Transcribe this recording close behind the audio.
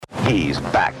He's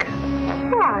back.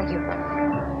 Who are you?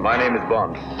 My name is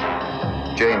Bond.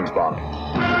 James Bond.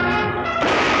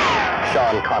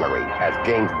 Sean Connery as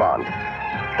James Bond,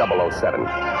 007.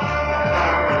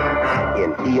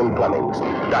 In Ian Fleming's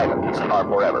Diamonds Are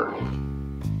Forever.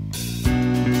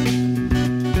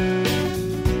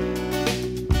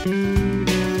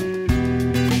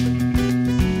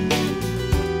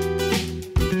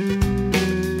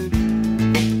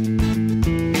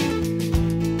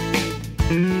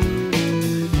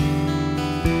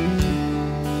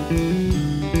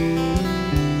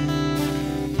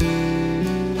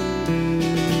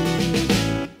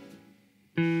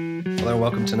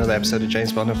 Welcome to another episode of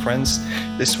James Bond and Friends.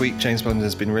 This week, James Bond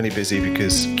has been really busy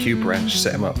because Q Branch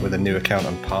set him up with a new account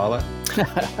on Parler,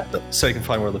 so he can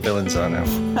find where all the villains are now.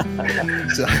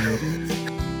 So,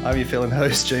 I'm your villain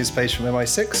host, James Page from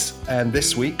MI6, and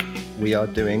this week we are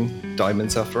doing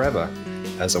Diamonds Are Forever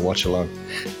as a watch-along.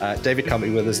 David can't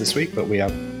be with us this week, but we are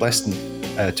blessed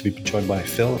to be joined by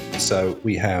Phil. So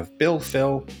we have Bill,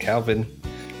 Phil, Calvin,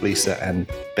 Lisa, and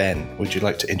Ben. Would you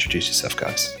like to introduce yourself,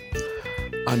 guys?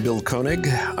 I'm Bill Koenig.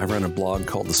 I run a blog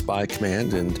called The Spy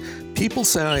Command, and people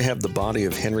say I have the body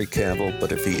of Henry Cavill,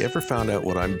 but if he ever found out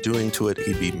what I'm doing to it,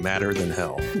 he'd be madder than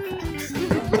hell.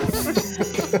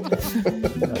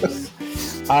 Nice.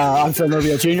 I'm Phil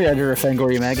Nobile Jr., editor of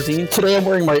Fangoria Magazine. Today I'm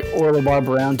wearing my Orla Bar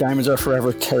Brown Diamonds Are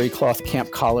Forever terry cloth camp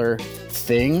collar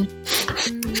thing.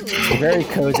 Very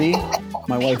cozy.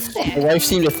 My wife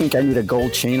seemed to think I need a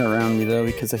gold chain around me, though,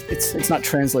 because it's not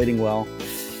translating well.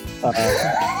 But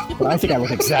I think I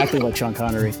look exactly like Sean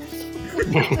Connery.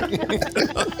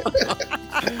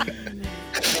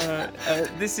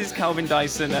 This is Calvin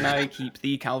Dyson, and I keep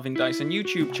the Calvin Dyson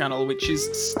YouTube channel, which is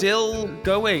still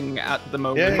going at the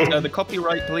moment. The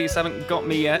copyright police haven't got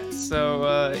me yet, so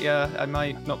I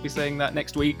might not be saying that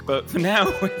next week, but for now,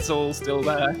 it's all still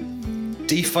there.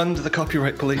 Defund the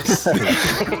copyright police.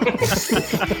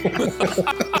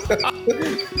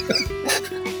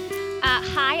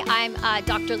 Hi, I'm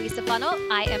Dr. Lisa Funnell.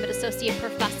 I am an associate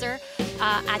professor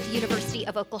at the University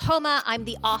of Oklahoma. I'm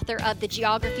the author of The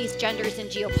Geographies, Genders, and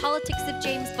Geopolitics of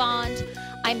James Bond.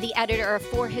 I'm the editor of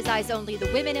For His Eyes Only,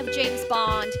 The Women of James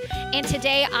Bond. And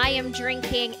today I am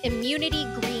drinking Immunity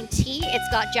Green Tea. It's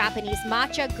got Japanese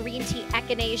matcha, green tea,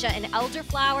 echinacea, and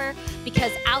elderflower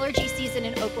because allergy season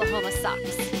in Oklahoma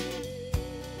sucks.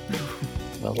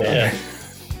 Well done.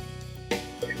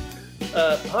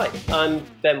 Hi, I'm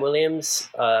Ben Williams.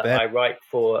 I write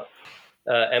for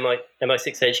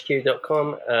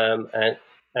mi6hq.com and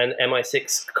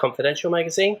MI6 Confidential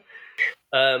magazine.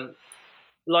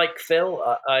 Like Phil,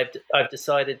 I've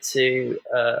decided to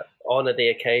honor the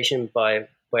occasion by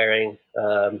wearing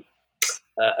a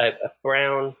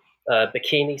brown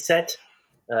bikini set,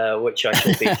 which I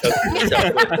should be choking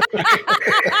myself with.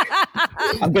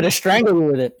 I'm going to strangle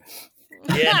you with it.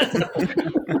 Yeah,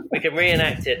 we can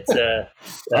reenact it. The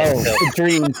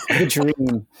dream.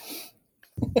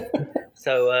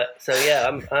 So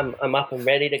yeah, I'm up and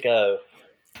ready to go.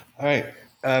 All right.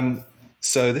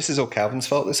 So this is all Calvin's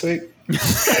fault this week.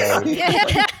 It's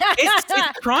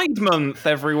Pride Month,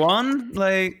 everyone.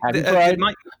 Like, Happy Pride.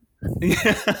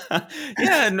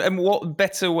 And what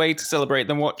better way to celebrate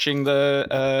than watching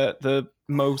the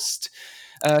most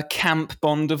camp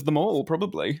Bond of them all,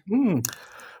 probably.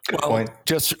 Good point.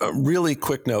 Just a really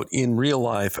quick note. In real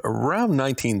life, around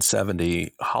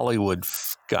 1970, Hollywood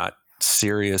got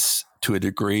serious to a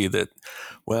degree that,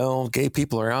 well, gay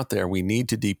people are out there. We need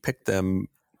to depict them,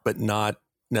 but not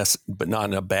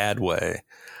in a bad way,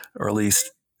 or at least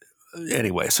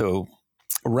anyway. So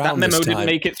around that memo this time, didn't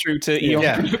make it through to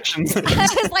Eon Productions. I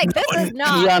was like, this is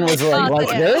not. Eon was like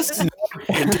this?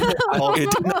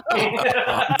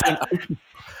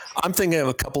 I'm thinking of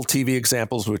a couple TV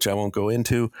examples, which I won't go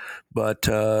into, but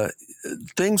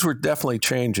things were definitely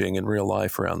changing in real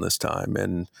life around this time.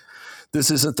 And this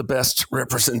isn't the best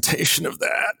representation of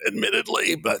that,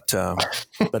 admittedly, but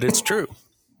it's true.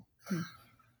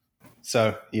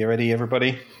 So, you ready,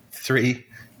 everybody? 3,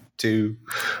 2,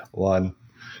 1,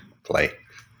 play.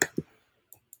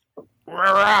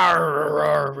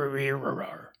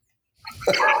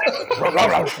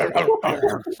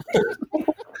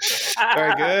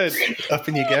 Very good. Up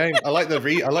in your game. I like a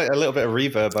little bit of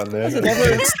reverb on there.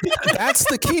 That's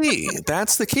the key.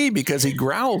 That's the key, because he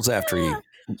growls after he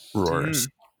roars.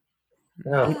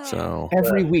 Oh. So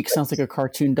Every week sounds like a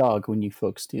cartoon dog when you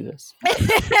folks do this.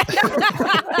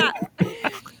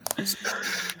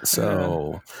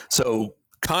 So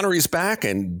Connery's back,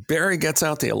 and Barry gets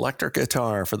out the electric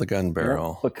guitar for the gun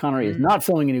barrel. But Connery is not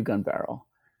filling a new gun barrel.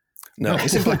 No,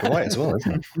 it's in black and white as well,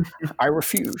 isn't it? I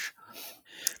refuse.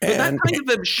 But that kind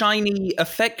of a shiny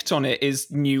effect on it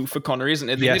is new for Connery, isn't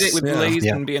it? They did it with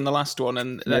Lazenby being the last one,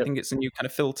 and I think it's a new kind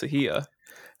of filter here.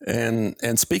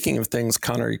 And speaking of things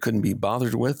Connery couldn't be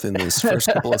bothered with in his first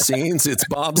couple of scenes, it's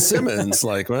Bob Simmons.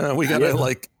 Like, well, we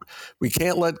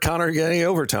can't let Connery get any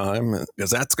overtime because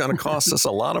that's going to cost us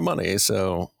a lot of money.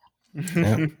 So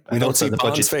we don't see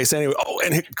Bond's face anyway. Oh,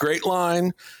 and great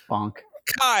line, bonk.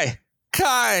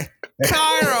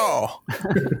 Cairo.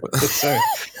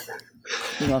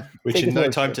 Which in No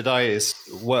Time to Die is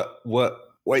what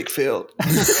Wakefield.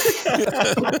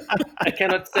 I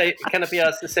cannot be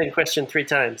asked the same question 3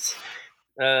 times.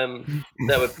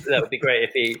 That would be great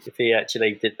if he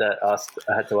actually did that. I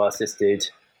had to ask this dude.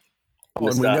 Oh,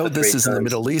 and we know this is in the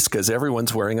Middle East because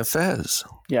everyone's wearing a fez.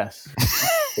 Yes.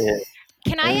 Yeah.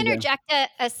 Can I interject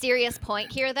a serious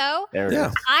point here, though?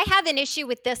 Yeah. I have an issue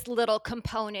with this little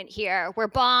component here where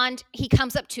Bond, he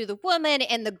comes up to the woman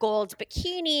in the gold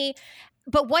bikini,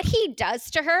 but what he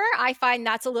does to her, I find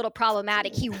that's a little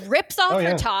problematic. He rips off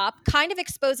her top, kind of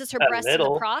exposes her breasts in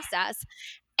the process,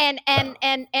 and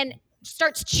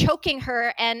starts choking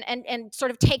her and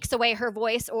sort of takes away her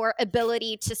voice or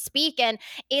ability to speak. And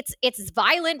it's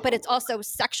violent, but it's also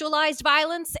sexualized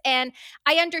violence. And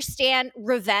I understand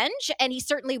revenge, and he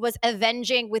certainly was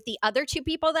avenging with the other 2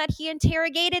 people that he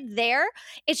interrogated there.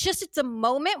 It's a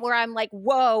moment where I'm like,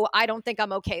 whoa, I don't think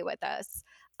I'm okay with this.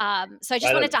 So I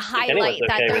just wanted to highlight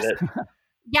that.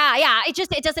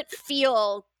 It doesn't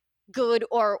feel good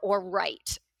or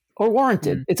right. Or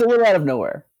warranted. It's a little out of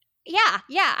nowhere. Yeah,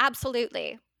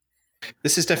 absolutely.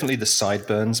 This is definitely the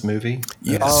Sideburns movie.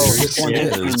 Yes, it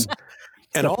is.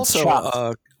 And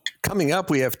also, coming up,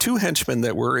 we have 2 henchmen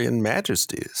that were in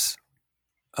Majesties.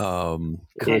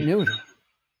 Continuity.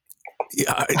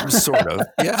 Yeah, sort of.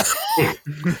 Yeah.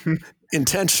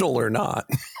 Intentional or not.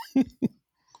 Is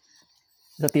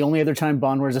that the only other time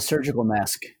Bond wears a surgical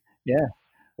mask? Yeah.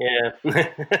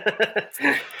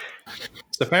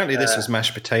 So apparently this was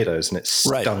mashed potatoes and it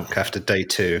stunk after day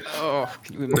 2. Oh,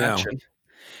 can you imagine?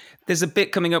 There's a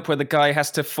bit coming up where the guy has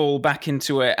to fall back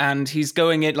into it and he's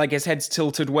going in, like his head's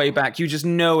tilted way back. You just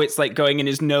know it's like going in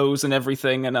his nose and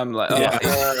everything. And I'm like, it's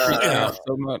freaking out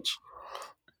so much.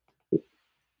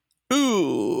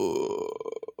 Ooh.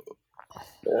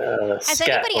 Has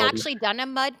anybody actually done a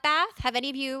mud bath? Have any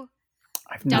of you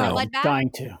done a mud bath? I'm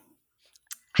dying to.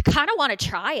 I kind of want to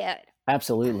try it.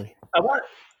 Absolutely.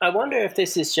 I wonder if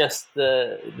this is just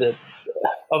the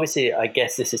obviously, I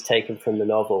guess this is taken from the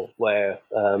novel where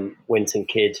Winton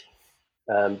Kidd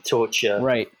torture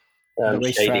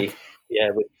Shady,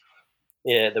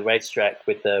 the racetrack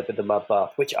with the mud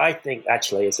bath, which I think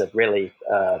actually is a really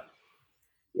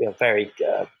very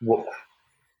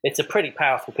it's a pretty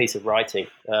powerful piece of writing.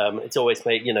 It's always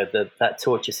made that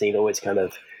torture scene always kind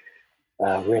of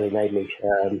really made me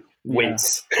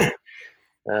wince.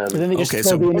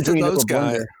 So both of those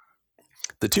guys,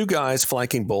 the 2 guys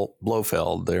flanking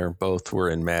Blofeld, both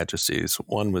were in Majesties.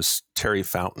 One was Terry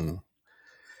Fountain,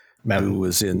 who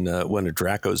was in one of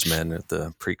Draco's men at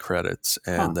the pre-credits,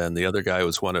 and then the other guy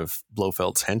was one of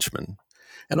Blofeld's henchmen.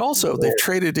 And also, they've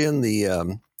traded in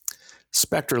the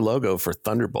Spectre logo for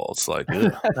Thunderbolts. Like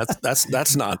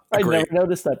that's not great. I never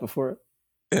noticed that before.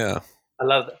 Yeah. I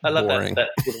love that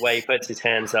the way he puts his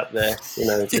hands up there.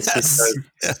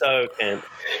 It's so camp.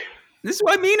 This is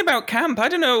what I mean about camp. I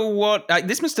don't know what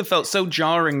this must have felt so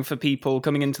jarring for people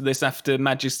coming into this after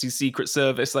Majesty's Secret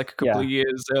Service, like a couple of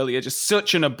years earlier. Just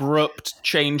such an abrupt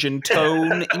change in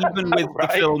tone, even with the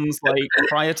films like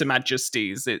prior to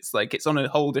Majesty's. It's like it's on a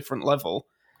whole different level.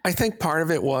 I think part of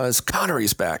it was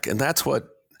Connery's back, and that's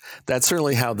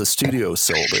certainly how the studio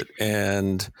sold it,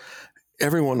 and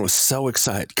everyone was so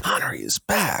excited. Connery is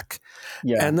back.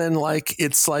 Yeah. And then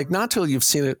it's not till you've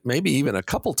seen it maybe even a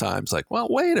couple times, like, well,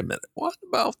 wait a minute. What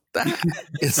about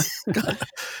that?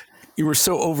 You were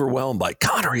so overwhelmed by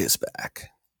Connery is back.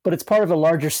 But it's part of a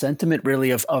larger sentiment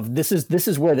really of this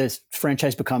is where this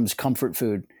franchise becomes comfort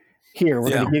food. Here, we're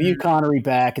going to give you Connery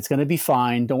back. It's going to be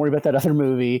fine. Don't worry about that other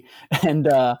movie. And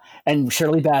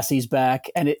Shirley Bassey's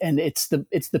back. And it's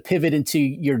the pivot into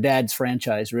your dad's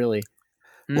franchise, really.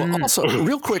 Well, also, a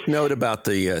real quick note about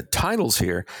the titles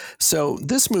here. So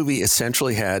this movie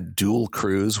essentially had dual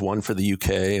crews, one for the UK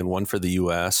and one for the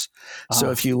US.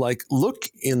 So if you look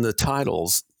in the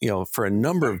titles, for a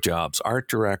number of jobs, art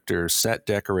director, set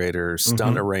decorator,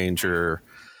 stunt arranger,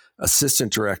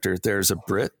 assistant director, there's a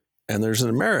Brit and there's an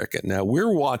American. Now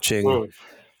we're watching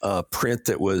a print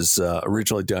that was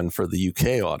originally done for the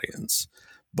UK audience.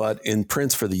 But in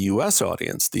prints for the U.S.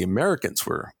 audience, the Americans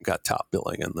got top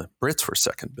billing and the Brits were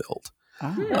second billed.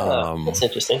 That's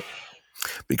interesting.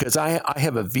 Because I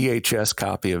have a VHS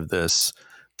copy of this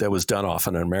that was done off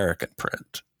an American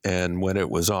print. And when it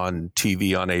was on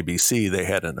TV on ABC, they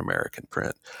had an American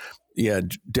print. Yeah,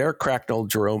 Derek Cracknell,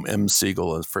 Jerome M.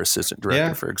 Siegel for assistant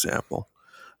director, for example.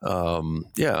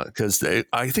 Because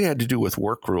I think it had to do with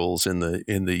work rules in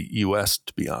the U.S.,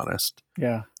 to be honest.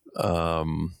 Yeah.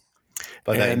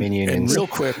 By that, I mean unions. And real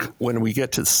quick, when we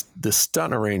get to the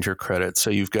stunt arranger credit, so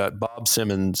you've got Bob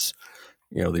Simmons,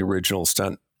 the original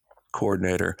stunt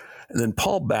coordinator, and then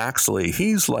Paul Baxley.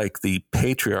 He's like the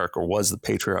patriarch, or was the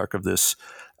patriarch of this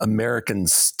American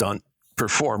stunt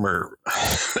performer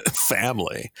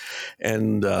family,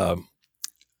 and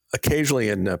occasionally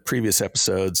in previous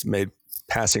episodes made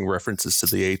passing references to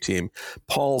the A-Team.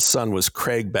 Paul's son was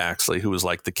Craig Baxley, who was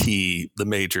like the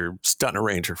major stunt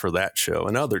arranger for that show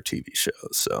and other TV shows.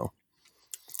 So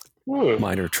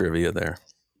minor trivia there.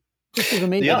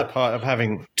 The other part of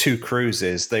having two crews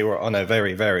is they were on a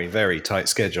very, very, very tight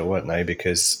schedule, weren't they?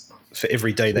 Because for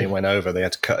every day they went over, they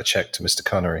had to cut a check to Mr.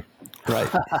 Connery. Right.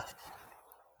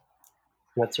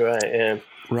 That's right, yeah.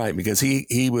 Right, because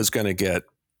he was going to get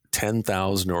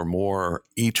 10,000 or more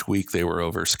each week they were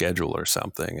over schedule or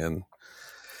something.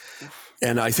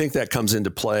 And I think that comes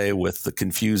into play with the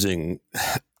confusing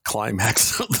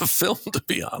climax of the film, to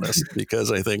be honest,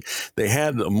 because I think they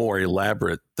had a more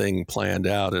elaborate thing planned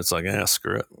out. It's like,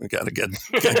 screw it. We got to get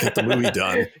the movie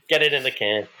done. Get it in the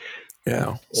can.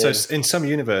 Yeah. So in some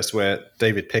universe where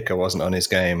David Picker wasn't on his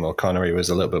game or Connery was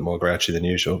a little bit more grouchy than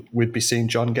usual, we'd be seeing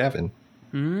John Gavin.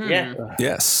 Yeah.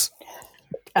 Yes.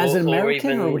 As an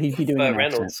American, or would he be doing an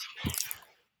Reynolds?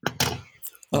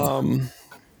 accent?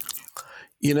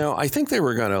 I think they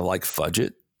were going to fudge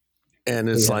it, and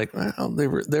it's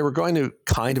they were going to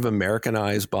kind of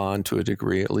Americanize Bond to a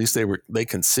degree. At least they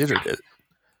considered it.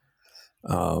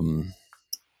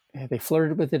 They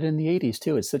flirted with it in the 80s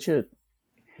too. It's such a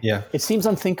It seems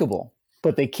unthinkable,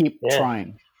 but they keep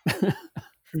trying.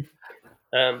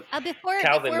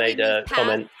 Calvin made a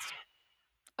comment.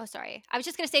 Oh, sorry. I was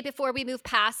just going to say, before we move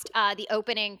past the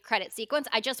opening credit sequence,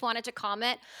 I just wanted to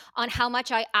comment on how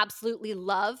much I absolutely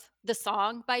love the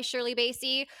song by Shirley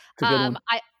Bassey.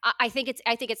 I think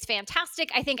it's fantastic.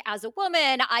 I think as a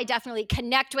woman, I definitely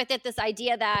connect with it. This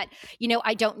idea that,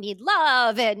 I don't need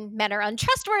love and men are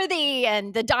untrustworthy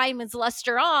and the diamonds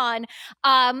luster on.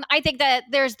 I think that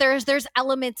there's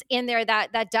elements in there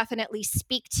that definitely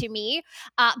speak to me.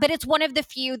 But it's one of the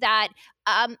few that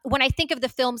when I think of the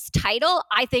film's title,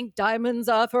 I think diamonds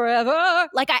are forever.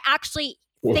 Like I actually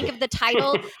think of the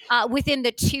title within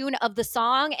the tune of the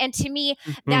song. And to me,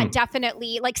 that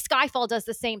definitely, like Skyfall does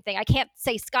the same thing. I can't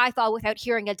say Skyfall without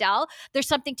hearing Adele. There's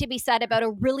something to be said about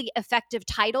a really effective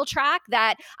title track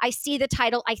that I see the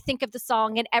title, I think of the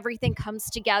song, and everything comes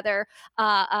together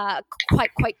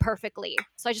quite perfectly.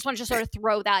 So I just wanted to sort of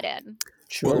throw that in.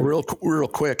 Sure. Well, real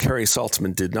quick, Harry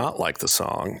Saltzman did not like the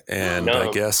song, and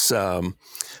I guess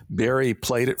Barry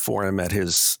played it for him at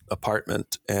his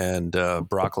apartment, and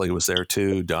Broccoli was there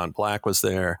too. Don Black was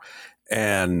there,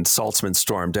 and Saltzman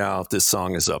stormed out. This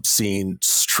song is obscene.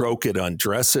 Stroke it,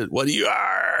 undress it. What do you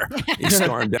are? He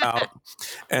stormed out,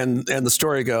 and the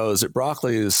story goes that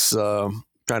Broccoli is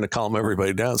trying to calm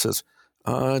everybody down. Says,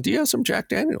 "Do you have some Jack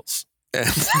Daniels?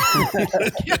 Let's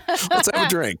have a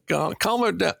drink.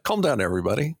 Calm down,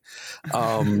 everybody."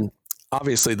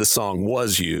 Obviously, the song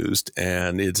was used,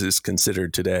 and it is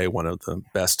considered today one of the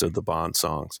best of the Bond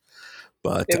songs.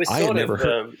 But I had never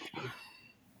heard.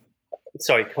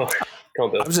 Sorry, go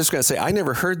on, Bill. I was just going to say I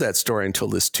never heard that story until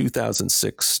this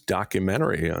 2006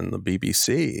 documentary on the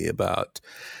BBC about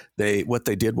what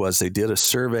they did was they did a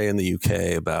survey in the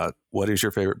UK about what is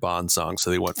your favorite Bond song. So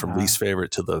they went from least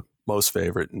favorite to the most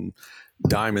favorite, and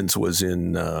Diamonds was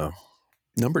in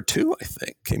number 2, I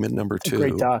think. Came in number 2.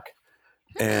 Great doc.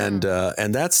 And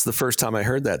that's the first time I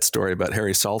heard that story about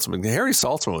Harry Saltzman. Harry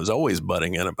Saltzman was always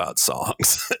butting in about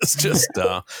songs. It's just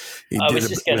he I did was it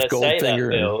just going to say that, Goldfinger.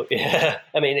 Bill. Yeah,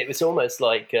 I mean, it was almost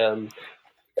like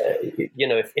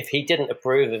if he didn't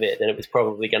approve of it, then it was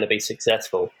probably going to be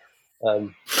successful.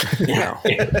 Yeah.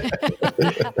 And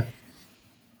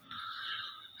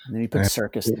then he put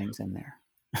circus things in there.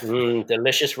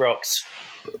 Delicious rocks.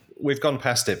 We've gone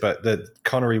past it, but the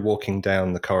Connery walking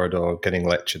down the corridor getting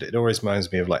lectured, it always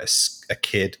reminds me of like a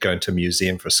kid going to a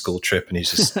museum for a school trip and he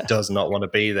just does not want to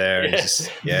be there. And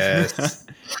yes.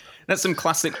 That's some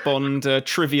classic Bond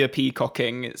trivia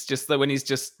peacocking. It's just that when he's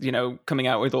just, coming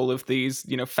out with all of these,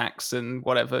 facts and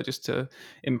whatever, just to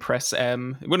impress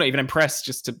M. Well, not even impress,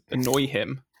 just to annoy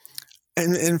him.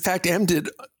 And in fact, M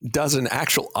does an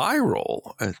actual eye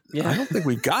roll. I don't think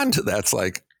we've gotten to that. It's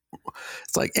like,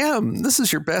 M, this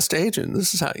is your best agent.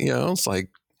 This is how, it's like.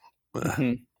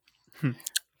 Who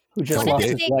just lost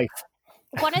his wife.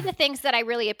 one of the things that I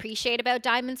really appreciate about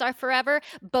Diamonds Are Forever,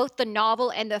 both the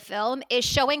novel and the film, is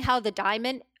showing how the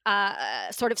diamond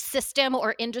sort of system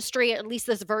or industry, at least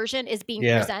this version, is being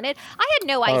presented. I had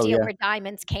no idea where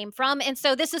diamonds came from, and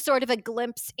so this is sort of a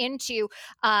glimpse into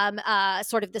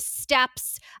sort of the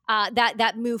steps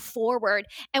that move forward.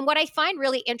 And what I find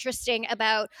really interesting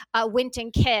about Wint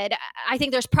and Kidd, I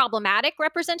think there's problematic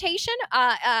representation,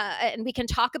 and we can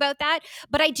talk about that.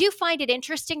 But I do find it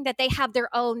interesting that they have their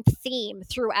own theme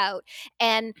throughout,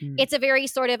 and it's a very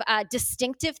sort of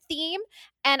distinctive theme.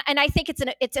 And I think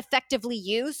it's effectively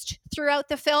used throughout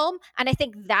the film. And I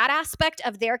think that aspect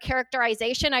of their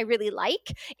characterization I really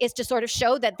like, is to sort of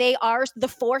show that they are the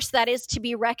force that is to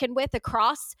be reckoned with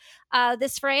across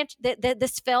this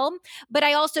film. But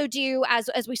I also do, as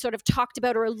we sort of talked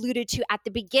about or alluded to at the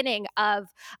beginning of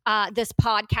this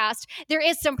podcast, there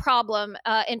is some problem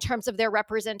in terms of their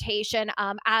representation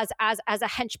as a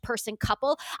hench person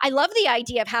couple. I love the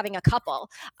idea of having a couple,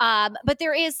 but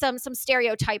there is some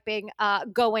stereotyping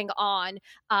going on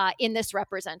in this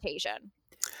representation.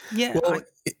 Yeah. Well,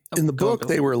 in the book,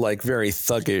 they were like very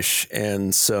thuggish.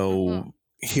 And so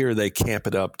here they camp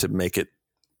it up to make it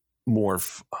more,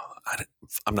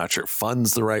 I'm not sure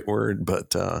fun's the right word,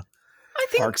 but I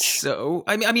think so.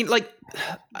 I mean, like,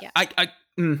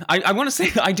 I want to say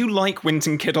that I do like Wint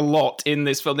and Kidd a lot in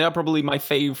this film. They are probably my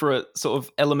favorite sort of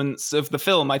elements of the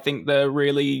film. I think they're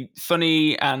really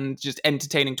funny and just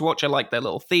entertaining to watch. I like their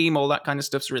little theme. All that kind of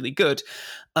stuff's really good.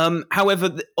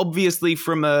 However, obviously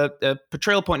from a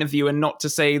portrayal point of view, and not to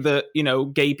say that, you know,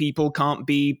 gay people can't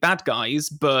be bad guys,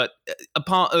 but a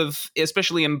part of,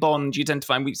 especially in Bond, you tend to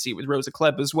find, we see it with Rosa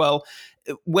Klebb as well,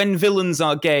 when villains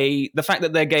are gay, the fact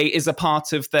that they're gay is a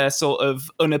part of their sort of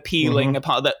unappealing, a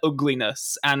part of their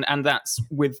ugliness, and that's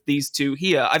with these two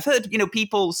here. I've heard, you know,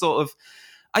 people sort of,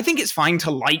 I think it's fine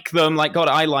to like them, like, God,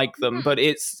 I like them, but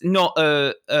it's not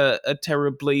a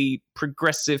terribly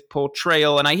progressive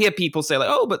portrayal. And I hear people say like,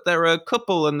 oh, but they're a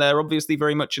couple and they're obviously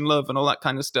very much in love and all that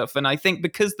kind of stuff. And I think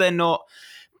because they're not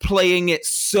playing it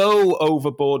so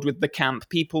overboard with the camp,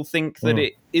 people think that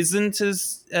it isn't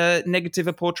as negative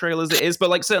a portrayal as it is. But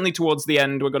like certainly towards the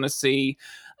end, we're going to see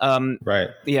when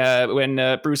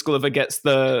Bruce Glover gets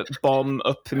the bomb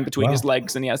up in between his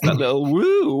legs and he has that little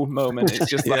woo moment. It's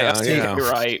just like,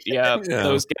 you're right. Yeah,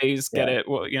 those gays get it.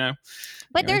 Well, you know.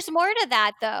 But there's more to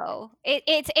that, though.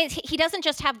 It's he doesn't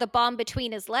just have the bomb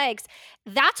between his legs.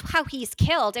 That's how he's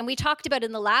killed. And we talked about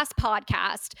in the last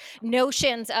podcast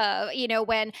notions of, you know,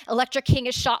 when Electra King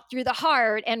is shot through the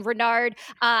heart and Renard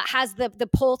has the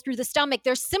pull through the stomach.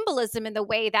 There's symbolism in the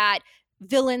way that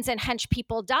villains and hench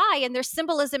people die, and there's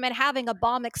symbolism in having a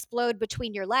bomb explode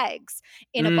between your legs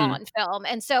in a Bond film.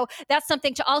 And so that's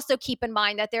something to also keep in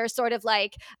mind, that there's sort of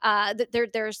like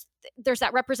there's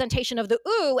that representation of the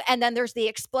ooh, and then there's the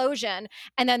explosion,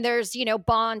 and then there's, you know,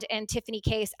 Bond and Tiffany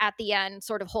Case at the end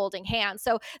sort of holding hands.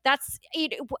 So that's,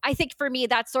 I think for me,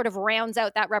 that sort of rounds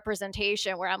out that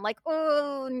representation where I'm like,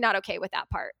 oh, not okay with that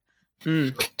part.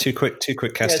 Two quick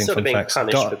casting sort of fun being facts.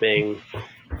 punished for being...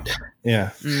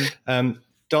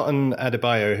 Dotun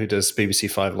Adebayo, who does BBC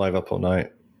 5 Live Up All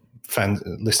Night,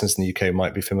 listeners in the UK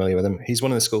might be familiar with him. He's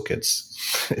one of the school kids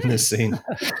in this scene.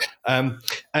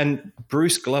 And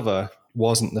Bruce Glover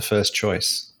wasn't the first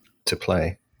choice to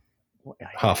play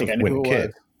half of Wint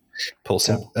Kidd.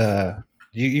 Paulson,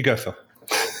 you go, Phil.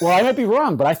 Well, I might be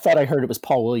wrong, but I thought I heard it was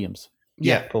Paul Williams.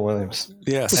 Yeah, Paul Williams.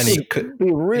 Yes. And he could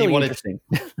be really interesting.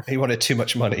 He wanted too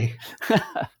much money.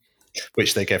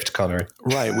 Which they gave to Connery.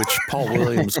 Right, which Paul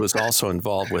Williams was also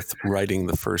involved with writing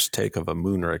the first take of a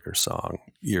Moonraker song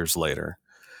years later,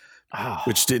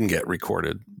 which didn't get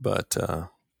recorded. But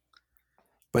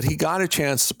he got a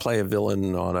chance to play a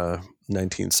villain on a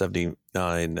 1979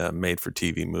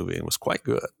 made-for-TV movie and was quite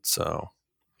good. So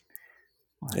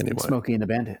anyway. Smokey and the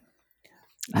Bandit.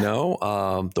 No,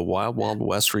 The Wild Wild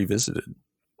West Revisited.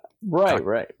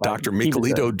 Right. Dr.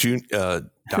 Michelito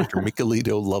Dr.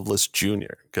 Michelito Loveless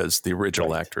Jr., because the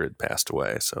original actor had passed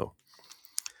away. So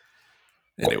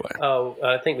anyway.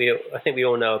 I think we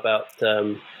all know about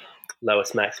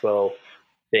Lois Maxwell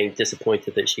being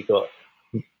disappointed that she got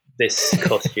this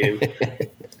costume.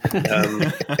 I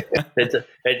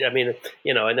mean,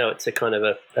 you know, I know it's a kind of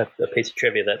a piece of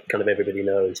trivia that kind of everybody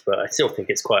knows, but I still think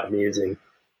it's quite amusing.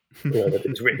 You know, that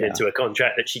it's written into a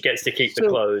contract that she gets to keep the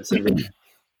clothes. And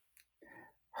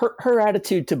her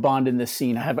attitude to Bond in this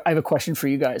scene, I have a question for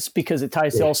you guys, because it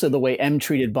ties to also the way M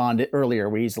treated Bond earlier,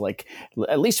 where he's like,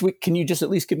 can you just at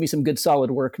least give me some good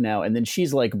solid work now? And then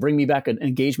she's like, bring me back an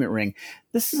engagement ring.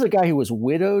 This is a guy who was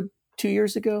widowed 2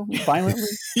 years ago, violently.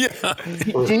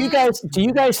 Do you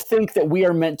guys think that we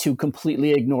are meant to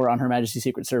completely ignore On Her Majesty's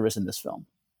Secret Service in this film?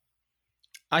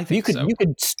 I think so. You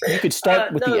could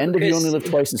start with no, the end of You because- Only Live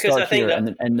Twice and because start I think here,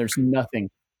 that- and there's nothing.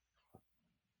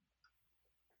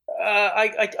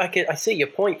 I see your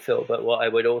point, Phil, but what I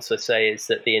would also say is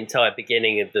that the entire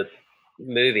beginning of the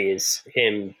movie is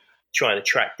him trying to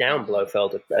track down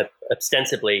Blofeld,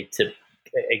 ostensibly to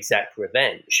exact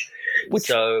revenge. Which-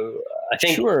 so I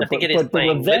think But it is the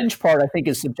playing revenge part, I think,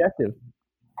 is subjective.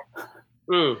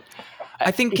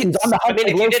 I think He's it's. on the hunt I mean, for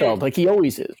if you didn't- Blofeld, like he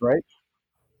always is, right?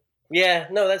 Yeah,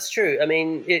 no, that's true. I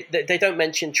mean, they don't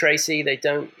mention Tracy. They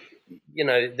don't,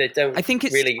 they don't. I think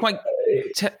it's really quite.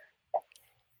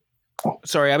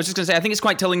 Sorry, I was just going to say, I think it's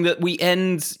quite telling that we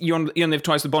end You Only Live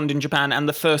Twice with Bond in Japan, and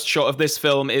the first shot of this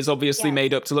film is obviously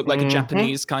made up to look like a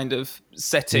Japanese kind of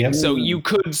setting. Yep. So you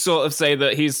could sort of say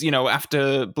that he's,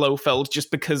 after Blofeld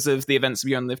just because of the events of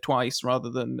You Only Live Twice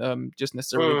rather than just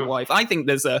necessarily the wife. I think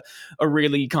there's a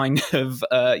really kind of,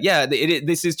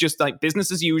 this is just like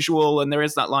business as usual, and there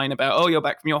is that line about, oh, you're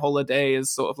back from your holiday, as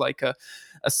sort of like a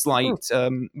slight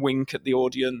wink at the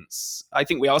audience. I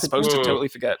think we are supposed to totally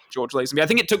forget George Lazenby. I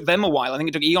think it took them a while. I think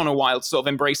it took Eon a while to sort of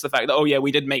embrace the fact that, oh yeah,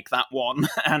 we did make that one,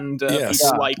 and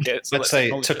people like it. So Let's say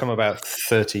it took him about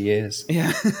 30 years.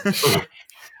 Yeah.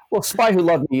 Well, Spy Who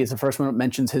Loved Me is the first one that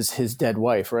mentions his dead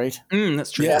wife, right?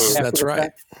 That's true. Yes, After that's the right.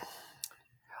 fact.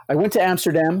 I went to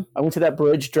Amsterdam. I went to that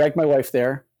bridge, dragged my wife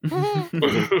there. There's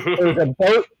a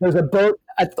boat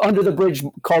under the bridge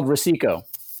called Rosico.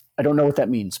 I don't know what that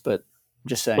means, but I'm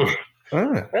just saying.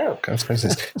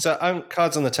 So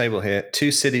cards on the table here.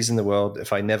 2 cities in the world,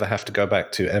 if I never have to go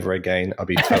back to ever again, I'll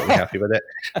be totally happy with it.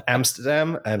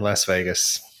 Amsterdam and Las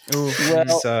Vegas. Well,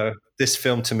 So this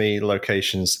film, to me,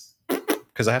 locations,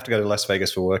 because I have to go to Las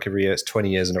Vegas for work every year. It's 20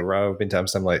 years in a row. I've been to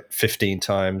Amsterdam like 15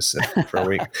 times for a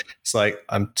week. It's like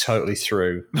I'm totally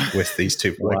through with these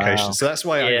 2 locations. So that's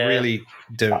why I really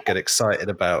don't get excited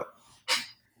about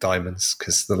Diamonds,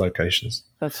 because the locations.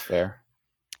 that's fair.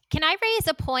 Can I raise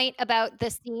a point about the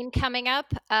scene coming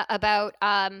up about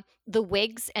the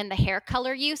wigs and the hair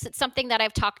color use? It's something that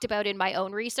I've talked about in my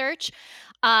own research.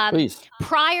 Please.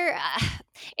 Prior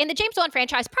in the James Bond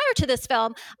franchise, prior to this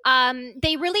film,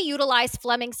 they really utilized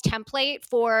Fleming's template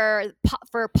for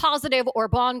positive or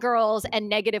Bond girls and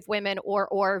negative women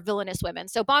or villainous women.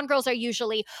 So Bond girls are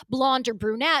usually blonde or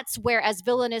brunettes, whereas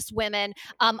villainous women,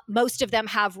 most of them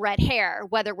have red hair,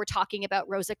 whether we're talking about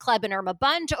Rosa Klebb and Irma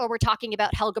Bunt or we're talking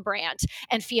about Helga Brandt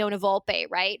and Fiona Volpe,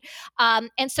 right?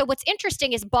 And so what's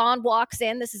interesting is Bond walks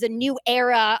in. This is a new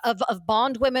era of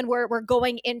Bond women we're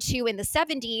going into in the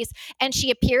 70s, and she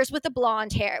appears with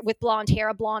blonde hair,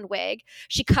 a blonde wig.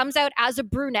 She comes out as a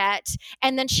brunette,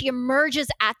 and then she emerges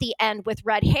at the end with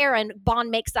red hair, and Bond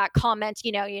makes that comment,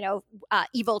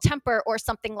 evil temper or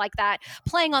something like that,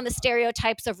 playing on the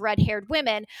stereotypes of red-haired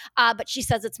women. But she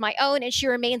says it's my own, and she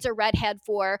remains a redhead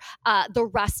for the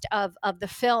rest of the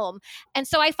film. And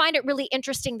so I find it really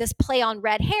interesting, this play on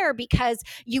red hair, because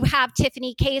you have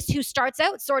Tiffany Case, who starts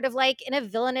out sort of like in a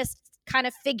villainous kind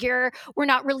of figure. We're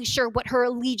not really sure what her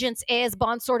allegiance is.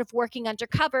 Bond's sort of working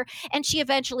undercover, and she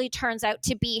eventually turns out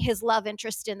to be his love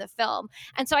interest in the film.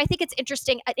 And so I think it's an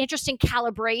interesting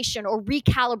calibration or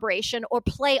recalibration or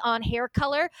play on hair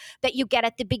color that you get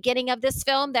at the beginning of this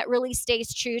film that really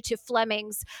stays true to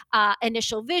Fleming's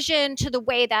initial vision, to the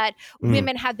way that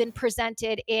women have been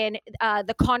presented in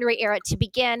the Connery era to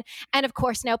begin, and of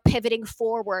course now pivoting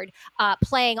forward,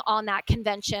 playing on that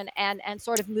convention and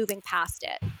sort of moving past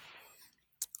it.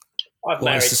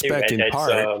 I suspect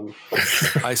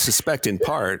in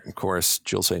part, of course,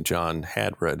 Jill St. John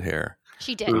had red hair.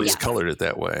 She did. Who yes. colored it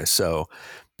that way. So,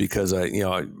 because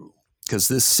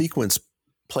this sequence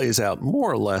plays out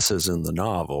more or less as in the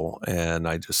novel, and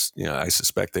I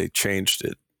suspect they changed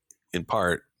it in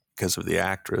part because of the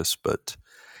actress, but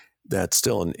that's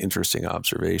still an interesting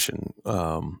observation.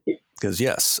 Because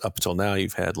yes, up until now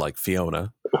you've had like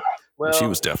Fiona. Well, she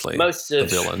was definitely a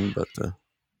villain, but.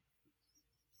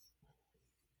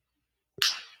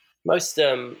 Most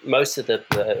of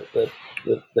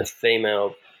the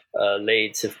female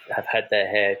leads have had their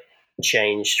hair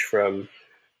changed from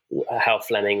how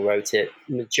Fleming wrote it.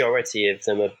 Majority of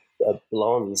them are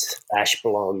blondes, ash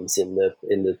blondes in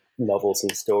the novels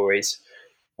and stories,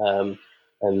 and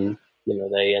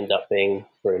they end up being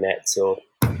brunettes or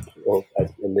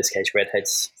in this case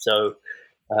redheads. So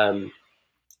I'd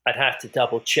have to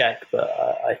double check, but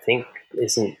I think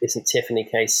isn't Tiffany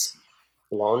Case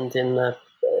blonde in the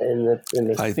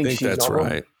I think that's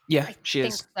right. Yeah, she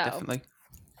is so. definitely.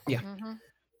 Yeah. Mm-hmm.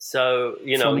 So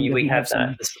we have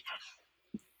that.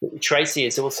 Tracy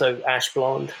is also ash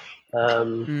blonde.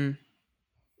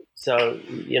 So,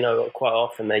 quite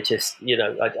often they just,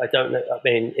 I don't know. I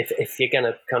mean, if you're going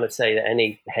to kind of say that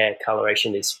any hair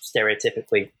coloration is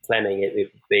stereotypically Fleming,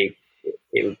 it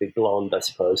would be blonde, I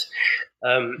suppose.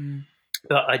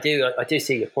 But I do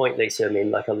see your point, Lisa. I mean,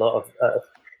 like a lot of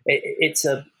it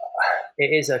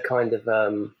is a kind of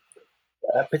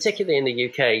particularly in the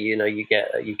UK, you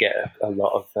get a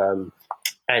lot of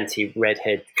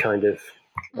anti-redhead kind of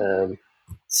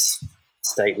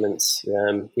statements.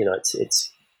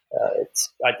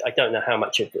 I don't know how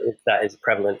much of that is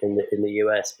prevalent in the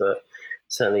US, but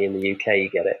certainly in the UK you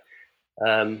get it.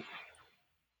 And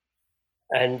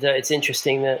it's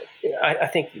interesting that I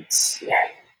think it's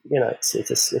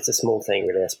a small thing,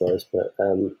 really, I suppose. But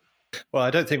well,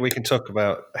 I don't think we can talk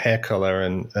about hair color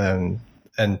and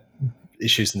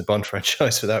issues in the Bond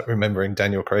franchise without remembering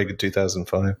Daniel Craig in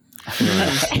 2005.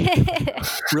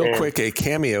 Real quick, a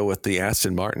cameo with the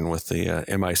Aston Martin with the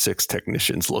MI6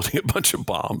 technicians loading a bunch of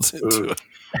bombs into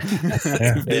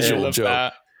a visual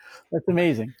joke. That's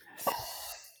amazing.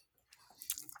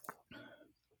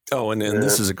 Oh, and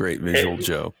this is a great visual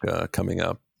joke coming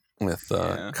up with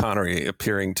Connery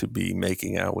appearing to be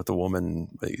making out with a woman,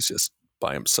 but he's just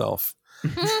by himself.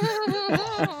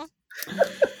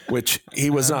 Which he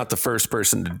was not the first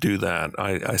person to do that.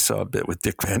 I saw a bit with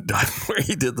Dick Van Dyke where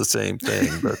he did the same thing.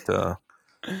 But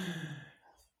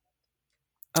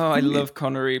I love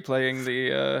Connery playing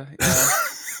the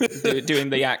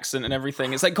doing the accent and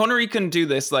everything. It's like Connery can do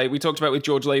this. Like we talked about with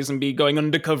George Lazenby going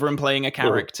undercover and playing a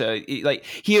character. Like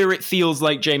here, it feels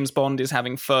like James Bond is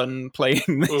having fun playing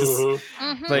this,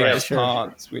 playing this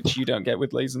part, which you don't get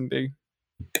with Lazenby.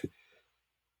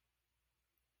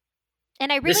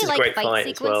 And I really like fight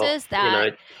sequences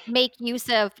that make use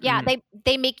of,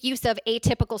 they make use of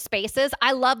atypical spaces.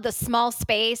 I love the small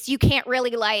space. You can't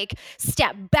really like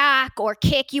step back or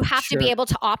kick. You have to be able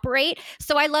to operate.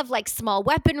 So I love like small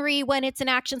weaponry when it's in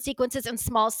action sequences and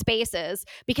small spaces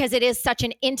because it is such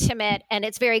an intimate and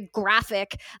it's very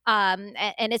graphic and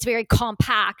it's very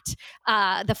compact,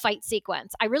 the fight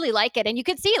sequence. I really like it. And you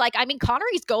can see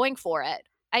Connery's going for it.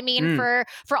 I mean, for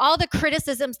all the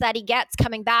criticisms that he gets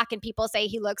coming back and people say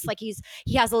he looks like he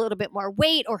has a little bit more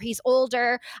weight or he's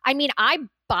older. I mean, I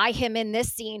buy him in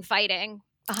this scene fighting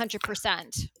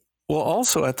 100%. Well,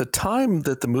 also at the time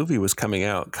that the movie was coming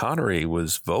out, Connery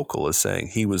was vocal as saying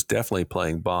he was definitely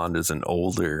playing Bond as an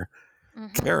older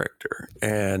character.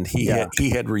 And he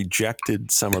had rejected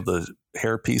some of the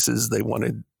hair pieces they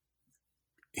wanted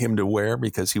him to wear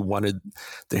because he wanted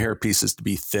the hair pieces to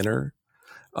be thinner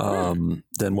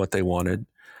than what they wanted.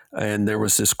 And there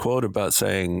was this quote about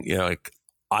saying,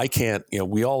 I can't,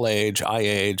 we all age, I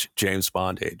age, James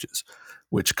Bond ages,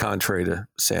 which contrary to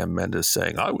Sam Mendes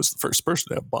saying, I was the first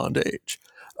person to have Bond age.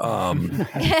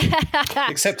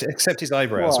 Except his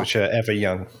eyebrows, which are ever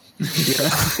young.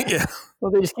 Yeah.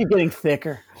 Well, they just keep getting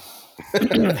thicker.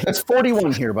 He's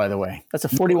 41 here, by the way. That's a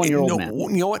 41-year-old man. You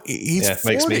know what? He's 40.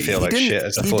 Makes me feel like shit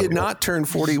as a 41. He did not turn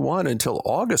 41 until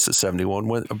August of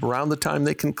 71, around the time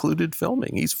they concluded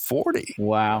filming. He's 40.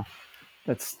 Wow.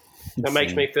 That's insane. That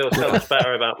makes me feel so much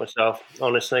better about myself,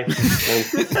 honestly.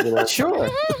 Sure.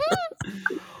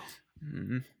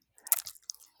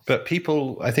 But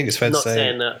people, I think it's fair to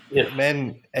say,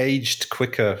 men aged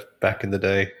quicker back in the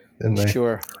day, didn't they?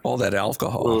 Sure. All that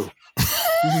alcohol.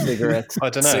 Cigarettes. I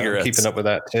don't know. I'm keeping up with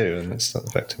that too, and it's not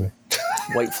affecting me.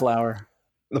 White flour.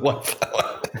 The white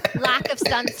flour. Lack of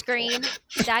sunscreen.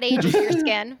 That ages your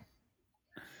skin.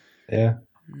 Yeah.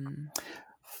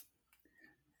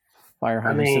 Fire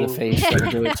hydrants to the face. I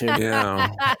do it too. Yeah.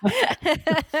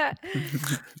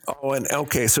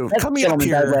 So that coming up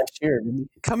here, last year,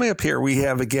 coming up here, we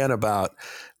have again about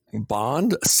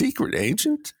Bond, a secret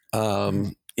agent.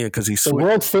 Because the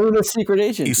world famous secret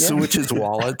agent. He switches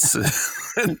wallets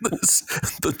and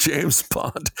the James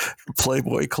Bond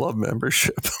Playboy Club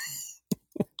membership.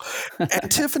 And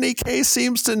Tiffany K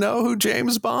seems to know who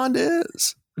James Bond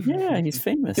is. Yeah, he's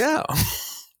famous. Yeah.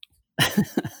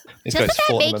 He's got his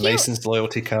Fortnum & Mason's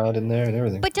loyalty card in there and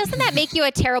everything. But doesn't that make you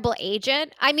a terrible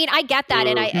agent? I mean, I get that.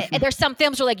 And there's some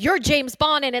films where like, you're James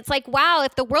Bond. And it's like, wow,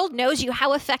 if the world knows you,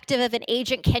 how effective of an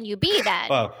agent can you be then?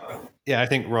 Well, yeah, I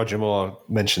think Roger Moore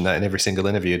mentioned that in every single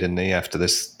interview, didn't he? After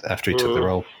he took the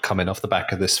role, coming off the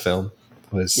back of this film,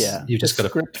 you just got to.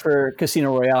 Script for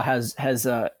Casino Royale has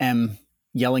M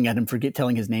yelling at him for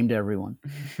telling his name to everyone.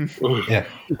 Yeah,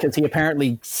 because he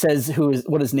apparently says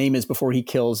what his name is before he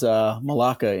kills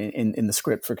Malaka in the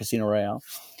script for Casino Royale.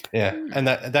 Yeah, and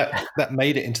that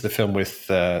made it into the film with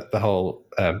the whole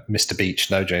Mr.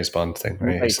 Beach, no James Bond thing.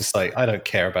 Right? It's just like, I don't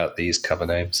care about these cover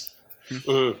names.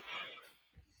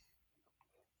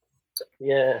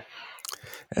 Yeah.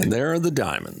 And there are the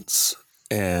diamonds.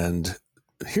 And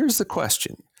here's the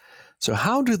question. So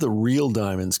how do the real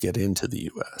diamonds get into the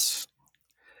U.S.?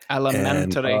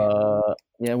 Elementary.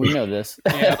 Yeah, we know this.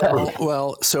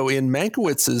 Well, so in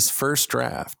Mankiewicz's first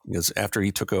draft, because after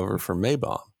he took over from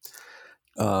Maybaum,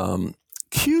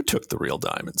 Q took the real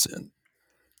diamonds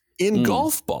in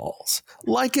golf balls,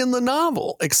 like in the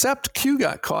novel, except Q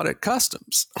got caught at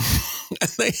customs.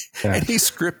 And he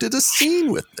scripted a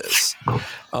scene with this,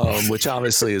 which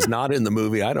obviously is not in the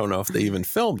movie. I don't know if they even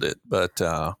filmed it, but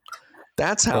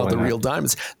that's how the real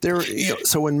diamonds.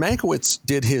 So when Mankiewicz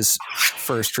did his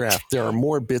first draft, there are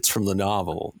more bits from the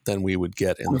novel than we would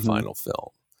get in the final film,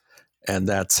 and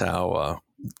that's how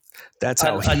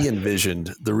he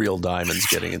envisioned the real diamonds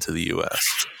getting into the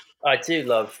U.S. I do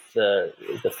love the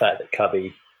fact that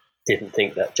Cubby didn't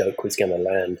think that joke was going to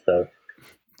land, though.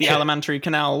 The Alimentary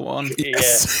Canal one.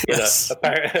 Yes, yes.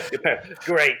 Apparently,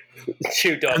 great.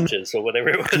 2 doctors or whatever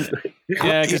it was.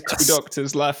 Yeah, because 2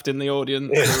 doctors left in the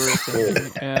audience.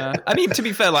 Yeah. I mean, to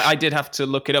be fair, I did have to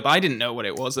look it up. I didn't know what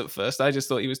it was at first. I just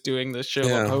thought he was doing the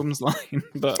Sherlock Holmes line,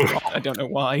 but I don't know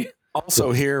why.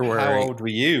 Also here, how old were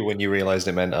you when you realized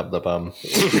it meant up the bum?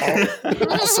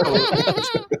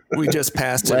 We just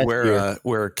passed it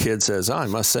where a kid says, I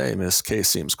must say, Miss K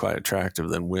seems quite attractive.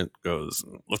 Then Wint goes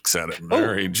and looks at it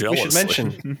very jealously. We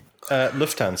should mention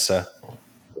Lufthansa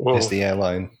is the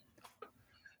airline,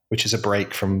 which is a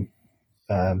break from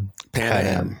Pan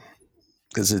Am,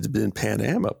 because it had been Pan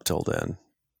Am up till then.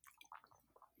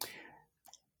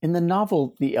 In the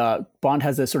novel, the Bond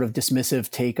has a sort of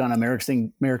dismissive take on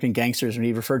American gangsters, and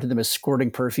he referred to them as squirting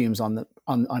perfumes on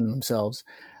themselves.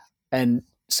 And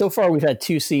so far, we've had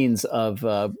 2 scenes of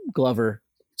Glover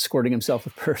squirting himself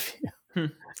with perfume.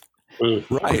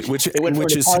 Right, which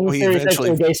is how he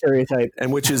eventually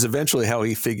how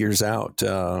he figures out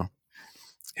who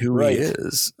he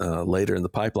is later in the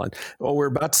pipeline. Well, we're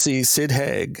about to see Sid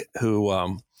Haig,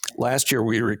 who last year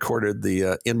we recorded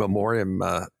the In Memoriam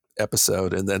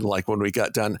episode, and then when we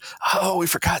got done, we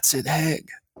forgot Sid Haig.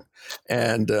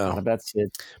 And that's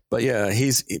it. But yeah,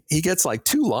 he gets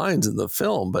 2 lines in the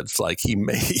film, but it's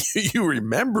you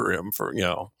remember him for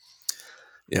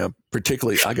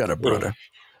particularly I Got a Brother.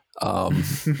 He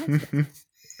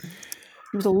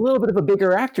was a little bit of a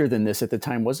bigger actor than this at the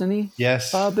time, wasn't he?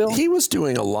 Yes, Bill. He was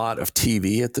doing a lot of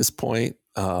TV at this point.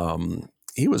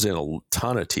 He was in a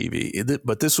ton of TV,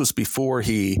 but this was before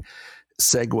he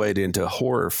segued into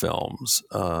horror films.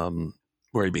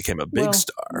 Where he became a big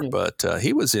star, but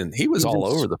he was all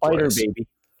over the place. Spider Baby,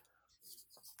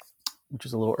 which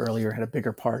was a little earlier, had a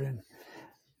bigger part in.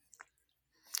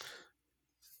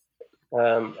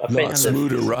 Not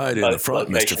smoother ride in the front,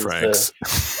 Mr. Franks.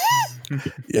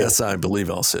 Yes, I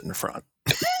believe I'll sit in the front.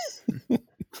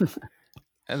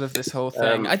 I love this whole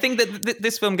thing. I think that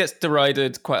this film gets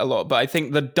derided quite a lot, but I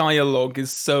think the dialogue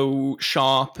is so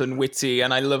sharp and witty,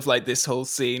 and I love this whole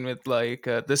scene with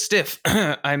the stiff,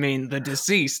 the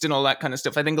deceased, and all that kind of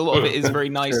stuff. I think a lot of it is very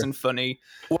nice and funny.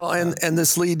 Well, and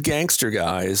this lead gangster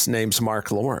guy, his name's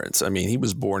Mark Lawrence. I mean, he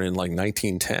was born in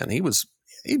 1910.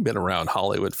 He'd been around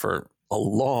Hollywood for a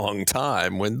long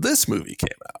time when this movie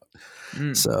came out.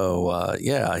 So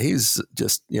he's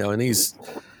just and he's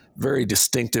very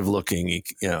distinctive looking,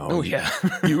 you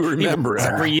remember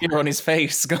every year on his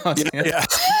face. God, yeah.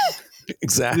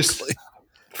 Exactly. Just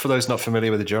for those not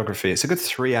familiar with the geography, it's a good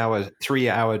 3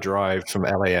 hour drive from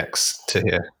LAX to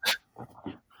here.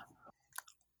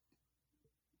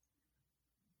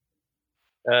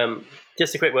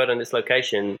 Just a quick word on this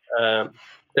location.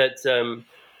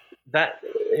 That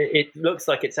it looks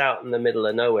like it's out in the middle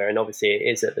of nowhere, and obviously it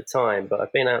is at the time. But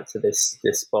I've been out to this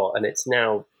spot, and it's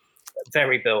now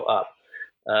very built up.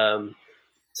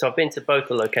 So I've been to both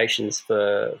the locations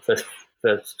for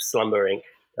Slumber Inc.,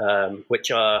 which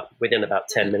are within about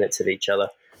 10 minutes of each other.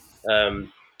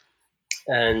 I'm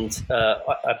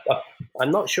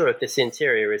not sure if this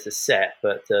interior is a set,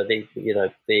 but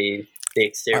the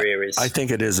exterior is. I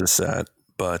think it is a set,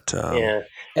 but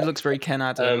it looks very Ken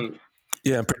Adam.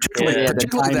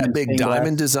 Particularly that big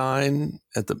diamond design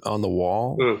on the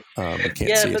wall. You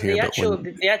can't see it here,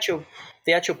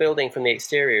 the actual building from the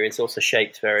exterior is also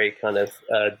shaped very kind of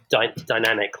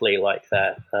dynamically like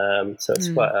that. So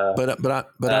it's quite.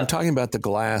 But I'm talking about the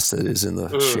glass that is in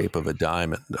the shape of a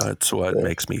diamond. That's what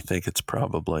makes me think it's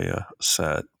probably a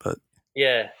set. But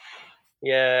yeah,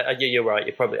 you're right.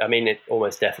 You're probably. I mean, it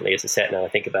almost definitely is a set now I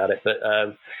think about it.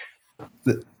 But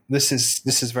this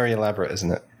is very elaborate,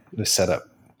 isn't it? The setup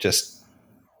just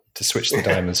to switch the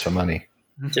diamonds for money.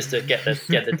 Just to get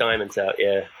the diamonds out,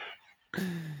 yeah.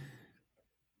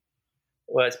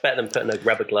 Well, it's better than putting a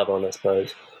rubber glove on, I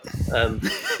suppose.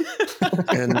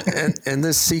 and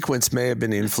this sequence may have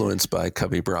been influenced by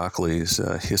Cubby Broccoli's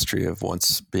history of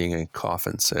once being a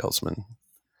coffin salesman.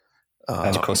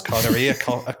 And of course, Connery, a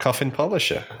coffin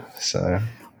polisher. So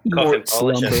Coffin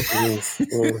Slumber. polisher.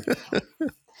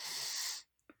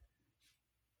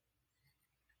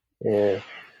 Yeah.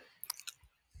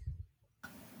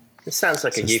 It sounds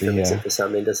like a euphemism for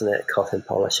something, doesn't it? Coffin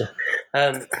polisher.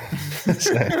 Okay,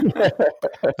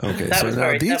 That was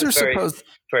very- these that are was very- supposed.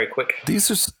 Very quick.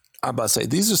 I'm about to say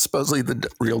these are supposedly the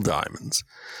real diamonds,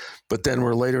 but then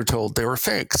we're later told they were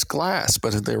fakes, glass.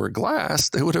 But if they were glass,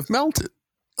 they would have melted.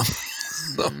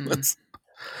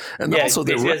 And Yeah, also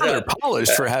they're because, rather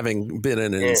polished for having been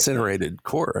an incinerated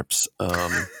corpse. I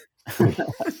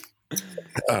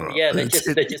don't know. Yeah, they'd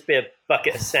just be a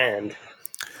bucket of sand.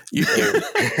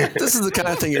 This is the kind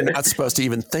of thing you're not supposed to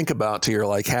even think about till you're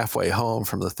like halfway home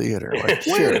from the theater. Like,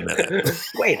 wait a minute.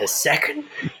 Wait a second.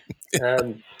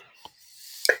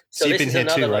 So you've this been is here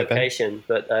another too, right, Ben? location,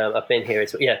 but I've been here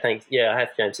as well. Yeah, thanks. Yeah, I have,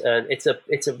 James.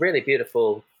 It's a really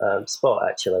beautiful spot,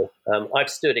 actually. I've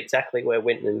stood exactly where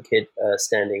Wynton and Kid are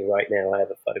standing right now. I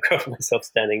have a photograph of myself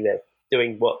standing there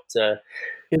doing what.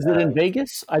 Is it in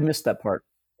Vegas? I missed that part.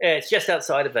 Yeah, it's just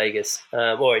outside of Vegas,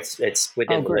 or it's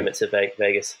within the limits of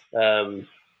Vegas.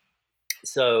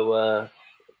 It's a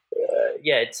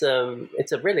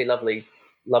really lovely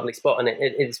spot, and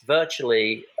it's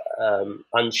virtually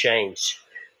unchanged.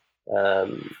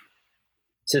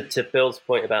 To Bill's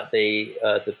point about the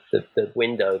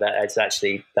window,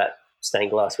 that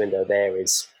stained glass window there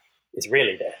is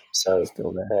really there. So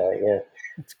Still there. yeah.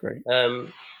 That's great. I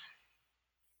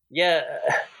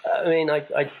mean,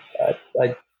 I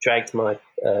dragged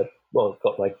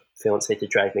got my fiance to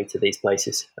drag me to these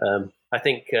places. I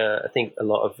think a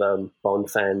lot of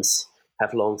Bond fans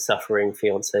have long-suffering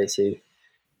fiancés who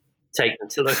take them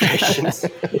to locations.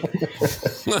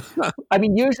 I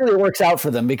mean, usually it works out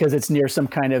for them because it's near some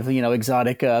kind of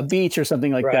exotic beach or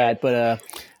something like Right. that.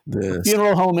 But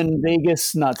funeral home in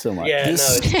Vegas, not so much. Yeah, no,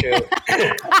 it's true.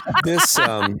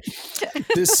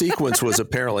 This sequence was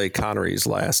apparently Connery's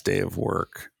last day of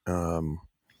work.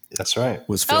 that's right.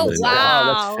 Was Oh, filmed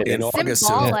wow. in August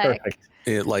Symbolic.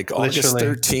 August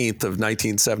Literally. 13th of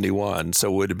 1971. So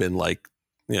it would have been like,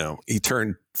 he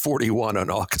turned 41 on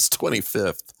August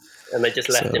 25th. And they just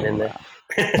left him in there.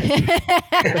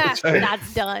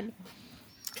 That's done.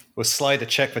 We'll slide a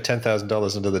check for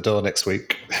 $10,000 under the door next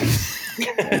week.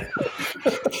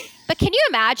 But can you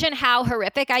imagine how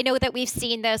horrific? I know that we've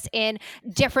seen this in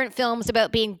different films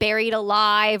about being buried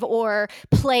alive or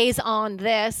plays on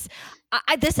this.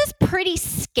 This is pretty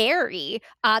scary.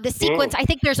 The sequence, I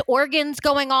think there's organs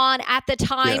going on at the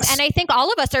time. Yes. And I think all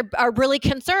of us are really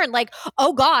concerned. Like,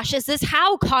 oh gosh, is this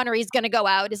how Connery's going to go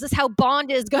out? Is this how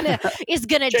Bond is going to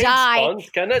James die? Bond's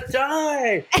gonna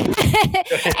die.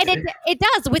 And it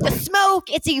does with the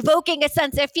smoke. It's evoking a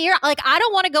sense of fear. Like, I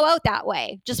don't want to go out that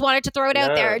way. Just wanted to throw it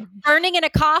out there. Burning in a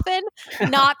coffin,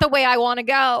 not the way I want to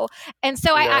go. And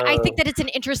so I think that it's an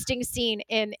interesting scene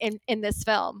in this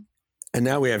film. And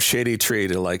now we have Shady Tree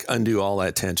to like undo all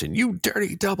that tension. You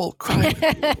dirty double crime.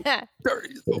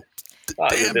 Dirty,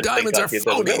 damn diamonds are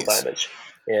phonies.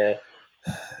 Yeah.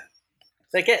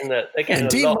 They're getting And a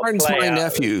Dean lot of Martin's play my out of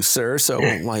nephew, sir. So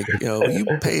like, you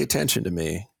pay attention to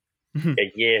me.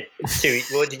 it. Yeah.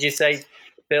 What did you say,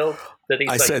 Bill? That he's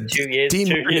I like said 2 years, Dean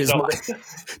 2 Martin years is older?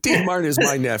 Dean Martin is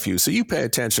my nephew, so you pay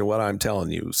attention to what I'm telling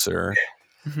you, sir.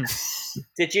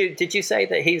 Did you say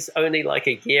that he's only like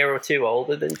a year or two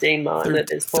older than Dean Martin at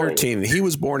this point? 13. He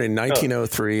was born in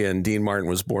 1903, and Dean Martin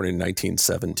was born in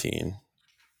 1917.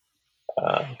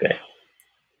 Okay.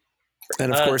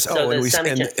 And of course, so and there's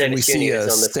Sammy we see Davis Jr.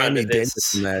 is on the front Sammy of this.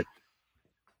 Davis in that.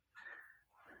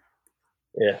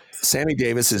 Yeah. Sammy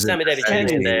Davis is Sammy Davis Jr.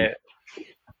 in there.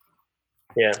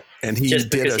 Yeah. and he Just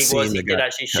did because a he scene that did got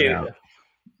actually cut shoot. out.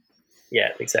 Yeah,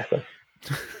 exactly.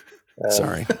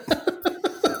 Sorry.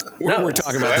 No, We're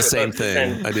talking about the same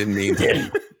thing. I didn't mean to. Yeah.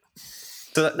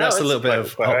 So that's a it's little bit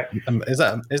of. quite right. Is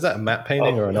that a matte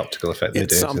painting or an optical effect? It's they do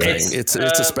to something. it? It's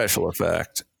a special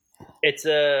effect.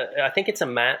 I think it's a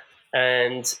matte,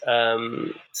 and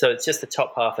so it's just the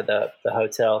top half of the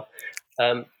hotel.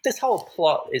 This whole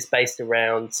plot is based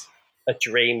around a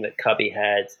dream that Cubby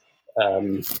had,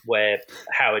 where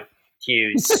Howard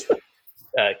Hughes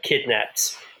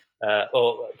kidnapped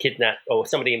or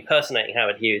somebody impersonating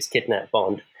Howard Hughes kidnapped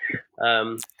Bond.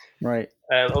 Right.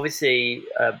 Obviously,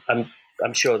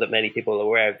 I'm sure that many people are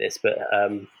aware of this, but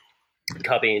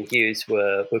Cubby and Hughes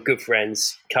were good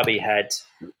friends. Cubby had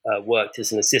worked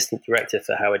as an assistant director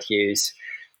for Howard Hughes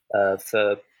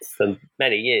for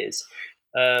many years.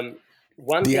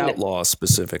 The Outlaw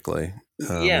specifically,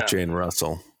 with Jane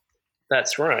Russell.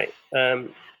 That's right.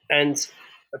 And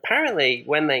apparently,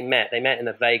 when they met in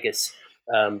a Vegas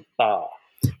bar.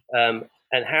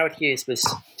 And Howard Hughes was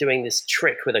doing this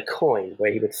trick with a coin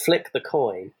where he would flip the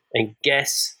coin and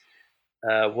guess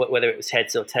whether it was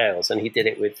heads or tails. And he did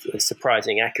it with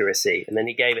surprising accuracy. And then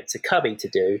he gave it to Cubby to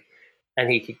do,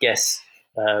 and he could guess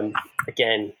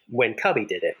again when Cubby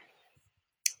did it.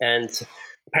 And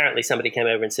apparently somebody came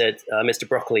over and said, Mr.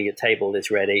 Broccoli, your table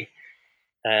is ready.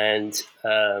 And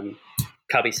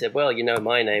Cubby said, well, you know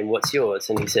my name, what's yours?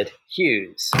 And he said,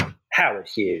 Hughes, Howard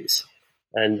Hughes.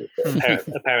 And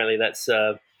apparently that's,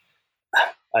 I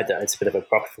don't know, it's a bit of a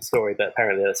apocryphal story, but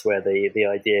apparently that's where the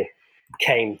idea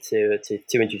came to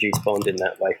introduce Bond in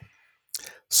that way.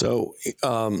 So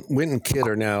Wint and Kit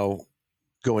are now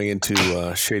going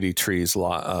into Shady Tree's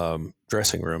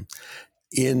dressing room.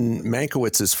 In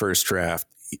Mankiewicz's first draft,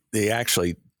 they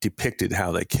actually depicted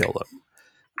how they killed him,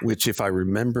 which, if I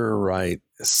remember right,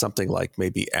 is something like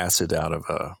maybe acid out of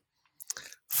a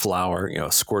flour,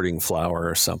 squirting flour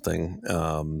or something.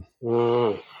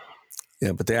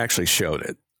 Yeah, but they actually showed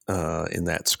it in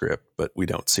that script, but we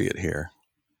don't see it here.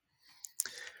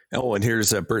 Oh, and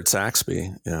here's Bert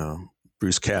Saxby,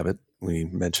 Bruce Cabot, we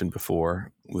mentioned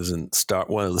before, was in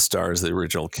one of the stars of the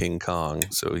original King Kong.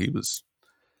 So he was,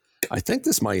 I think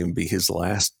this might even be his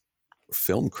last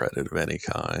film credit of any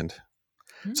kind.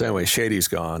 So anyway, Shady's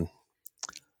gone.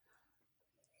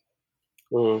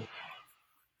 And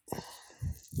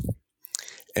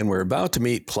we're about to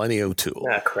meet Plenty O'Toole.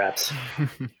 Ah, craps.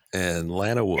 And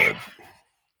Lana Wood.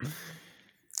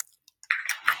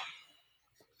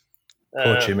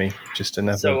 Poor Jimmy, just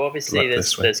another. So obviously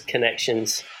there's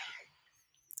connections.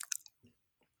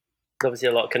 Obviously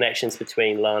a lot of connections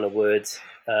between Lana Wood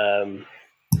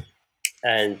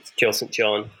and Jill St.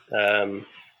 John.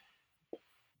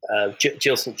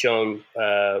 Jill St. John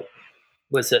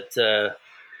was at a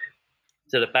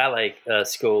ballet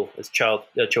school, as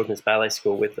children's ballet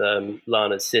school with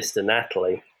Lana's sister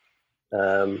Natalie,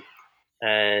 and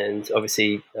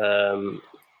obviously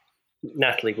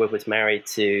Natalie Wood was married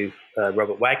to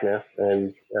Robert Wagner,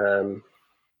 and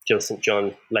Jill St.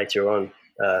 John later on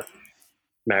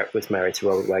was married to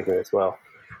Robert Wagner as well.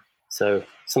 So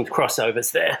some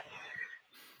crossovers there.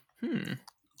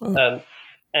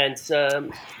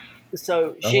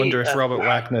 So I wonder if Robert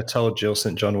Wagner told Jill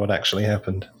St. John what actually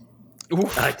happened.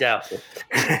 I doubt it.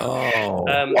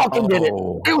 Walken did it.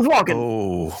 It was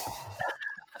Walken.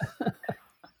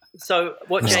 So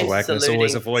what Mr. James Wagner's is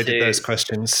always avoided those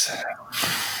questions.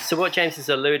 So what James is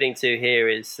alluding to here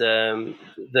is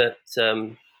that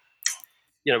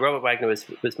Robert Wagner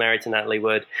was married to Natalie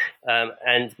Wood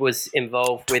and was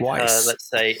involved with her.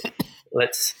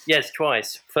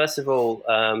 Twice. First of all,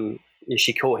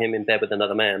 she caught him in bed with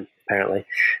another man, apparently.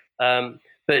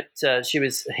 But he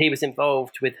was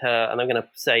involved with her, and I'm going to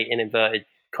say in inverted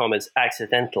commas,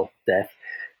 accidental death.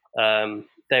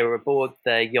 They were aboard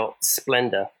their yacht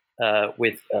Splendor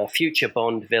with future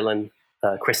Bond villain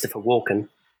Christopher Walken.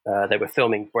 They were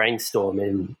filming Brainstorm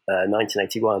in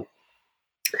 1981.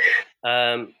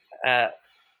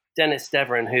 Dennis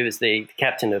Deveron, who was the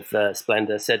captain of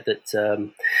Splendor, said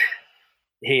that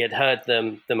he had heard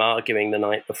them arguing the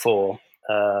night before,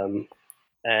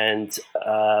 and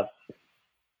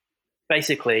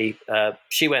basically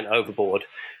she went overboard.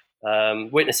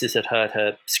 Witnesses had heard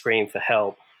her scream for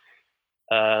help,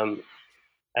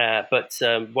 but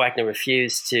Wagner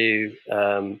refused to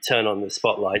turn on the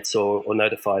spotlights or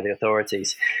notify the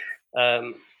authorities.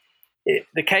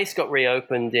 The case got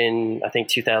reopened in, I think,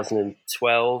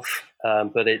 2012,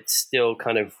 but it still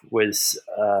kind of was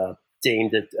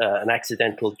deemed an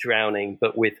accidental drowning,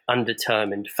 but with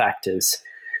undetermined factors.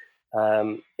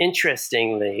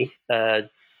 Interestingly,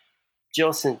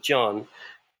 Jill St. John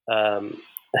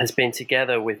has been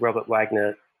together with Robert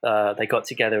Wagner. They got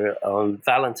together on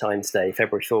Valentine's Day,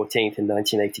 February 14th in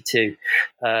 1982.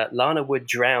 Lana Wood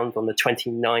drowned on the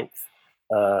 29th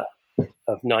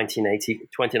of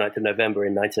 29th of November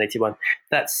in 1981.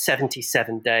 That's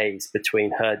 77 days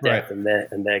between her death and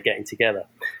their getting together.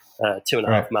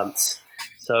 2.5 months.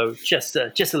 So just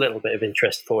a little bit of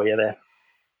interest for you there.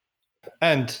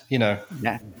 And,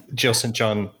 Jill St.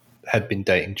 John had been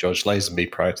dating George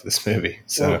Lazenby prior to this movie.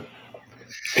 So,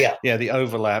 yeah, the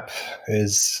overlap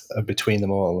is between them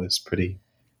all is pretty,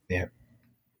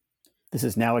 This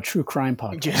is now a true crime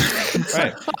podcast.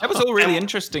 Right. That was all really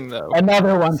interesting, though.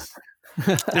 Another one.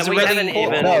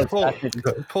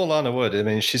 Poor Lana Wood. I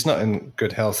mean, she's not in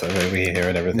good health over here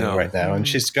and everything right now, and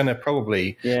she's going to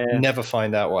probably never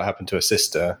find out what happened to her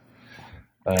sister,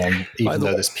 even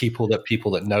though there's people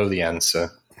that know the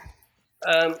answer.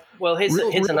 Well, here's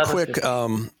another quick.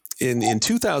 in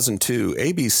 2002,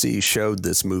 ABC showed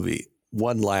this movie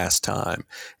one last time,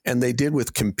 and they did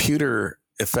with computer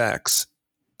effects.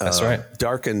 That's right.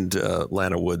 Darkened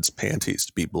Lana Wood's panties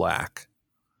to be black.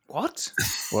 What?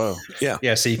 Whoa. Yeah.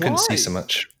 Yeah, so you couldn't Why? see so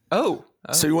much. Oh.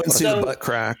 So you wouldn't see So- the butt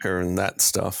crack and that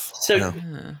stuff. So- Yeah.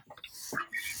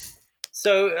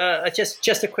 So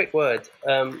just a quick word.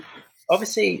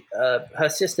 Obviously, her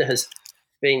sister has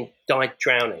died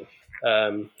drowning.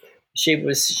 She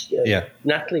was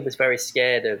Natalie was very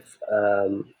scared of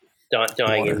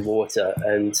dying in water,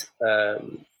 and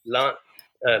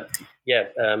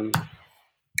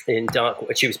in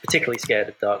dark. She was particularly scared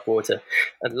of dark water,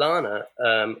 and Lana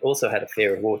also had a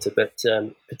fear of water, but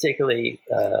particularly.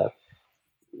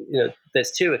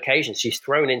 There's two occasions she's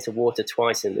thrown into water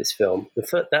twice in this film.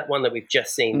 That one that we've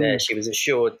just seen there, she was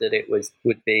assured that it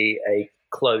would be a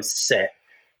closed set.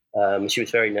 She was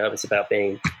very nervous about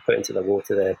being put into the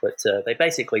water there, but they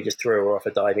basically just threw her off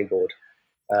a diving board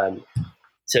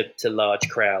to large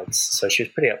crowds. So she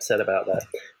was pretty upset about that.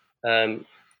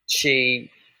 She's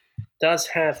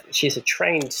a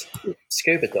trained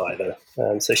scuba diver,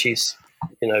 so she's,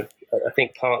 I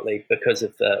think partly because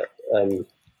of the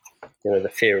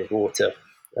fear of water.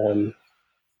 And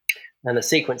the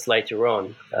sequence later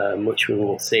on, which we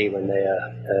will see when they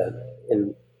are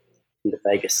in the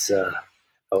Vegas, or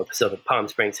sort of Palm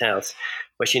Springs house,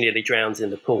 where she nearly drowns in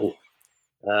the pool.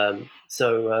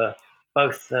 So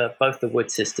both the Wood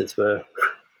sisters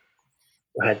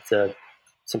had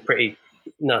some pretty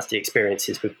nasty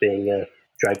experiences with being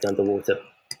dragged underwater.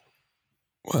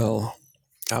 Well,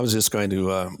 I was just going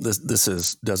to,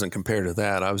 doesn't compare to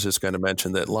that. I was just going to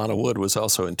mention that Lana Wood was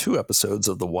also in 2 episodes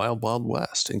of The Wild Wild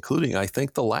West, including, I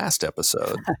think, the last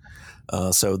episode.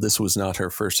 So this was not her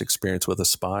first experience with a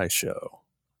spy show.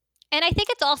 And I think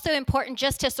it's also important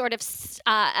just to sort of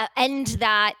end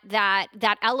that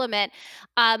element.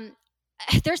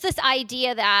 There's this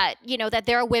idea that, that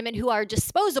there are women who are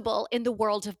disposable in the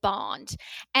world of Bond.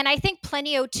 And I think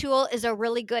Plenty O'Toole is a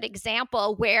really good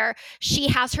example where she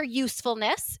has her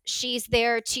usefulness. She's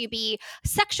there to be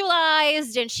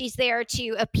sexualized, and she's there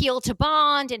to appeal to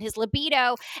Bond and his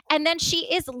libido. And then she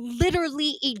is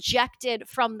literally ejected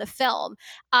from the film,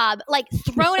 like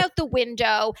thrown out the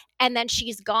window, and then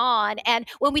she's gone. And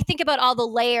when we think about all the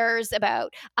layers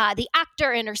about the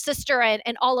actor and her sister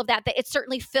and all of that, it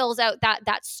certainly fills out that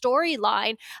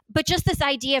storyline. But just this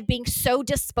idea of being so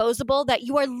disposable that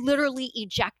you are literally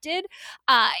ejected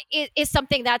is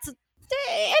something that's,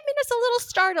 it's a little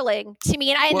startling to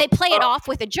me. And they play it off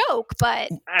with a joke, but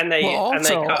and they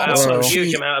cut out a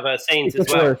huge amount of her scenes as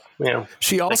well. Yeah.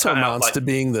 She also amounts to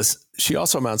being this. She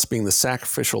also amounts to being the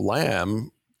sacrificial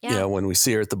lamb. Yeah. When we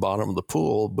see her at the bottom of the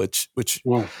pool, which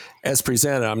as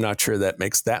presented, I'm not sure that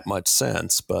makes that much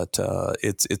sense, but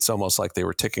it's almost like they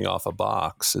were ticking off a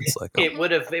box. It's like it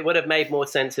would have made more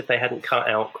sense if they hadn't cut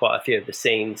out quite a few of the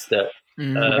scenes that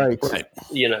that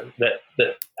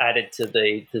added to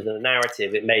the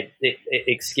narrative. It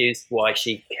excused why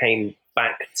she came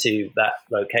back to that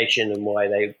location and why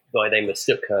they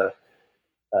mistook her.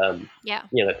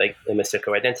 They mistook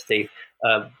her identity.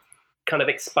 Kind of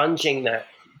expunging that.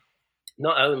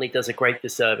 Not only does a great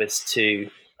disservice to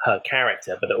her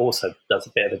character, but it also does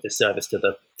a bit of a disservice to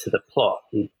the plot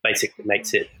and basically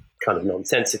makes it kind of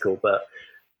nonsensical. But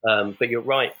you're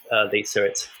right, Lisa.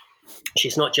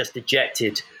 She's not just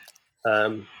ejected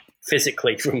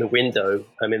physically from the window.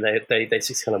 I mean, they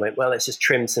just kind of went, well, let's just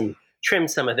trim some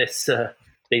of these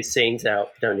scenes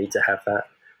out. Don't need to have that.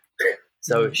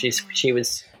 So she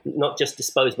was not just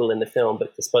disposable in the film,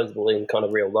 but disposable in kind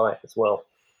of real life as well.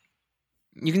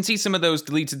 You can see some of those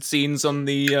deleted scenes on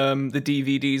the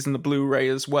DVDs and the Blu-ray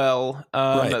as well.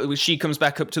 She comes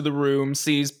back up to the room,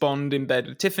 sees Bond in bed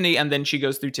with Tiffany, and then she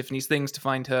goes through Tiffany's things to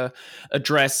find her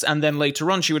address. And then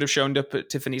later on, she would have shown up at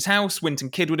Tiffany's house. Wynton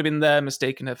Kidd would have been there,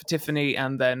 mistaken her for Tiffany,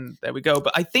 and then there we go.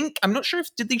 But I'm not sure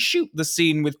did they shoot the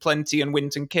scene with Plenty and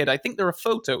Wynton Kidd? I think there are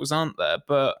photos, aren't there?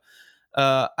 But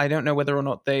I don't know whether or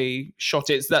not they shot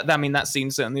it. That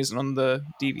scene certainly isn't on the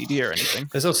DVD or anything.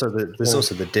 There's also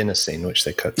the dinner scene which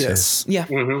they cut. Yes, yeah,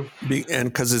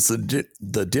 and because it's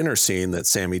the dinner scene that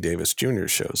Sammy Davis Jr.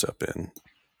 shows up in,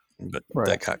 but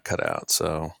that got cut out.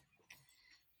 So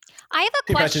I have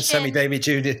a question. Imagine Sammy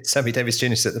Davis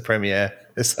Jr. at the premiere.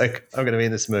 It's like, I'm going to be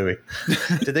in this movie.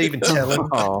 Did they even tell him?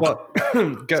 What?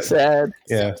 Sad.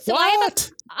 Yeah. So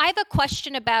I have a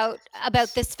question about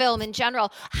this film in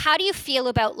general. How do you feel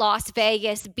about Las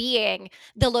Vegas being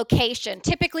the location?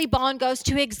 Typically, Bond goes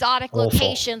to exotic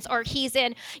locations, or he's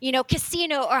in,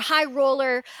 casino or high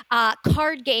roller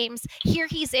card games. Here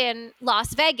he's in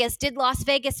Las Vegas. Did Las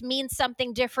Vegas mean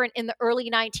something different in the early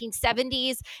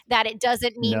 1970s that it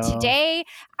doesn't mean today?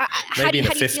 Maybe in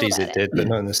the 50s it did, but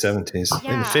not in the 70s.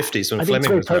 Yeah. In the 50s when I think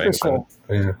Fleming it's was very purposeful.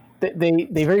 Yeah.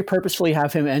 They very purposefully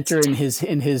have him enter in his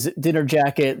dinner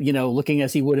jacket, looking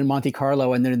as he would in Monte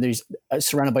Carlo, and then there's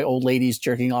surrounded by old ladies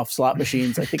jerking off slot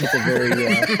machines. I think it's a very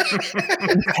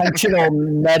intentional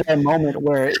meta moment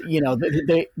where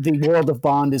the world of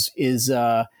Bond is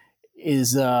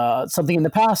something in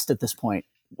the past at this point,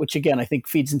 which again I think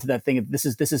feeds into that thing of this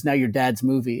is now your dad's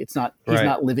movie. It's not he's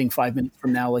not living 5 minutes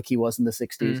from now like he was in the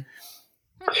 60s.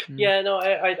 Yeah, no,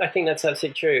 I think that's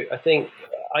absolutely true. I think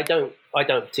I don't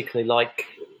particularly like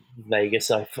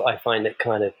Vegas. I find it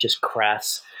kind of just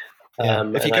crass. Yeah.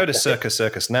 If you go to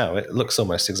Circus now, it looks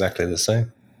almost exactly the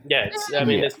same. Yeah,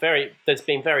 there's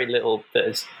been very little that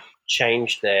has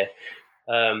changed there,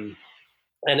 and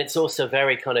it's also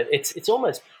very kind of it's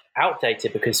almost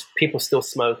outdated because people still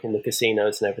smoke in the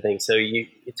casinos and everything. So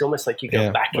it's almost like you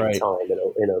go back in time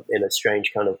in a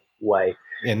strange kind of way.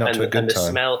 Yeah, not to a good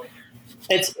time. Smell.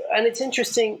 It's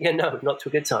interesting. Yeah, no, not to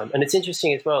a good time. And it's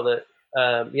interesting as well that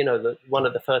one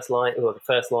of the first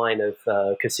line of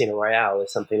Casino Royale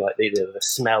is something like the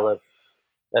smell of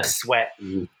sweat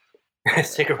and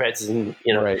cigarettes, and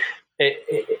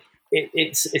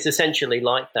it's essentially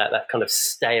like that kind of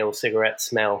stale cigarette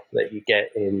smell that you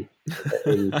get in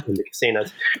the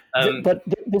casinos. But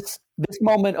this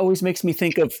moment always makes me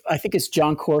think of, I think it's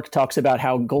John Cork talks about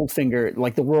how Goldfinger,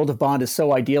 like the world of Bond, is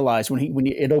so idealized. When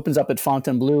it opens up at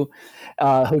Fontainebleau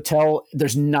Hotel,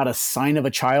 there's not a sign of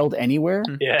a child anywhere.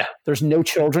 Yeah, there's no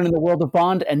children in the world of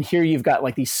Bond, and here you've got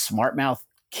like these smart mouth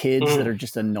kids that are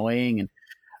just annoying. And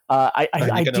I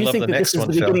do think that this is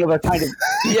the beginning of a kind of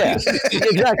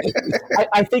exactly.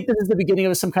 I think this is the beginning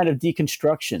of some kind of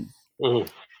deconstruction.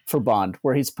 For Bond,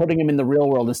 where he's putting him in the real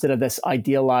world instead of this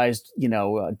idealized,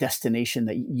 destination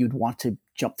that you'd want to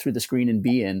jump through the screen and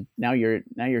be in. Now you're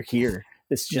here.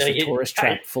 This is just a tourist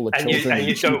trap full of children. And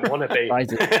you don't want to be.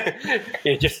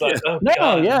 You're just like, oh, no,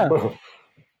 God. Yeah.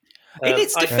 In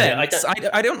its defense,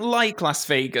 I don't like Las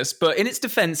Vegas, but in its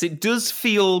defense, it does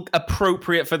feel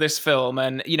appropriate for this film.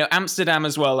 And, Amsterdam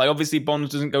as well. Like, obviously, Bond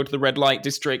doesn't go to the red light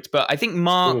district, but I think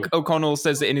Mark O'Connell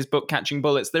says it in his book, Catching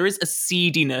Bullets. There is a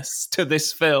seediness to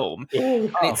this film.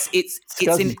 It's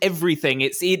in everything.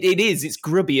 It's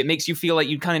grubby. It makes you feel like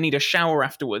you kind of need a shower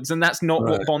afterwards. And that's not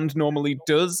what Bond normally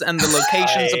does. And the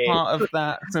locations are part of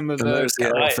that. Some of there's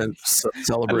the elephant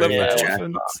celebrating with Jack.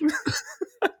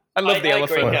 I love the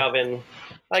elephant.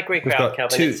 I agree, Calvin.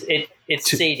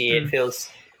 It's seedy. It feels,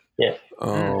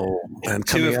 Oh, and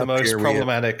two of the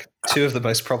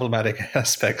most problematic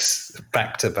aspects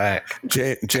back to back.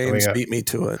 James beat me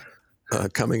to it.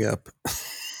 Coming up.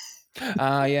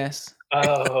 Yes.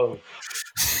 Oh,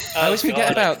 I always forget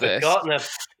about this.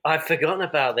 I've forgotten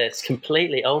about this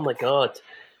completely. Oh my God.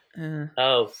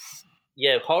 Oh,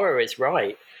 yeah. Horror is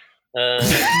right.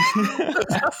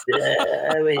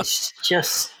 It's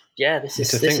just. Yeah, this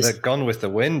is. To think that Gone with the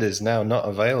Wind is now not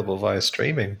available via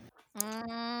streaming.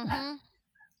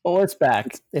 Oh, it's back.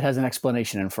 It has an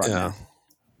explanation in front. Yeah.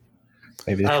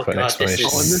 Maybe they put an explanation.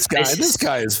 This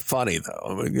guy is funny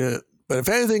though. But if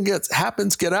anything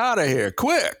happens, get out of here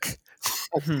quick.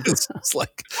 It's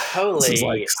like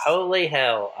holy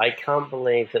hell! I can't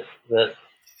believe that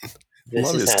this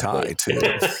love is his tie too.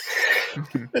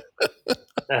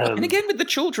 And again with the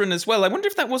children as well. I wonder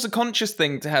if that was a conscious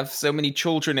thing to have so many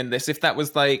children in this. If that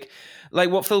was like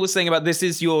what Phil was saying about this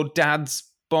is your dad's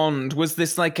Bond. Was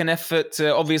this like an effort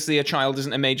to, obviously a child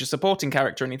isn't a major supporting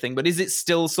character or anything, but is it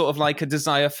still sort of like a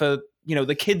desire for,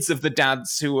 the kids of the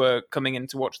dads who are coming in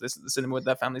to watch this at the cinema with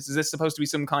their families? Is this supposed to be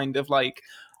some kind of like,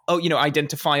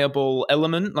 identifiable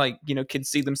element? Like, kids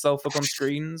see themselves up on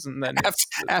screens and then...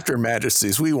 After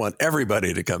Majesties, we want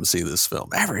everybody to come see this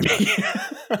film. Everybody.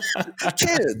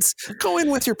 Kids, go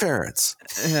in with your parents.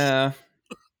 Yeah.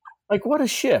 Like, what a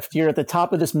shift. You're at the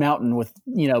top of this mountain with,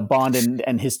 Bond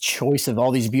and his choice of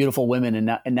all these beautiful women,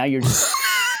 and now you're just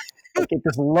like at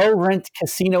this low-rent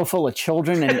casino full of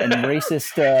children and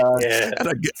racist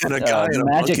and a guy in a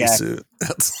magic monkey act. suit.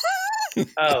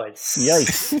 Oh, it's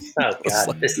yikes! Oh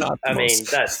God!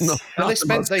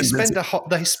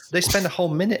 They spend a whole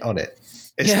minute on it.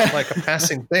 It's not like a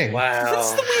passing thing.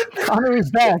 Wow. Connery's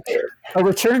back. A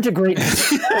return to greatness.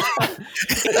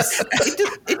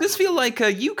 It does feel like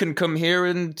you can come here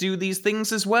and do these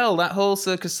things as well. That whole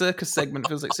Circus segment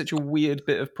feels like such a weird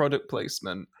bit of product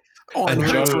placement. And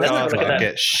John Let's have a look at Gardner that.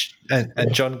 gets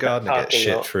and John Gardner gets parking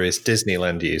shit lot. for his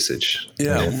Disneyland usage.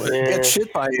 Yeah, Yeah. get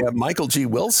shit by Michael G.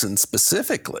 Wilson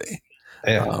specifically.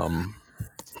 Yeah.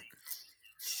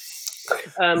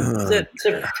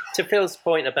 To Phil's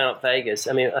point about Vegas,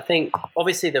 I mean, I think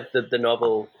obviously the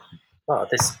novel,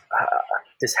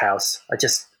 this house, I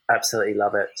just absolutely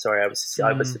love it. Sorry, I was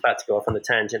about to go off on a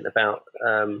tangent about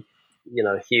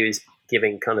Hughes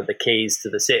giving kind of the keys to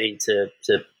the city to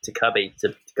Cubby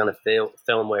to kind of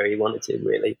film where he wanted to,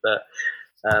 really. But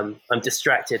I'm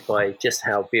distracted by just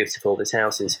how beautiful this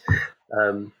house is,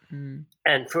 and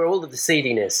for all of the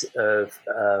seediness of.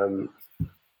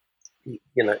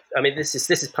 I mean, this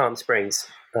is Palm Springs,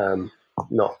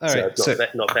 not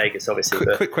Vegas, obviously.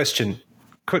 Quick question.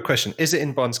 Is it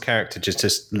in Bond's character just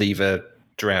to leave her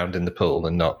drowned in the pool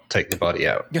and not take the body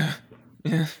out? Yeah.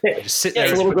 Just sit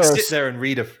there and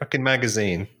read a fucking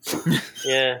magazine.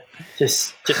 Yeah,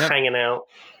 just hanging out.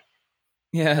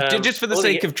 Yeah, just for the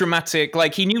sake of dramatic,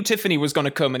 like he knew Tiffany was going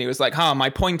to come, and he was like, my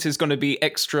point is going to be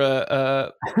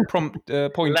extra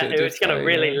pointed. It's going to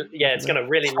really, it's going to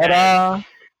really land.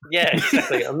 Yeah,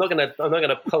 exactly. I'm not gonna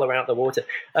pull her out the water.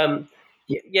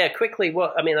 Quickly.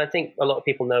 I think a lot of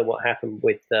people know what happened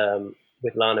with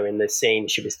Lana in this scene.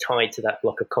 She was tied to that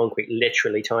block of concrete,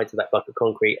 literally tied to that block of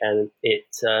concrete, and it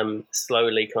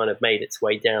slowly kind of made its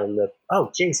way down the.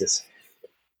 Oh Jesus!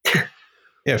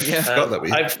 Yeah,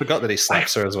 I forgot that he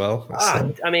slaps her as well.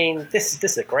 I mean, this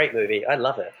is a great movie. I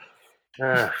love it.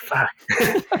 Fuck.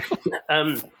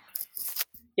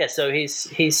 So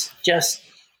he's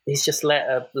just let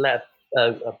a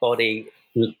body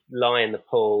lie in the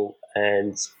pool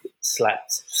and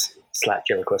slapped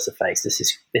Jill across the face. This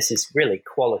is really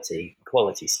quality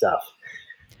stuff.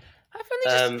 I've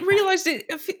only just realised it.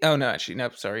 Oh no, actually, no.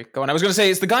 Sorry, go on. I was going to say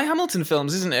it's the Guy Hamilton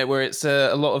films, isn't it, where it's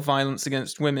a lot of violence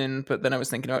against women. But then I was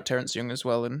thinking about Terrence Young as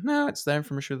well, and no, it's there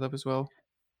from A Sure Love as well.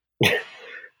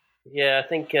 Yeah, I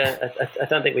think I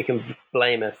don't think we can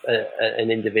blame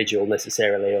an individual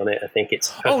necessarily on it. I think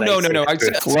it's. Oh no!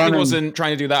 I wasn't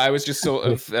trying to do that. I was just sort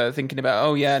of thinking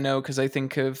about. Because I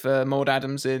think of Maud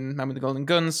Adams in Man with the Golden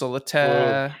Gun,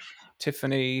 Solitaire,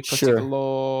 Tiffany, Pussy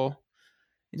Galore.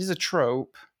 It is a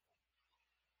trope.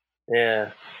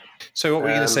 Yeah. So what were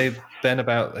you going to say, Ben,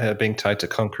 about her being tied to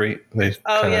concrete?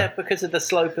 Because of the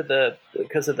slope of the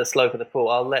pool.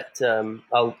 I'll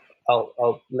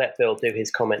let Bill do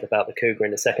his comment about the cougar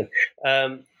in a second.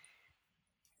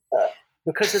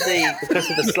 Because of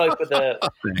the slope of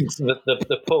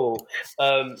the pool,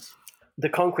 the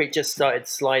concrete just started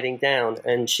sliding down,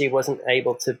 and she wasn't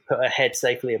able to put her head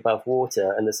safely above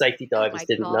water, and the safety divers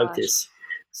didn't notice.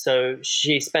 So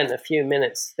she spent a few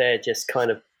minutes there, just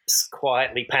kind of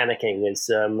quietly panicking as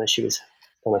she was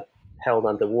kind of held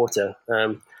underwater.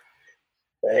 Not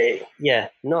a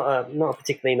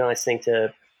particularly nice thing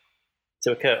to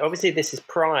occur. Obviously, this is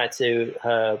prior to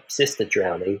her sister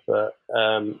drowning, but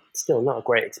still not a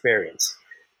great experience.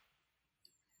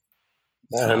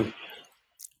 Bill,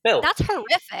 that's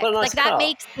horrific. Nice that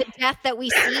makes the death that we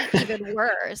see even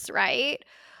worse, right?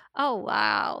 Oh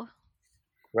wow.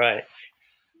 Right.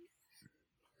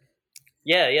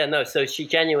 Yeah, no. So she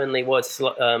genuinely was,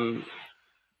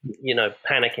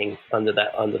 panicking under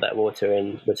that water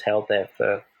and was held there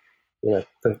for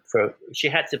she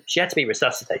had to be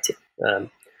resuscitated.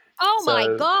 My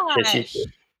gosh!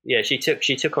 She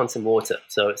took on some water,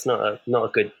 so it's not a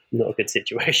good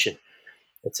situation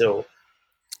at all.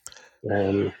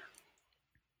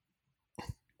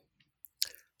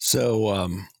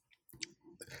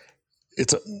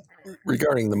 It's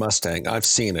regarding the Mustang. I've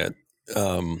seen it,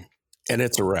 and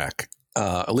it's a wreck.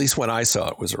 At least when I saw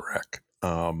it was a wreck.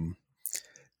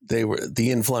 The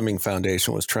Ian Fleming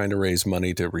Foundation was trying to raise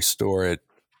money to restore it.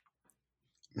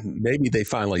 Maybe they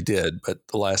finally did, but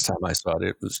the last time I saw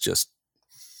it, it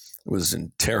was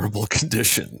in terrible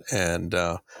condition. And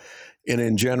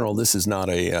in general, this is not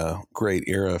a great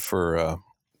era for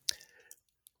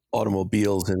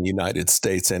automobiles in the United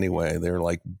States anyway. They're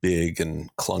like big and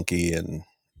clunky and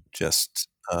just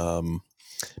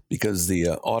because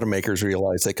the automakers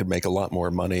realized they could make a lot more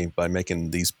money by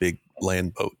making these big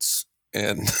land boats.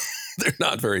 And they're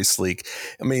not very sleek.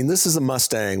 I mean, this is a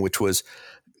Mustang, which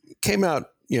came out,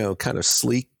 kind of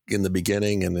sleek in the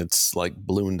beginning, and it's like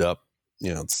ballooned up.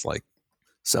 It's like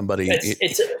somebody.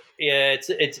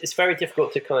 It's very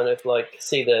difficult to kind of like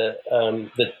see the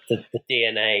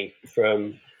DNA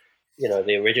from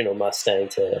the original Mustang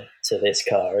to this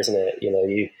car, isn't it?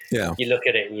 You look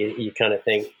at it and you kind of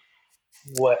think,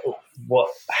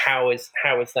 how is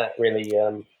that really?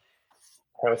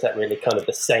 How is that really kind of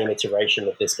the same iteration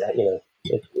of this guy?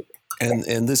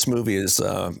 And this movie is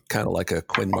kind of like a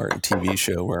Quinn Martin TV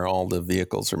show where all the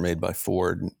vehicles are made by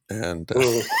Ford, and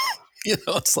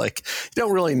it's like you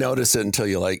don't really notice it until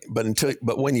you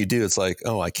but when you do, it's like,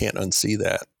 oh, I can't unsee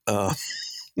that.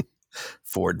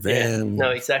 Ford van,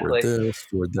 no, exactly. Ford this,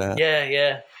 Ford that.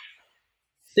 Yeah.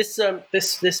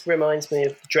 This reminds me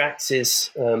of Drax's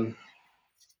kind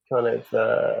of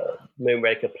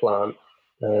Moonraker plant.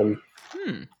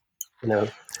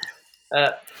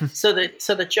 So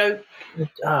the joke.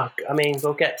 I mean,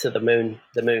 we'll get to the moon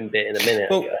bit in a minute.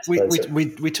 Well,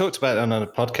 we talked about it on a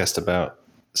podcast about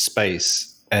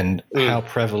space and how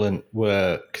prevalent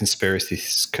were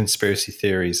conspiracy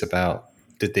theories about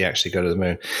did they actually go to the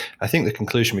moon. I think the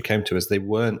conclusion we came to is they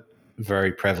weren't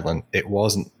very prevalent. It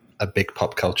wasn't a big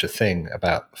pop culture thing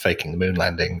about faking the moon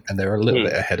landing, and they were a little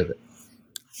bit ahead of it.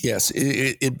 Yes,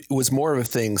 it was more of a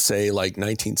thing, say, like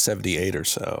 1978 or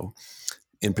so.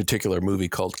 In particular, a movie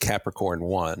called Capricorn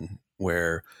 1,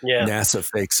 where NASA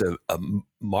fakes a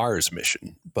Mars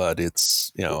mission. But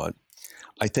it's, I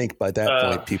think by that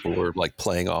point, people were like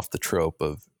playing off the trope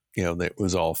of, that it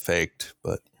was all faked.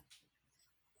 But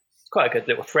it's quite a good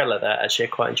little thriller, that, actually. I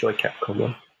quite enjoyed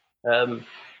Capricorn 1.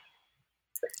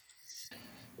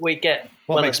 We get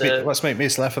what's made me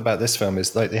laugh about this film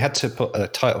is like they had to put a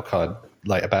title card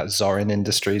like about Zorin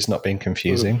Industries not being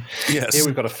confusing. Yes. Here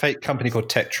we've got a fake company called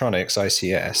Tektronix,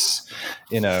 ICS,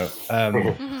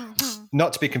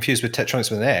 not to be confused with Tektronix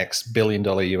with an X, $1 billion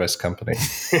US company,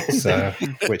 so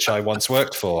which I once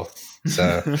worked for.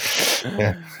 So,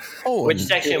 yeah. Oh, which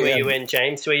section were you in,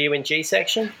 James? Were you in G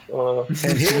section? Or?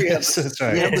 And here we have,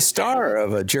 we have the star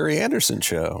of a Jerry Anderson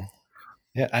show.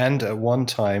 Yeah, and at one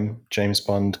time, James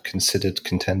Bond considered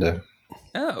contender.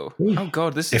 Oh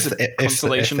God! This is a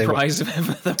consolation prize if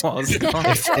ever there was.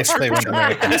 if they went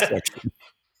American.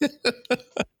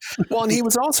 Well, and he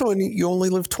was also in You Only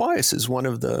Live Twice as one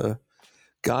of the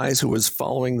guys who was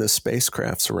following the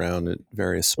spacecrafts around at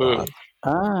various spots.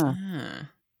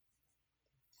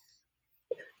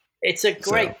 It's a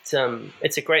great,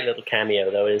 little cameo,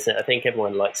 though, isn't it? I think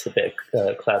everyone likes a bit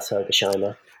of Klaus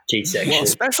Hergesheimer. G-section. Well,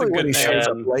 especially when he shows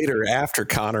up later after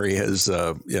Connery has,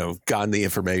 gotten the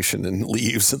information and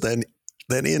leaves, and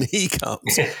then in he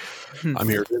comes. I'm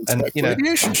here to inspect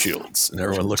radiation shields, and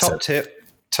everyone looks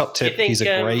Top tip. He's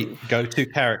a great go-to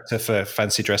character for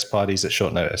fancy dress parties at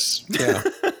short notice. Yeah.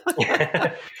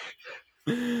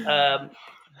 Do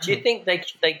you think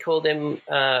they called him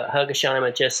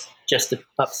Hergesheimer just to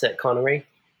upset Connery?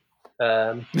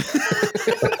 Going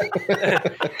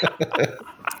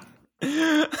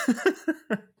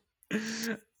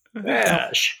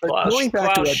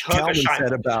back to what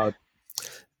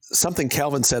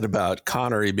Calvin said about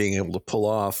Connery being able to pull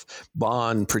off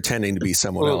Bond pretending to be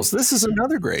someone else. This is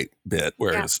another great bit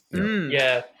where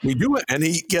we do it, and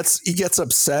he gets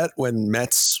upset when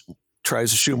Metz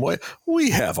tries to shoot him away. We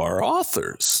have our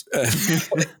authors.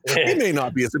 He may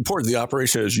not be as important to the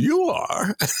operation as you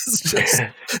are. It's just,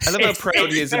 I love how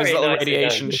proud he is of his little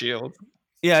radiation shield.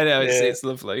 Yeah, no, it's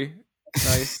lovely.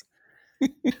 Nice.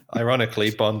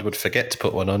 Ironically, Bond would forget to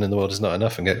put one on in The World Is Not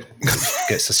Enough and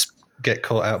get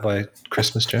caught out by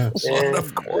Christmas Jones. Well,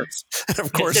 of course. And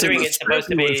of course, considering it's supposed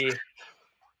to be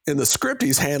in the script,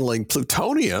 he's handling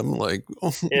plutonium. Like,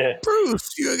 Bruce,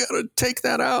 you got to take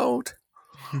that out.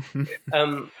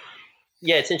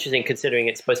 It's interesting considering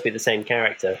it's supposed to be the same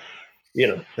character.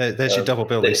 There's your double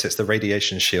bill. It's the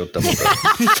radiation shield double bill.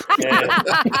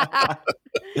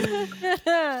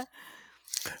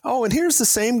 Oh, and here's the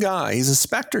same guy. He's a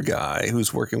Spectre guy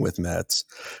who's working with Metz,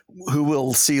 who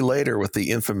we'll see later with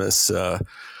the infamous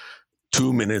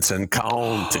 2 minutes and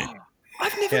counting.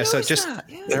 I've never noticed just that.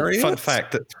 Yeah. There he fun is.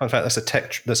 fact,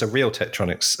 that's a real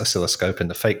Tektronix oscilloscope in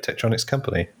the fake Tektronix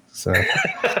company. So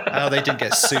how they didn't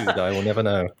get sued, I will never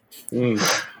know.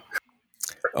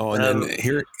 Oh, and then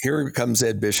here comes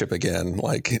Ed Bishop again,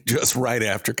 like just right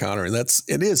after Connery.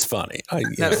 It is funny.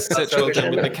 That's such well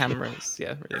done with the cameras.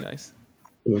 Yeah, really nice.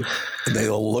 And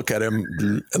they'll look at him,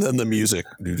 and then the music.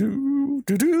 Do do.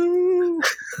 Do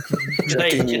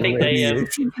you think they?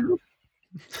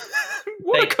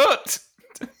 What a cut!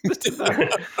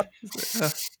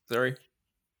 Sorry.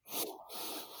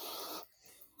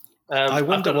 I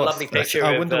wonder I've got a lovely picture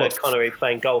of Connery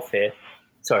playing golf here.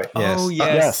 Sorry. Yes. Oh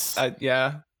yes.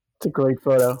 Yeah. It's a great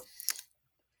photo.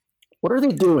 What are they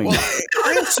doing?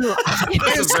 That's a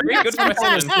very good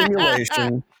question.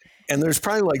 Simulation. And there's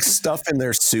probably like stuff in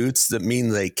their suits that mean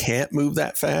they can't move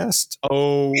that fast.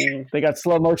 Oh, They got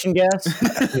slow motion gas?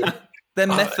 they're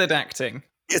method acting.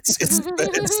 It's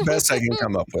the best I can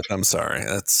come up with. I'm sorry.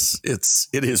 It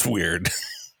is weird.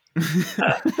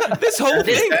 This whole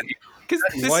thing.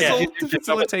 Because this Why is did all you to do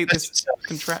facilitate that? this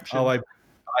contraption. Oh,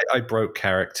 I broke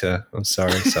character. I'm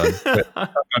sorry, son. But I'm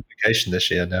on vacation this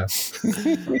year now.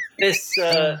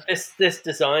 This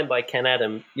design by Ken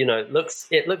Adam, it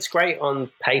looks great on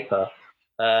paper,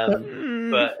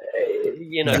 but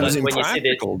It was like when you see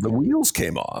impractical. The wheels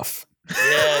came off.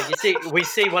 Yeah, we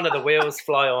see one of the wheels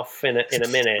fly off in a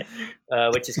minute,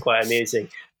 which is quite amusing.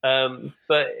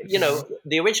 But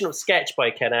the original sketch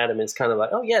by Ken Adam is kind of like,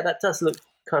 oh yeah, that does look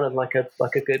kind of like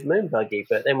a good moon buggy.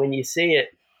 But then when you see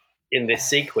it in this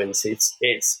sequence,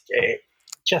 it's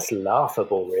just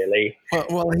laughable, really.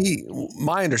 Well,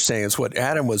 my understanding is what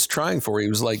Adam was trying for. He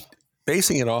was like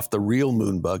basing it off the real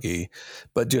moon buggy,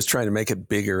 but just trying to make it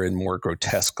bigger and more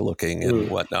grotesque looking and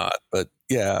whatnot. But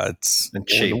yeah, it's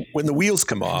cheap. When the wheels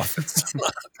come off, it's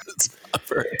not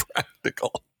very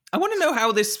practical. I want to know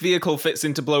how this vehicle fits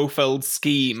into Blofeld's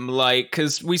scheme,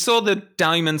 because we saw the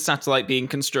Diamond satellite being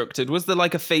constructed. Was there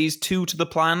like a phase 2 to the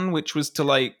plan, which was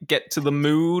to get to the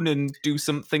moon and do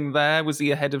something there? Was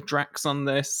he ahead of Drax on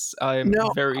this? I'm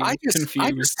very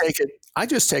confused. I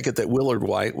just take it that Willard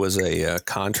White was a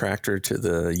contractor to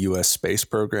the U.S. space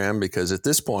program, because at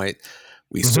this point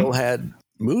we still had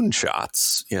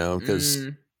moonshots, because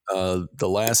the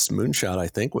last moonshot I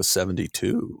think was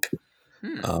 72.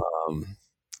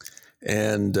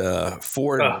 And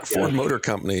Ford Motor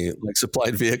Company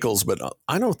supplied vehicles, but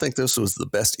I don't think this was the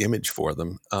best image for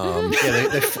them.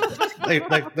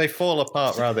 They fall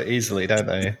apart rather easily, don't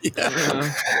they?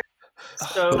 Yeah.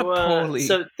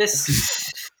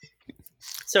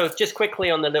 So just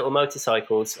quickly on the little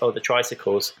motorcycles or the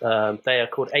tricycles, they are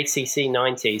called ACC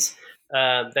 90s.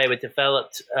 They were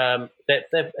developed.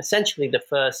 They're essentially the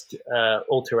first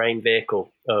all-terrain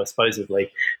vehicle,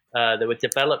 supposedly. They were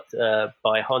developed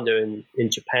by Honda in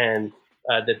Japan.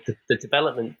 The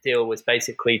development deal was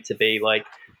basically to be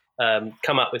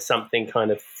come up with something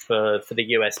kind of for the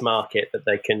US market that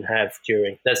they can have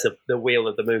during. That's the wheel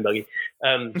of the moon buggy.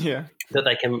 That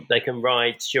they can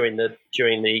ride during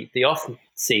the off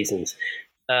seasons.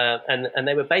 And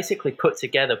they were basically put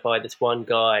together by this one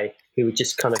guy who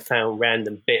just kind of found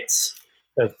random bits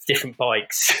of different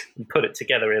bikes and put it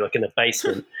together in a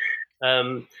basement.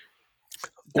 A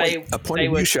point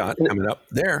of view shot coming up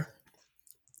there.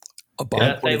 A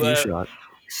point of view shot.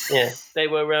 Yeah, they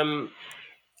were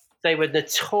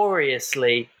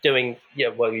notoriously doing. Yeah,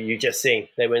 well, you just seen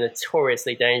they were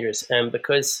notoriously dangerous, and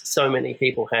because so many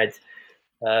people had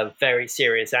very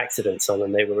serious accidents on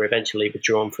them, they were eventually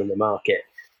withdrawn from the market.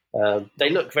 They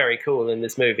look very cool in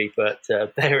this movie, but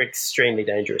they're extremely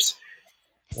dangerous.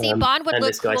 See, Bond would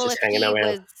look cool if he around.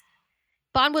 was.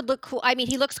 Bond would look cool. I mean,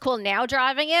 he looks cool now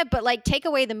driving it, but take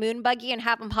away the moon buggy and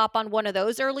have him hop on one of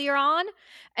those earlier on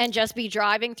and just be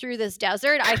driving through this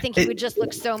desert. I think he would just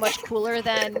look so much cooler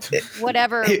than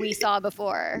whatever we saw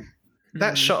before.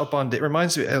 That shot of Bond, it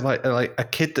reminds me of like a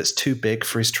kid that's too big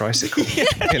for his tricycle. Yeah.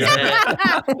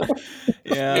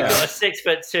 You got a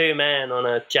 6'2" man on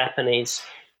a Japanese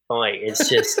bike. It's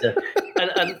just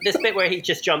and this bit where he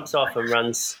just jumps off and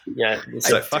runs. Yeah,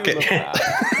 so fuck it.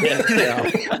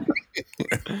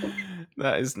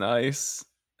 That is nice.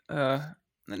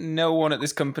 No one at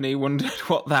this company wondered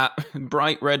what that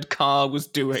bright red car was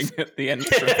doing at the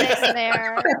entrance.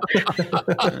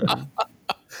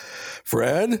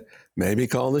 Fred, maybe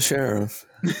call the sheriff.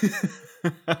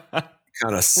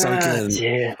 Kind of sunk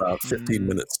in about 15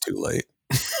 minutes too late.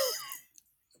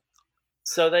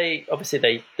 So they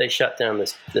shut down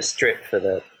the strip for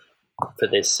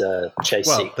this chase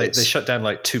sequence. They shut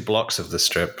down 2 blocks of the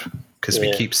strip because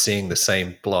we keep seeing the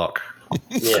same block.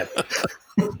 Yeah.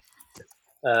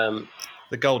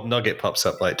 The gold nugget pops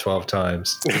up 12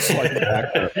 times. It's like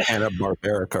a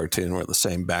Hanna-Barbera cartoon where the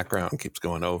same background keeps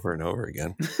going over and over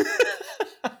again.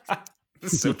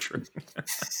 That's so true.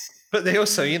 But they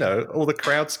also, all the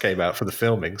crowds came out for the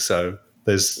filming, so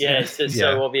there's... Yeah, it's just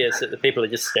so obvious that the people are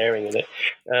just staring at it.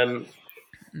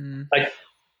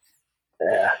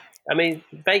 I mean,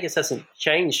 Vegas hasn't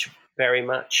changed very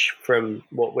much from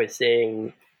what we're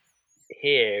seeing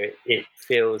here. It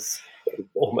feels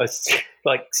almost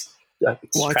like... Well,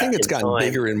 I think it's gotten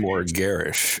bigger and more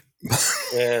garish.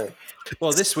 Yeah.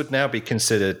 Well, this would now be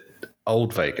considered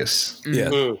old Vegas. Yeah.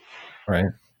 Mm-hmm. Right?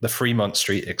 The Fremont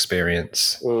Street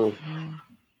experience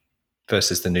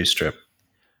versus the new strip.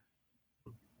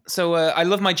 So I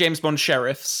love my James Bond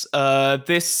sheriffs.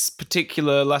 This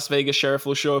particular Las Vegas sheriff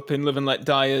will show up in Live and Let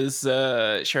Die as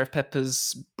Sheriff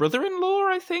Pepper's brother-in-law,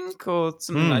 I think, or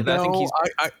something like that. No,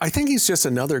 I think he's just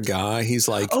another guy. He's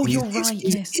like, you're right.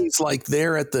 Yes. He's like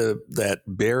there at that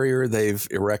barrier they've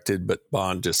erected, but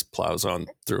Bond just plows on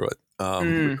through it.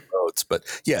 quotes, but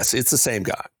yes, it's the same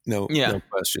guy. No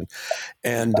question.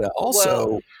 And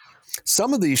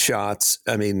some of these shots,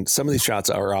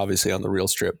 are obviously on the real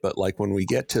strip, but like when we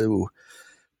get to,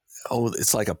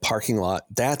 it's like a parking lot,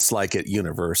 that's like at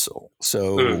Universal.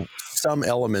 So some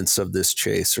elements of this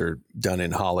chase are done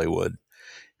in Hollywood,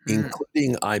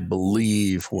 including, I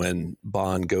believe, when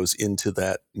Bond goes into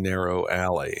that narrow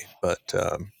alley. But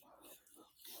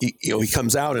he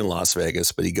comes out in Las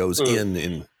Vegas, but he goes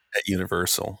in at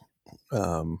Universal.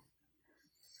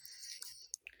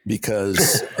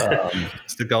 Because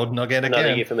it's the Gold Nugget another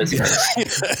again. euphemism.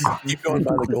 You're going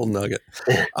by the Gold Nugget.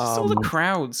 All the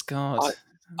crowds, God.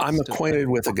 I'm acquainted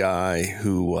with a guy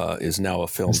who is now a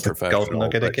film professional. Gold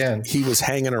Nugget again. He was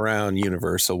hanging around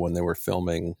Universal when they were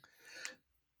filming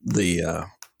the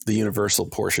Universal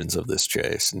portions of this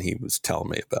chase, and he was telling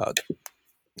me about.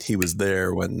 He was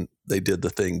there when they did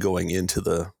the thing going into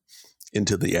the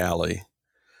alley.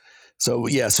 So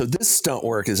so this stunt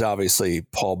work is obviously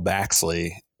Paul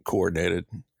Baxley coordinated,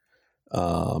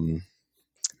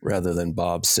 rather than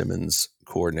Bob Simmons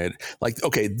coordinated. Like,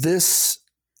 okay, this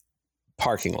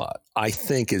parking lot, I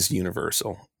think, is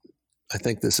Universal. I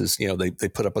think this is, they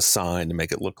put up a sign to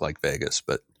make it look like Vegas,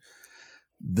 but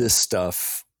this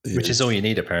stuff which is all you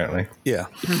need, apparently. Yeah.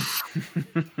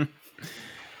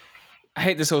 I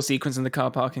hate this whole sequence in the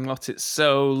car parking lot. It's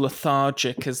so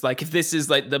lethargic. As like, if this is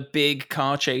like the big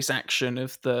car chase action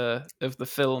of the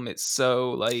film, it's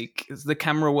so like the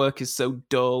camera work is so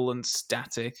dull and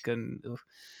static and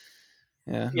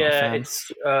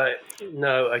it's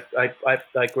no, I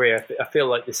agree. I feel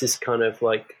like this is kind of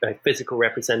like a physical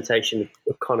representation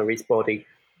of Connery's body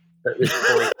at this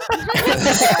point.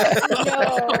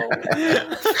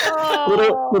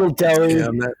 Little deli,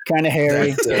 kind of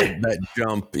hairy. That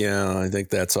jump, I think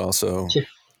that's also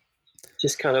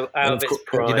just kind of out of its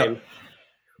prime.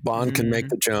 Bond can make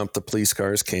the jump, the police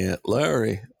cars can't.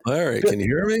 Larry, can you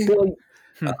hear me?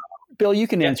 Bill, you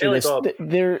can answer this.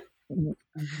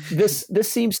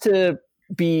 This seems to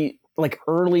be like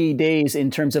early days in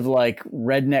terms of like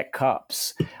redneck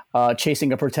cops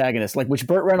chasing a protagonist, like which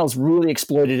Burt Reynolds really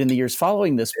exploited in the years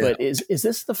following this. Yeah. But is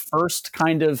this the first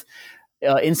kind of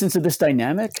instance of this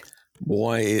dynamic?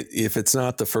 Boy, if it's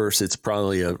not the first, it's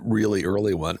probably a really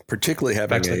early one. Particularly having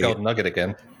back to the Golden Nugget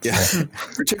again. Yeah,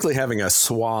 particularly having a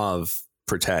suave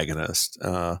protagonist.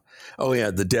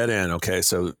 The dead end. Okay,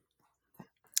 so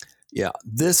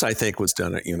this I think was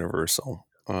done at Universal.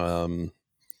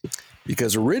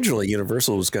 Because originally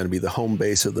Universal was going to be the home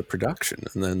base of the production,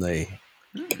 and then they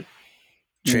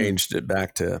changed it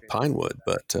back to Pinewood.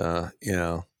 But they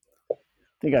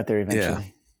got there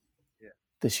eventually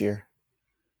this year.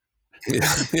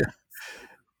 Yeah.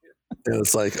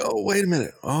 It's like, oh, wait a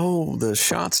minute. Oh, the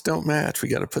shots don't match. We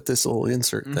got to put this little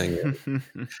insert thing in.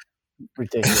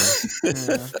 Ridiculous.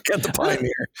 Got the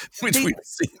Pioneer, which we've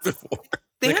seen before.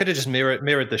 They could have just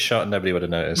mirrored the shot and nobody would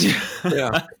have noticed. Yeah.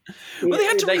 Well, they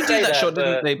had to redo that shot,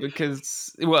 didn't they?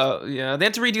 Because, they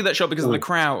had to redo that shot because of the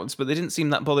crowds, but they didn't seem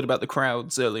that bothered about the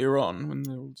crowds earlier on when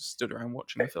they all just stood around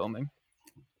watching the filming.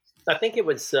 I think it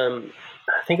was the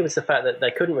fact that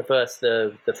they couldn't reverse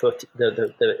the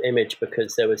image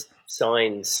because there was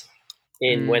signs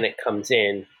in when it comes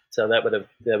in. So that would have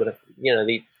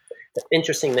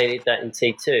interesting. They did that in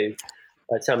T2,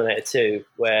 Terminator 2,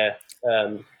 where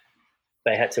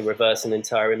they had to reverse an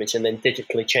entire image and then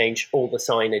digitally change all the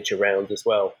signage around as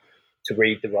well to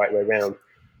read the right way around.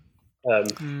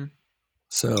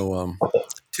 So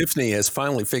Tiffany has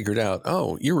finally figured out,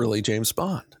 you're really James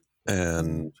Bond.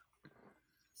 And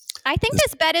I think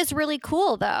this bed is really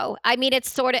cool, though. I mean,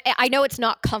 it's sort of, I know it's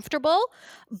not comfortable,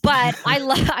 but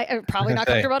probably not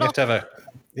comfortable at all.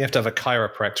 You have to have a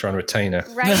chiropractor on retainer.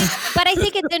 Right. But I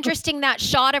think it's interesting that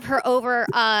shot of her over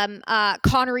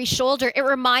Connery's shoulder. It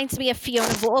reminds me of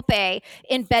Fiona Volpe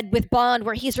in Bed with Bond,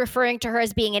 where he's referring to her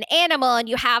as being an animal. And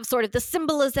you have sort of the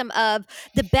symbolism of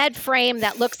the bed frame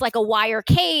that looks like a wire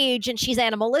cage and she's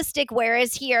animalistic.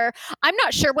 Whereas here, I'm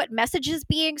not sure what message is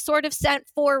being sort of sent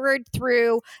forward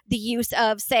through the use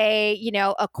of, say,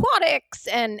 aquatics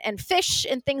and fish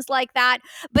and things like that.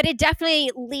 But it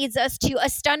definitely leads us to a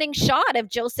stunning shot of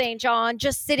Jill St. John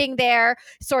just sitting there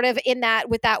sort of in that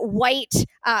with that white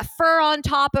fur on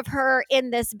top of her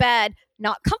in this bed,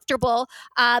 not comfortable.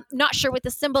 Not sure what the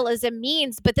symbolism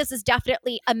means, but this is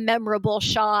definitely a memorable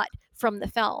shot from the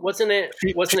film. Wasn't it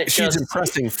she's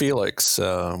impressing Felix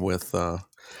with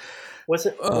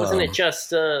wasn't it just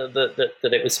that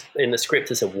it was in the script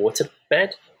as a water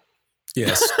bed?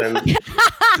 Yes.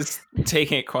 Just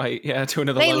taking it quite to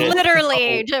another they level.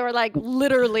 They were like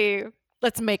literally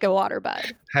let's make a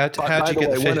waterbed. How do you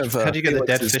get the fish? How do you get the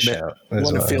dead fish out?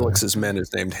 One of Felix's men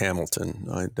is named Hamilton.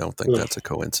 I don't think that's a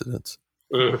coincidence.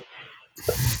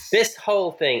 This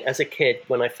whole thing, as a kid,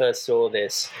 when I first saw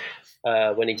this,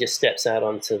 when he just steps out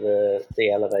onto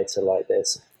the elevator like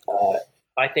this,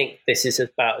 I think this is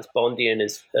about as Bondian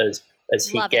as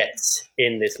he gets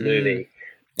in this movie.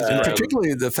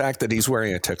 Particularly the fact that he's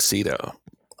wearing a tuxedo.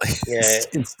 Yeah,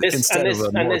 instead of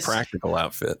a more practical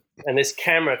outfit. And this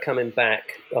camera coming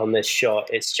back on this shot,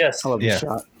 it's just, I love this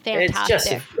shot.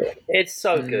 Fantastic. It's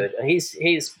so good. And he's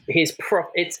it's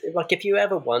like, if you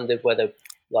ever wondered whether,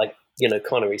 like, you know,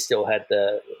 Connery still had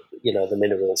the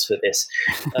minerals for this.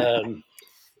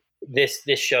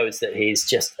 This shows that he's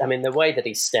just, I mean, the way that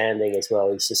he's standing as well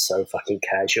is just so fucking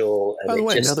casual. And by the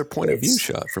way, another point of view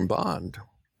shot from Bond.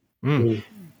 When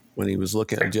he was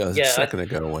looking at just a second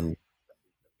ago, when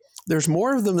there's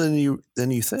more of them than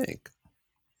you think.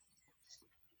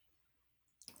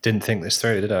 Didn't think this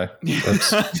through, did I? I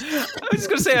was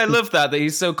going to say, I love that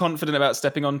he's so confident about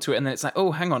stepping onto it, and then it's like,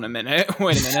 oh, hang on a minute,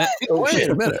 wait a minute. Wait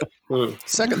a minute.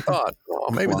 Second thought. Oh,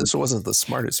 maybe this wasn't the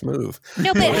smartest move.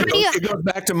 No, but how do you... It goes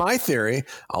back to my theory.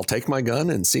 I'll take my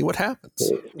gun and see what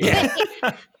happens. Yeah.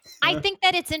 I think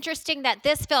that it's interesting that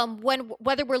this film,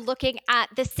 whether we're looking at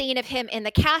the scene of him in the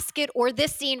casket or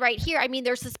this scene right here, I mean,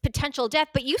 there's this potential death,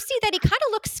 but you see that he kind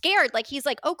of looks scared. Like he's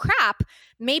like, oh crap,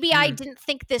 maybe I didn't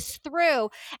think this through.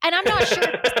 And I'm not sure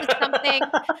if this is something,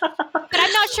 but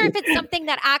I'm not sure if it's something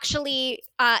that actually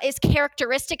is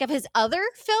characteristic of his other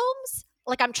films.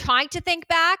 Like, I'm trying to think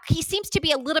back. He seems to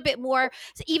be a little bit more,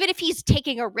 even if he's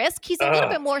taking a risk, he's a little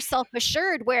bit more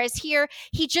self-assured. Whereas here,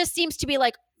 he just seems to be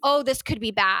like, oh, this could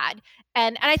be bad.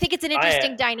 And I think it's an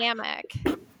interesting dynamic.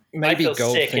 Maybe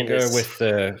Goldfinger with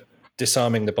the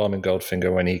disarming the bomb in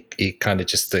Goldfinger when he kind of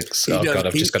just thinks, God,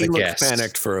 I've just got to guess. He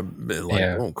panicked for a bit, like,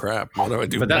 oh crap, what do I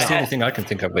do? But that's the only thing I can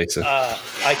think of, Lisa.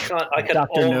 I can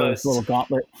Dr. No's little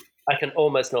gauntlet. I can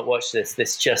almost not watch this.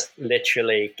 This just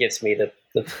literally gives me the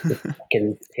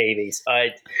fucking heebies.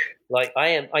 I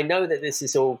know that this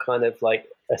is all kind of like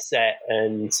a set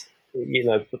and, you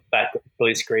know, back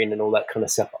blue screen and all that kind of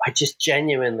stuff. I just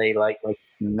genuinely like.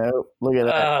 Nope. Look at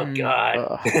that. Oh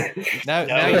God.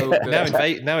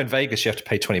 Now in Vegas, you have to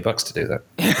pay $20 to do that.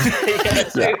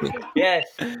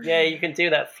 Yeah, you can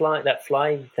do that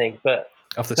flying thing, but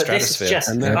off the stratosphere.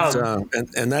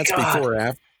 And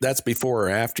that's before or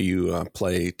after you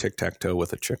play tic-tac-toe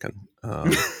with a chicken.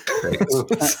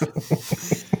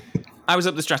 I was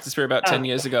up the stratosphere about 10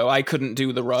 years ago. I couldn't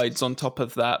do the rides on top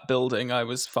of that building. I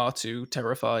was far too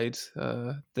terrified.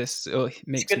 It's a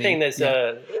good thing there's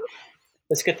a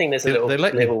little. They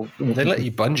let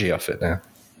you bungee off it now.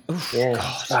 Oof,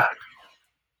 yeah. God.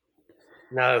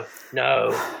 No.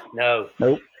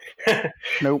 Nope.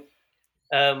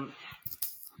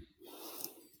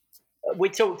 We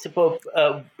talked about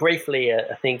briefly,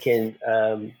 I think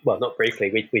not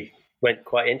briefly. We went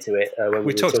quite into it when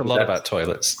we talked a lot about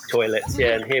toilets.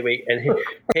 Yeah, and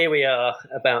here we are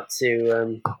about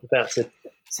to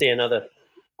see another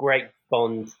great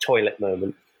Bond toilet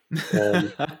moment.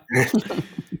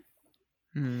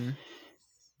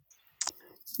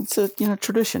 It's a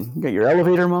tradition. You got your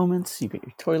elevator moments, you got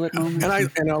your toilet moments,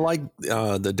 and I like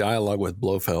the dialogue with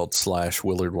Blofeld /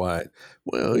 Willard White.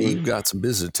 Well, you've got some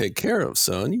business to take care of,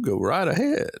 son. You go right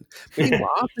ahead. Meanwhile,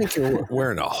 I think you're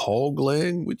wearing a hog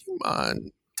leg. Would you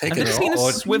mind taking it off? I've never seen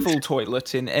a swivel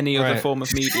toilet in any other form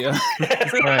of media.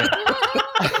 Right.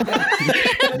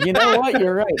 You know what?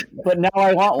 You're right. But now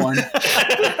I want one.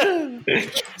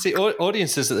 See,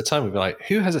 audiences at the time would be like,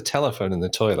 who has a telephone in the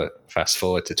toilet? Fast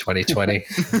forward to 2020.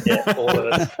 Yeah, all of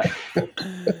us.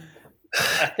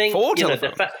 I think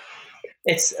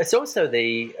it's also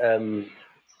the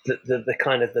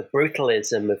kind of the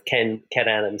brutalism of Ken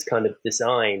Adams' kind of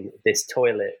design, this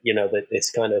toilet,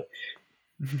 this kind of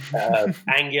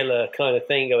angular kind of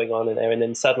thing going on in there, and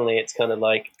then suddenly it's kind of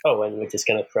like, oh, and we're just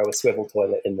going to throw a swivel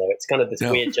toilet in there. It's kind of this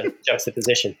weird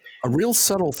juxtaposition. A real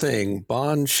subtle thing.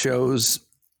 Bond shows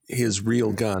his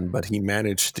real gun, but he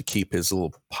managed to keep his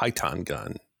little Python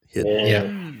gun hidden. Yeah.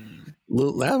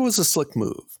 That was a slick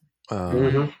move.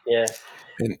 Yeah.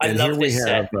 And here we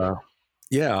have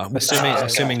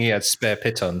assuming he had spare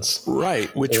pitons,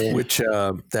 right? Which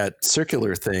that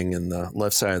circular thing in the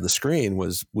left side of the screen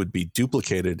would be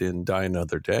duplicated in Die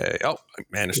Another Day. Oh, I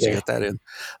managed to get that in.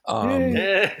 And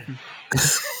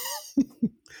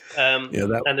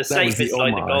the safe is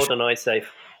like the GoldenEye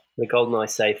safe. The GoldenEye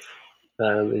safe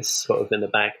is sort of in the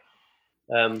back.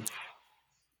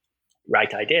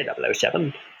 Right idea,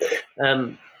 007.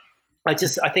 I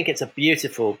think it's a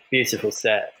beautiful, beautiful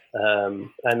set.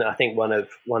 And I think one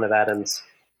of Adams'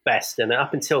 best. And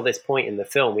up until this point in the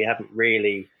film, we haven't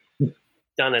really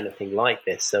done anything like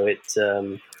this. So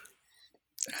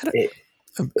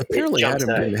apparently jumps Adam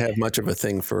out. didn't have much of a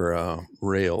thing for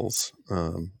rails.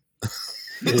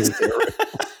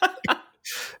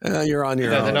 You're on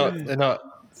your own. They're not.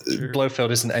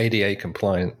 Blofeld isn't ADA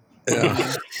compliant.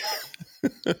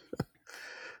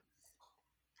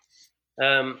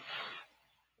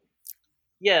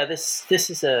 Yeah. This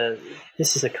is a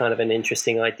kind of an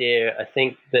interesting idea. I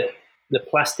think that the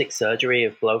plastic surgery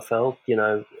of Blofeld,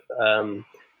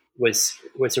 was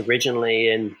originally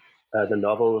in the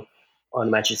novel On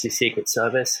Her Majesty's Secret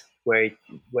Service, where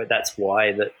that's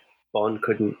why that Bond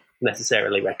couldn't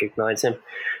necessarily recognize him.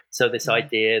 So this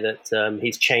idea that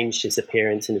he's changed his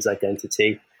appearance and his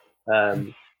identity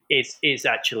is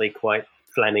actually quite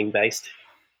Fleming based.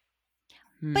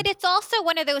 But it's also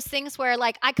one of those things where,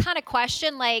 like, I kind of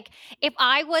question, like, if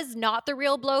I was not the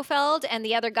real Blofeld and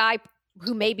the other guy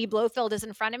who maybe Blofeld is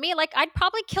in front of me, like, I'd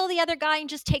probably kill the other guy and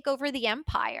just take over the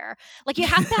empire. Like, you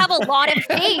have to have a lot of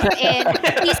faith in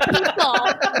these people,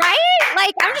 right?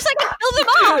 Like, I'm just like, kill them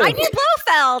all. I knew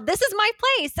Blofeld. This is my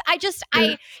place.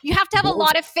 You have to have a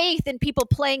lot of faith in people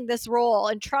playing this role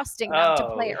and trusting them to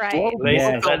play it right.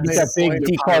 Yeah, that's a big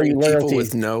decoy People loyalty.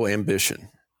 with no ambition.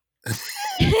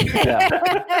 Yeah.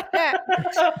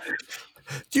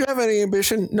 Do you have any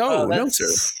ambition? No, no, that's- sir.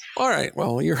 All right.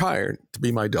 Well, you're hired to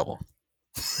be my double.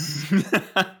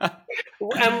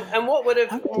 And what would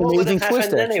have amazing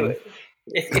twist, happened actually. anyway?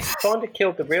 If Bond had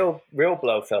killed the real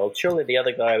Blofeld, surely the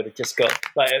other guy would have just got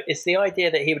like. It's the idea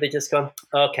that he would have just gone,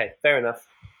 okay, fair enough.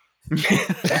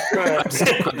 I've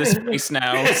still got this face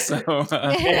now, so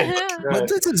But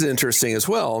this is interesting as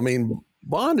well. I mean,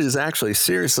 Bond is actually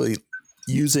seriously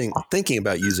thinking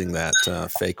about using that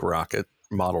fake rocket,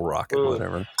 model rocket,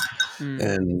 whatever.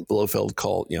 And Blofeld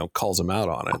calls him out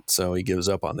on it, so he gives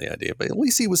up on the idea. But at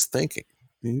least he was thinking.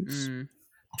 He was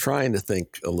trying to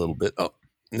think a little bit. Oh,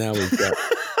 now we've got.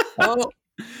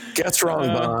 Gets wrong,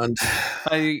 Bond.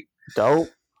 I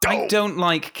don't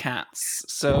like cats,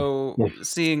 so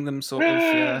seeing them sort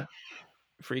of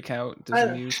freak out does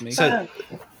amuse me. So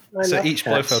love each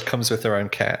cats. Blofeld comes with their own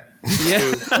cat.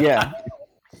 Yeah. Yeah.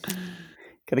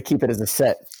 Got to keep it as a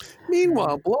set.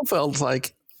 Meanwhile, Blofeld's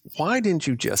like, why didn't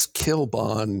you just kill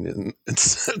Bond? And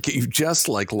you just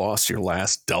like lost your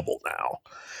last double now.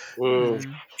 If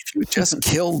you just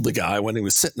killed the guy when he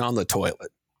was sitting on the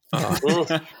toilet. I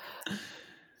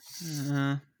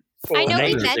know we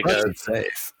Ages ago. mentioned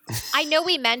Safe. I know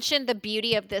we mentioned the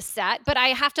beauty of this set, but I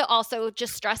have to also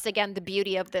just stress again the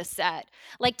beauty of this set.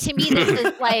 Like, to me, this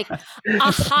is like a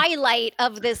highlight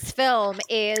of this film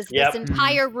is Yep. this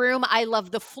entire room. I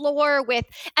love the floor with,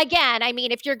 again, I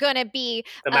mean, if you're going to be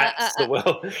The map's the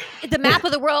world. the map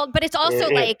of the world, but it's also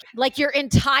Yeah. like your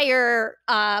entire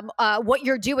what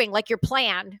you're doing, like your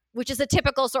plan, which is a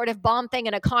typical sort of Bond thing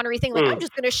and a Connery thing. Like, I'm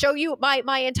just going to show you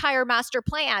my entire master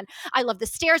plan. I love the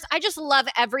stairs. I just love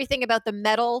everything about the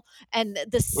metal and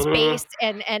the space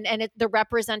and the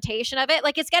representation of it.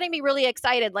 Like, it's getting me really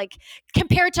excited. Like,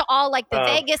 compared to all like the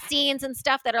Vegas scenes and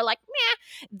stuff that are like, meh,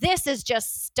 this is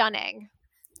just stunning.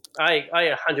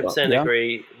 I 100%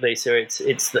 agree, Lisa.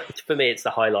 For me, it's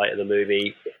the highlight of the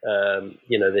movie.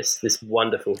 This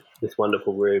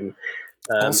wonderful room.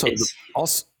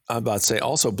 Also, I'm about to say,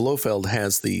 also Blofeld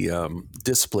has the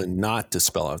discipline not to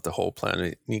spell out the whole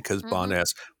plan because Bond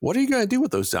asks, "What are you going to do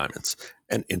with those diamonds?"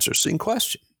 An interesting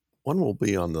question. One will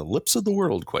be on the lips of the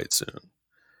world quite soon.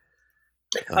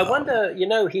 I wonder,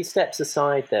 he steps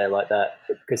aside there like that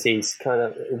because he's kind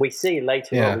of. We see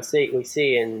later on. We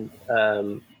see in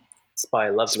Spy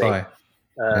Love Me.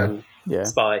 Yeah.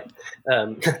 Spy.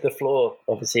 The floor,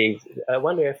 obviously. I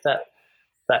wonder if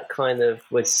that kind of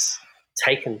was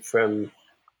taken from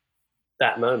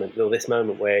that moment, or this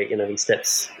moment where he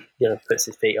steps, puts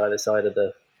his feet either side of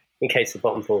in case the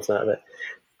bottom falls out of it.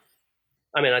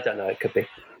 I mean, I don't know. It could be.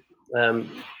 And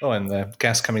the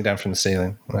gas coming down from the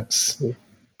ceiling. That's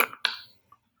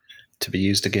to be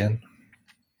used again.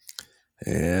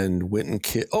 And Wynton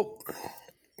Kidd. Oh,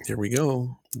 here we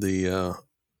go. There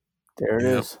it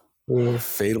is.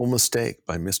 Fatal Mistake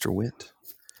by Mr. Wint.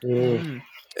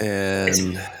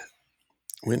 And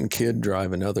Wynton Kidd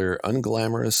drive another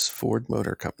unglamorous Ford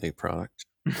Motor Company product.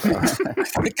 I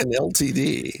think an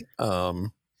LTD.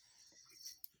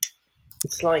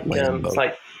 It's like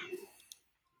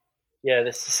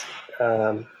this is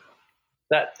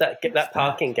that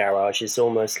parking garage is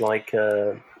almost like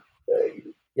Iron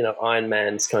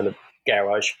Man's kind of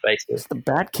garage, basically. It's the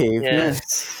Batcave. Yeah,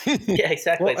 yeah,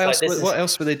 exactly. What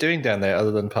else were they doing down there other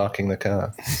than parking the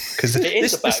car? Because It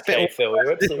is a Batcave, Phil.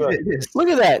 You're absolutely right. Look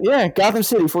at that. Yeah, Gotham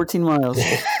City, 14 miles.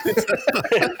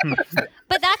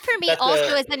 But that for me That's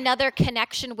also is another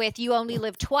connection with You Only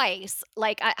Live Twice.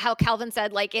 Like how Calvin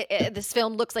said, like this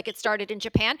film looks like it started in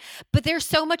Japan, but there's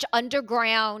so much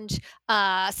underground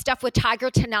stuff with Tiger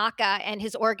Tanaka and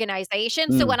his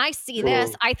organization. So when I see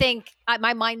this, I think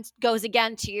my mind goes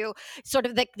again to sort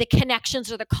of the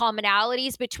connections or the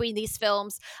commonalities between these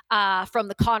films from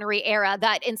the Connery era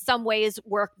that in some ways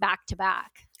work back to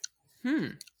back.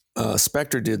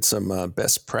 Spectre did some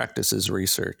best practices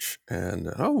research, and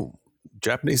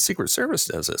Japanese Secret Service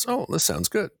does this. Oh, this sounds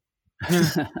good.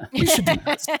 We should do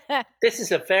this. This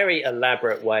is a very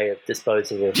elaborate way of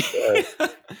disposing of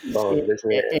Bond,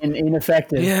 isn't it?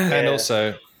 Ineffective. and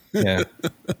also,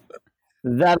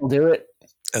 That'll do it.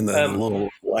 And the little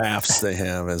laughs they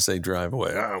have as they drive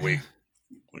away. Oh, we've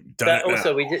done That it now.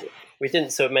 also we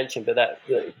didn't sort of mention, but that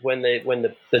when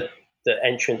the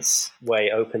entrance way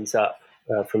opens up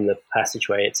from the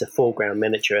passageway, it's a foreground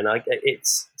miniature, and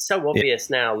it's so obvious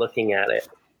now looking at it.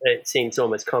 It seems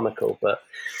almost comical, but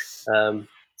so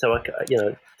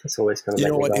that's always kind of. You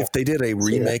know what? If they did a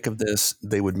remake of this,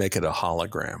 they would make it a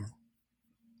hologram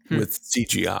with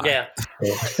CGI. Yeah.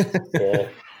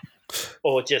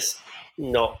 Or just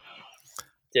not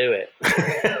do it.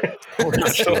 That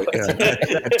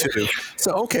too.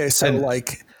 So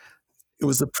like it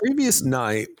was the previous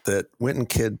night that Wynton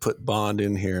Kidd put Bond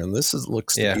in here, and this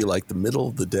looks to be like the middle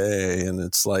of the day, and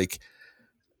it's like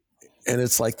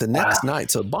the next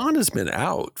night. So Bond has been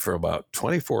out for about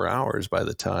 24 hours by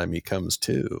the time he comes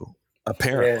to,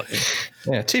 apparently.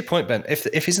 Yeah, to your point, Ben,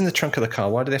 if he's in the trunk of the car,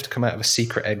 why do they have to come out of a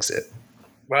secret exit?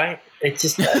 Right? It's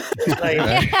just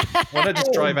Why not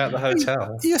just drive out the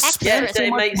hotel? You spend so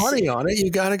much money on it, you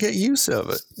got to get use of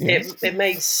it. It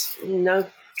makes no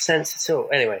sense at all.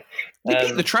 Anyway, they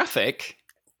beat the traffic.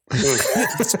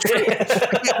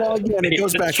 Well, again, it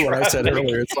goes back to what I said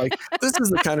earlier. It's like this is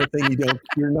the kind of thing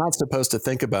you're not supposed to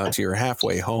think about until you're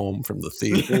halfway home from the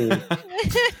theater.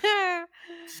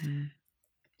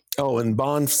 And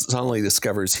Bond suddenly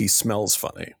discovers he smells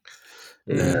funny.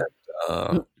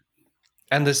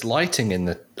 And there's lighting in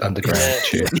the underground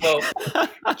tube. Well,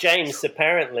 James,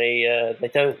 apparently they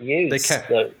don't use.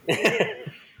 They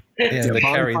Bond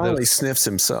carry finally sniffs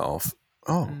himself.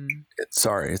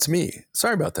 Sorry, it's me.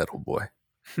 Sorry about that, old boy.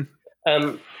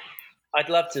 I'd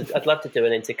love to do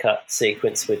an intercut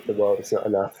sequence with The World Is Not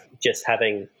Enough. Just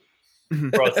having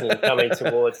Brosnan coming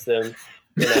towards them.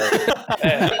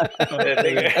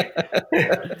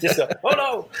 Just oh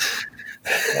no.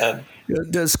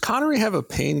 Does Connery have a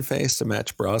pain face to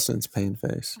match Brosnan's pain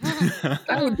face?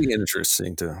 That would be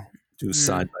interesting to do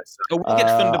side by side. Oh, we get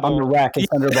Thunderball on the rack and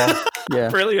Thunderball. Yeah,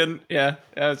 brilliant. Yeah,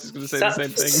 I was just going to say the same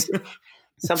thing.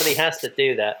 Somebody has to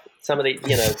do that. Somebody,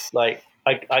 like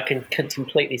I can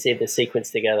completely see the sequence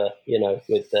together.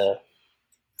 With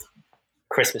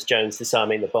Christmas Jones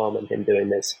disarming the bomb and him doing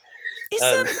this.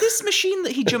 Is this machine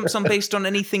that he jumps on based on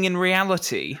anything in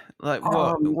reality? Like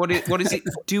what is it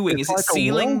doing? Is it like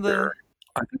sealing the?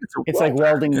 I think it's like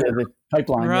welding the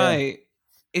pipeline. Right.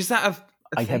 Yeah. Is that a?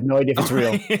 I have no idea if it's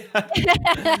real.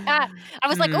 I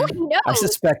was like, oh, he knows. I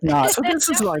suspect not. So this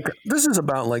is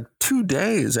about like 2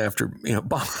 days after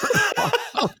Bond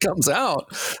comes out.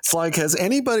 It's like, has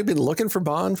anybody been looking for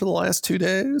Bond for the last 2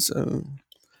 days?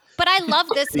 But I love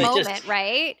this moment,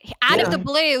 right? Out of the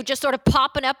blue, just sort of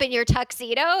popping up in your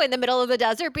tuxedo in the middle of the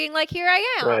desert, being like, here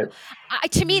I am. Right.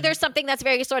 To me, there's something that's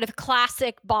very sort of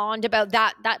classic Bond about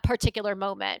that particular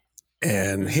moment.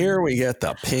 And here we get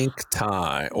the pink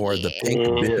tie or the pink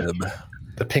bib.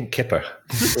 The pink kipper.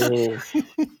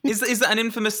 Is that an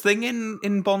infamous thing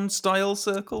in Bond style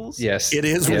circles? Yes. It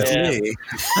is with me.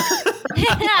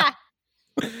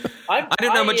 I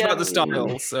don't know much about the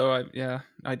style, so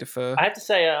I defer. I have to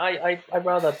say, I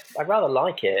rather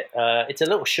like it. It's a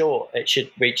little short. It should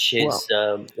reach his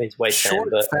waistband. Short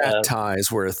fat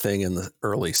ties were a thing in the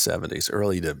early 70s,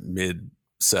 early to mid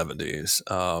 70s.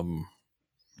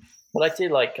 But I do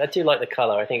like the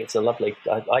color. I think it's a lovely.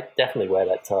 I definitely wear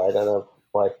that tie. I don't know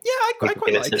why. Yeah, I quite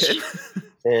like it.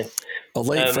 Yeah. A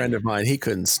late friend of mine, he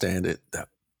couldn't stand it. I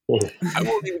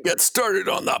won't even get started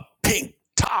on the pink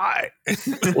tie.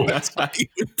 That's how he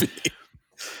would be.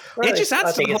 It just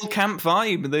adds to the whole camp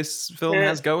vibe this film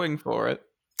has going for it.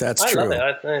 That's I true. love it.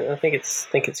 I think it's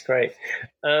great.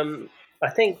 I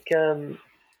think on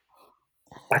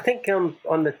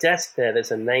the desk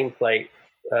there's a nameplate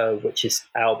which is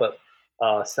Albert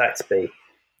R. Saxby.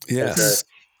 Yes,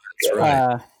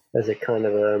 As a kind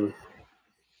of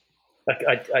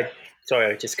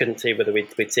Sorry, I just couldn't see whether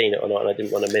we'd seen it or not, and I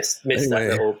didn't want to miss that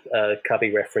little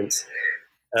Cubby reference.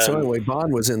 So anyway,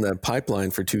 Bond was in the pipeline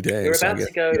for 2 days. We're about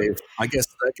to go. I guess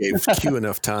that gave Q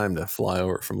enough time to fly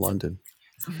over from London.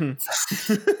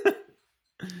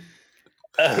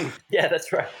 Yeah,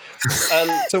 that's right.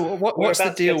 So what's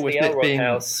the deal with it being?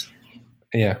 House.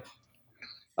 Yeah,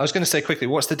 I was going to say quickly,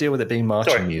 what's the deal with it being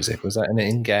marching music? Was that an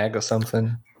in-gag or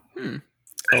something?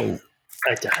 Oh,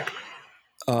 I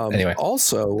don't. Anyway,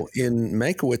 also in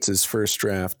Mankiewicz's first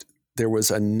draft, there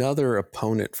was another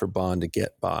opponent for Bond to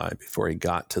get by before he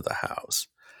got to the house.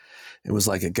 It was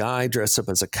like a guy dressed up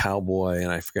as a cowboy, and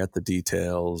I forget the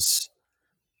details.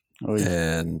 Oh,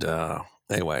 yeah. And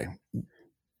anyway,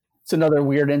 it's another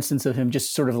weird instance of him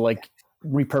just sort of like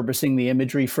repurposing the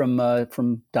imagery from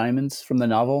Diamonds from the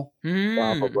novel.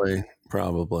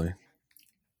 Probably.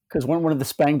 Because one of the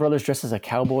Spang brothers dressed as a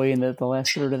cowboy in the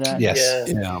last third of that. yes,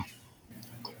 Yeah.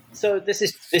 So this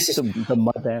is the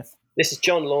mud bath. This is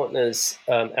John Lautner's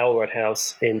Elrod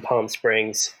house in Palm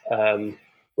Springs,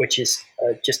 which is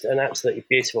just an absolutely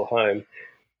beautiful home.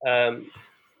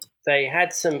 They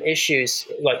had some issues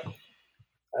like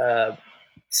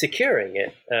securing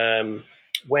it.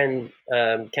 When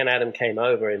Ken Adam came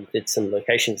over and did some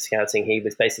location scouting, he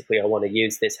was basically, I want to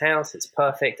use this house. It's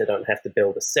perfect. I don't have to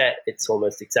build a set. It's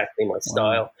almost exactly my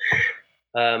style.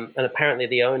 And apparently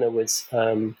the owner was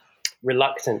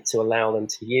reluctant to allow them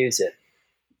to use it.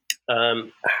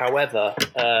 However,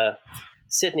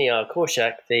 Sidney R.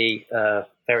 Korshak, the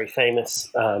very famous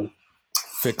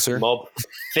mob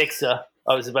fixer,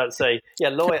 I was about to say,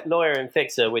 lawyer and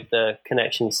fixer with the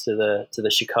connections to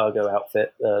the Chicago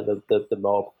outfit, the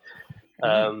mob.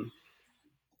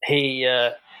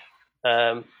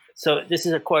 So this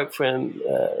is a quote from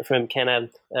Ken Adam.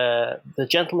 The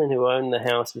gentleman who owned the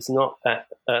house was not at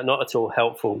all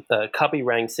helpful. Cubby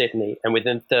rang Sidney, and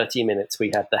within 30 minutes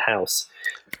we had the house.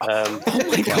 Oh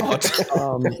my God!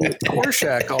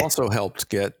 Korshak also helped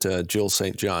get Jill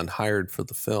St. John hired for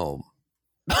the film.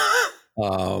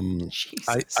 I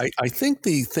think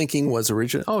the thinking was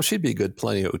originally, she'd be a good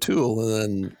Plenty O'Toole, and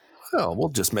then, we'll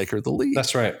just make her the lead.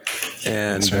 That's right.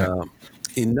 And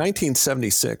in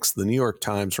 1976, the New York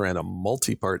Times ran a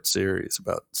multi-part series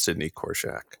about Sidney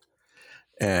Korshak,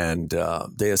 and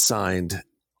they assigned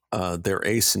their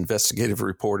ace investigative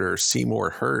reporter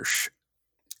Seymour Hersh.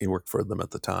 He worked for them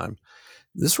at the time.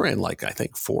 This ran I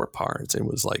think 4 parts. It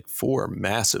was 4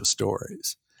 massive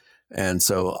stories. And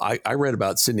so I read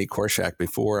about Sidney Korshak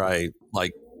before I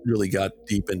really got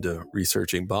deep into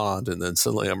researching Bond. And then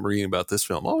suddenly I'm reading about this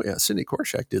film. Oh yeah, Sidney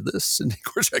Korshak did this. Sidney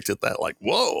Korshak did that.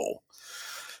 Whoa.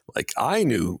 I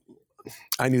knew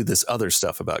this other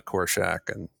stuff about Korshak,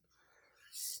 and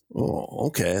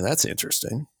okay, that's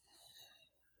interesting.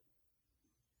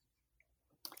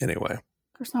 Anyway.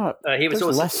 There's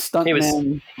less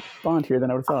stuntman Bond here than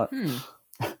I would have thought.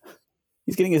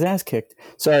 He's getting his ass kicked.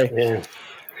 Sorry. Yeah.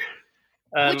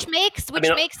 Which makes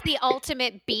the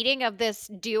ultimate beating of this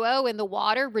duo in the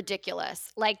water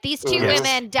ridiculous. These two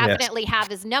women definitely have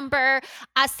his number.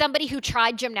 As somebody who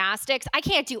tried gymnastics, I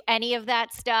can't do any of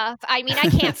that stuff. I mean, I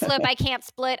can't flip, I can't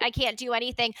split, I can't do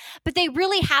anything. But they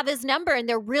really have his number, and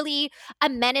they're really a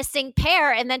menacing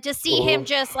pair. And then to see him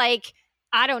just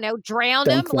I don't know, drown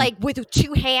him with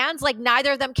 2 hands,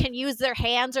 neither of them can use their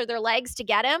hands or their legs to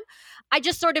get him. I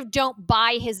just sort of don't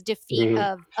buy his defeat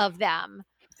of them.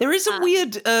 There is a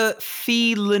weird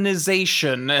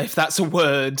felinization, if that's a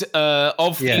word,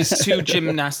 of these two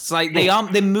gymnasts.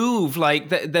 They move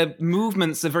their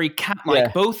movements are very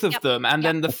cat-like, both of them, and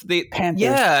then the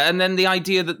and then the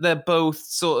idea that they're both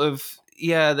sort of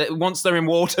that once they're in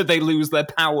water they lose their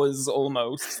powers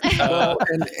almost.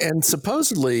 And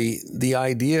supposedly the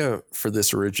idea for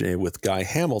this originated with Guy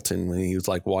Hamilton when he was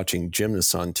watching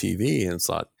gymnasts on TV and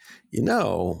thought,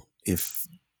 if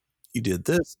you did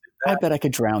this. I bet I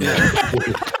could drown them.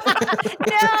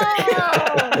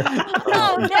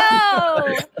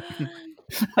 No!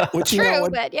 Which, true,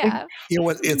 but yeah. You know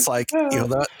what? It's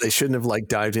that they shouldn't have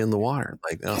dived in the water.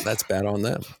 No, that's bad on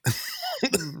them.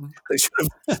 They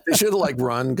should have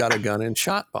run, got a gun, and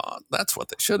shot Bond. That's what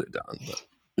they should have done.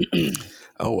 But,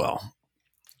 oh well.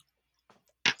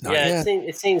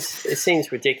 It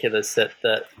seems ridiculous that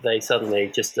they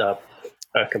suddenly just are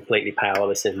completely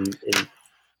powerless in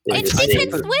and she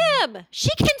can swim. She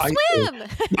can swim.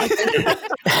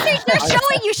 They're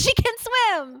showing you she can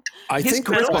swim. I think.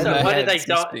 Why did they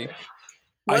die?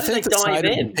 I think the sight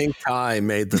of the pink tie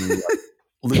made them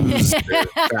lose their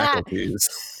faculties.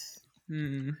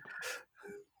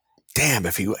 Damn!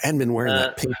 If he hadn't been wearing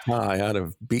that pink tie, I'd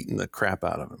have beaten the crap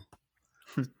out of him.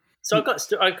 So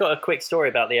I've got a quick story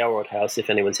about the Elrod House, if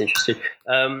anyone's interested.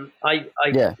 My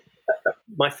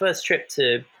first trip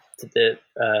to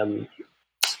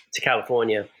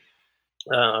California,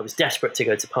 I was desperate to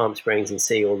go to Palm Springs and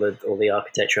see all the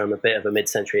architecture. I'm a bit of a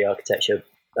mid-century architecture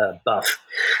buff,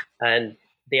 and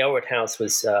the Elrod House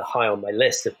was high on my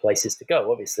list of places to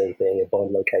go. Obviously, being a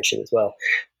Bond location as well.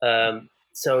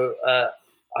 So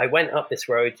I went up this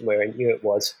road where I knew it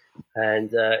was,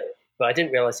 but I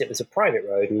didn't realize it was a private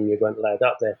road and you weren't allowed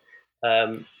up there.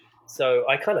 So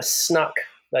I kind of snuck.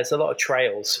 There's a lot of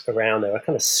trails around there. I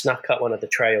kind of snuck up one of the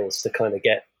trails to kind of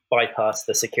bypass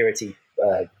the security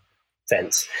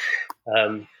fence.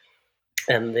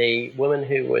 And the woman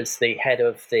who was the head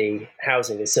of the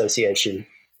housing association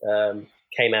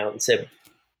came out and said,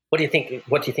 "What do you think?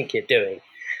 What do you think you're doing?"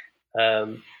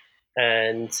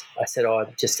 And I said,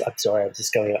 I'm sorry, I'm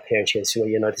just going up here." And she goes, "Well,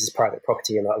 this is private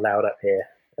property. You're not allowed up here."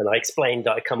 And I explained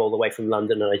that I come all the way from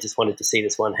London and I just wanted to see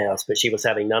this one house, but she was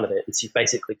having none of it. And she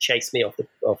basically chased me off the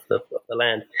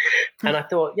land. And I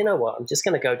thought, you know what, I'm just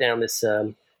going to go down this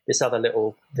other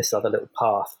little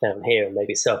path down here and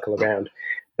maybe circle around.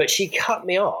 But she cut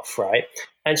me off, right?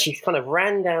 And she kind of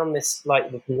ran down this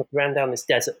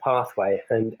desert pathway,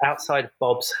 and outside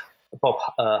Bob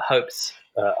Hope's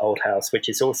old house, which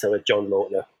is also a John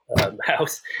Lautner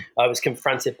house, I was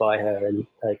confronted by her, and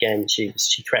again she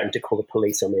threatened to call the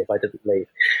police on me if I didn't leave.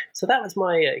 So that was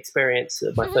my experience,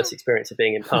 my first experience of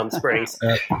being in Palm Springs.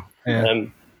 I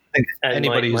think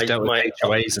anybody who's dealt with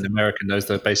HOAs in America knows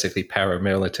they're basically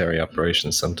paramilitary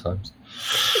operations sometimes.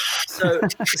 So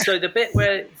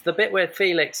the bit where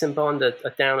Felix and Bond are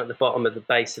down at the bottom of the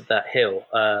base of that hill,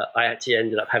 I actually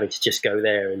ended up having to just go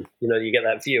there, and you get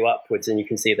that view upwards and you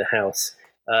can see the house.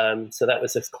 So that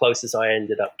was as close as I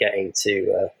ended up getting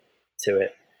to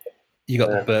it. You got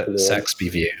the Bert Saxby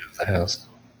view of the house.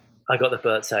 I got the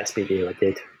Bert Saxby view. I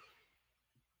did.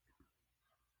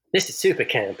 This is super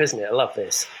camp, isn't it? I love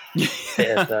this.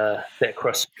 bit of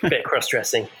cross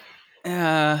dressing.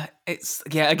 It's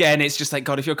just like,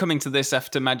 God, if you're coming to this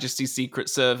after Majesty's Secret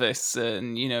Service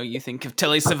and you think of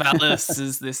Telly Savalas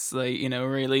as this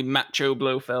really macho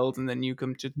Blofeld, and then you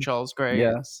come to Charles Gray.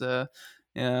 I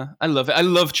love it. I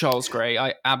love Charles Gray.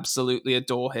 I absolutely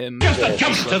adore him. Just a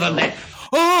jump to the left.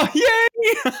 Oh, yay!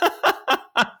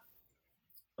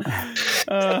 It's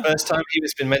the first time he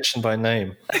has been mentioned by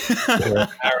name. We're an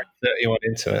hour and 31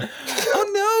 into it.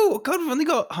 Oh no! God, we've only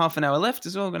got half an hour left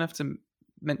as well. We're going to have to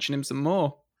mention him some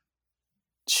more.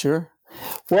 Sure.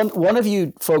 One of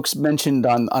you folks mentioned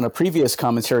on a previous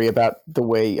commentary about the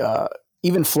way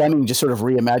even Fleming just sort of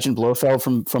reimagined Blofeld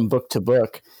from book to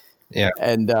book. Yeah.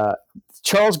 And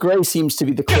Charles Gray seems to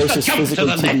be the closest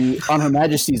physically to the On Her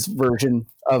Majesty's version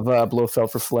of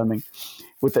Blofeld for Fleming,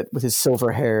 with his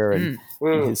silver hair and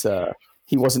his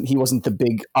he wasn't the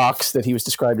big ox that he was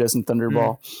described as in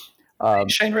Thunderball.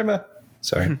 Shane Rimmer.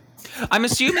 Sorry. I'm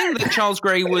assuming that Charles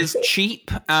Gray was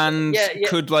cheap and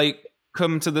could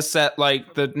come to the set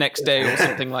the next day or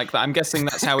something like that. I'm guessing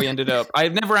that's how he ended up.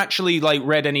 I've never actually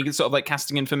read any sort of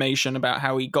casting information about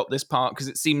how he got this part, because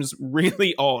it seems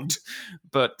really odd.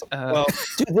 But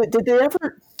did they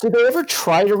ever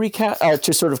try to recast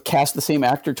to sort of cast the same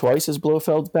actor twice as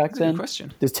Blofeld back then? Good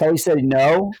question. Did Telly say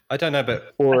no? I don't know,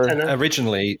 but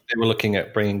originally they were looking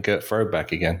at bringing Gert Frobe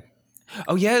back again.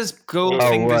 Oh yes,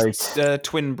 Goldfinger's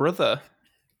twin brother.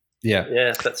 Yeah.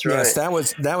 Yes, that's right. Yes,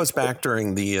 that was back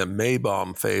during the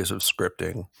Maybaum phase of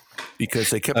scripting, because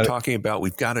they kept talking about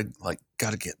we've got to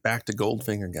get back to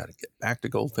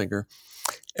Goldfinger,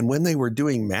 and when they were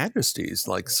doing Majesties,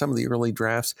 some of the early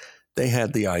drafts, they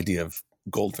had the idea of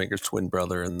Goldfinger's twin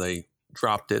brother, and they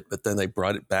dropped it, but then they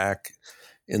brought it back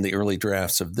in the early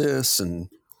drafts of this, and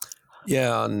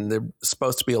there's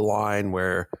supposed to be a line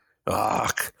where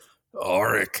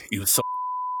Auric, you so.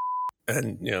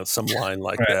 And some line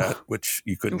like that, which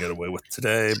you couldn't get away with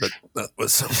today, but that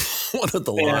was one of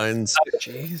the lines.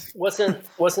 Jeez.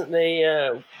 Wasn't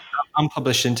the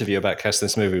unpublished interview about casting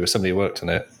this movie with somebody who worked on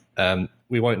it?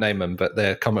 We won't name them, but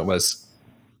their comment was,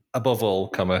 above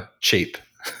all, cheap.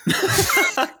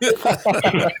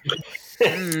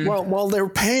 Well, they were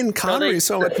paying Connery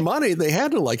so much money, they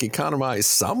had to economize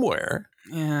somewhere.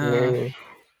 Yeah.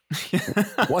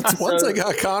 Once I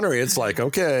got Connery, it's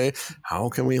okay, how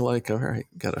can we all right,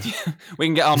 we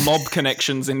can get our mob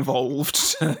connections involved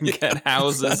to get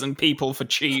houses and people for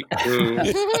cheap.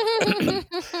 I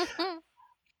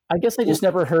guess I just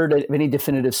never heard of any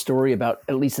definitive story about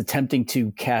at least attempting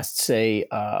to cast, say,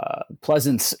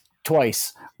 Pleasance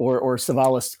twice or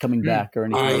Savalas coming back or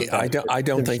anything. I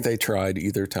don't think they tried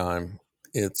either time.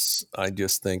 I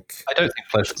don't think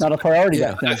Pleasance. Not a priority.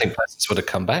 Yeah, I don't think Pleasance would have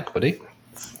come back, would he?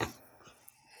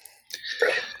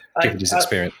 given his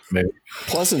experience. Maybe.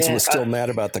 Pleasance was still mad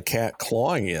about the cat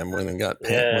clawing him when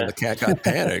the cat got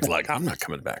panicked. Like, I'm not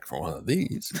coming back for one of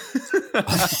these.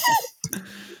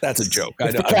 That's a joke.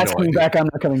 If the cat's coming back, I'm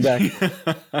not coming back.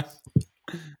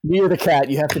 Me or the cat,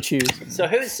 you have to choose. So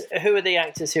who are the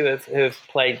actors who have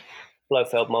played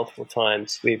Blofeld multiple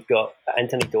times? We've got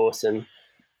Anthony Dawson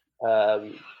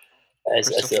as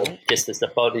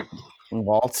the body,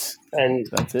 Waltz, and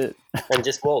that's it. And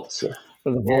just Waltz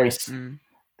for the voice.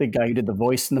 The guy who did the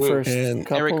voice in the first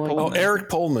couple. Eric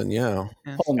Pullman,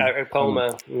 Eric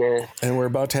Pullman, yeah. And we're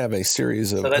about to have a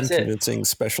series of unconvincing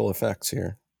special effects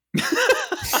here.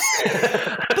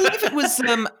 I believe it was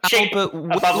Albert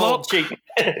Whitlock.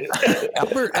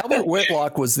 Albert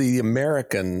Whitlock was the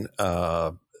American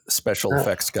special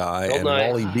effects guy, and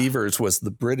Wally Beavers was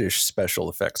the British special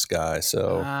effects guy.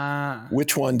 So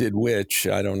which one did which?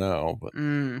 I don't know. But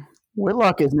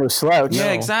Whitlock is no slouch.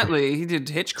 Yeah, exactly. He did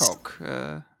Hitchcock.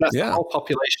 That's the whole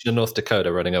population of North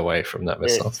Dakota running away from that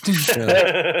missile.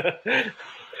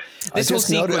 I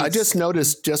just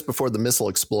noticed just before the missile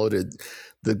exploded,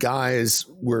 the guys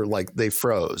were like, they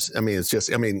froze. I mean, it's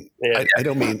just, I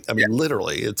don't mean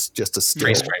literally, it's just a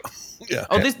still. Yeah.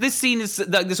 Oh, this scene is,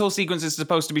 this whole sequence is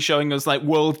supposed to be showing us like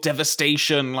world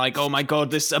devastation. Like, oh my God,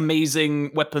 this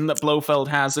amazing weapon that Blofeld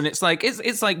has. And it's like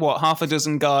what, half a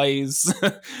dozen guys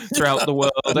throughout the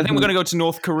world. I think we're going to go to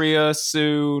North Korea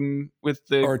soon with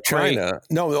the. Or China.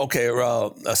 No, okay.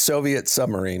 A Soviet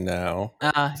submarine now.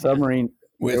 Submarine.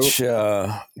 Which,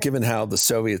 given how the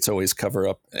Soviets always cover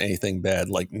up anything bad,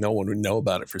 like no one would know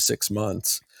about it for 6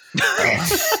 months.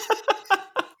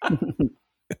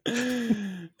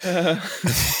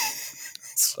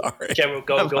 Sorry. General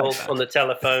Gogol on the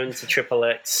telephone to Triple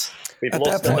X. We've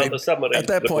lost another submarine. At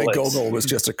that point, Gogol was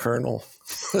just a colonel.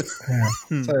 So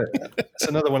it's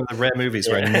another one of the rare movies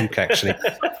where a nuclear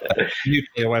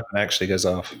weapon actually goes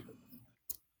off.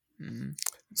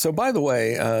 So, by the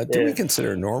way, do we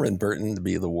consider Norman Burton to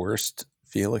be the worst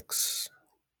Felix?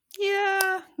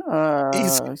 Yeah.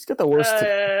 He's got the worst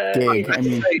gig. I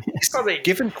mean, he's probably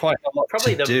given quite a lot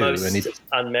probably to the do, most and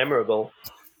unmemorable.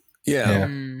 Yeah.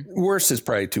 Worst is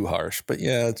probably too harsh, but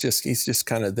yeah, it's just he's just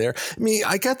kind of there. I mean,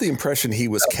 I got the impression he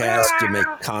was cast to make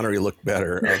Connery look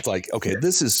better. I was like, okay,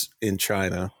 this is in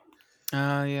China.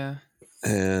 Yeah.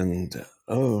 And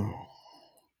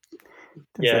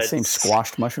that same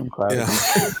squashed mushroom cloud.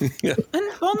 Yeah.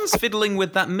 And Bond's fiddling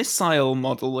with that missile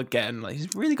model again. Like, he's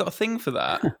really got a thing for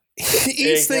that.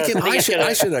 He's thinking, I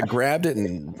should have grabbed it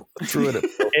and threw it.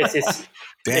 It's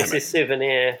his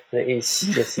souvenir that the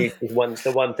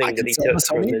one thing that he took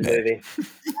from the movie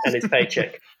and his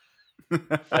paycheck.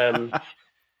 That's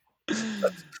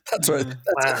right.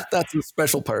 That's a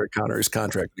special part of Connery's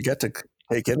contract. You get to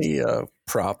take any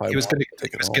prop. He was going to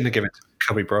give it to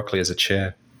Cubby Broccoli as a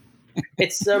chair.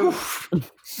 It's rare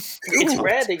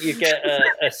that you get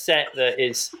a set that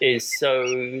is so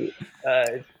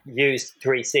used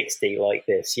 360 like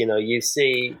this. You know, you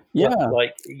see, you're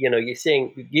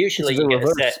seeing usually you get a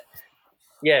set.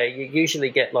 Yeah, you usually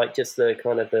get like just the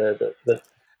kind of the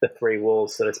three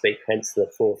walls, so to speak, hence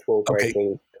the fourth wall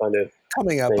breaking kind of.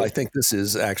 Coming up, thing. I think this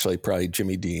is actually probably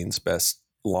Jimmy Dean's best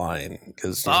line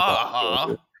because.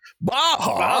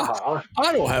 Baja?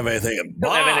 I don't have anything in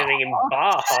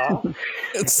Baja.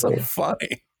 It's so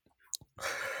funny.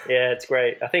 Yeah, it's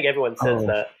great. I think everyone says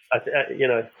that.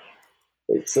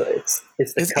 It's the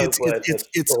code word.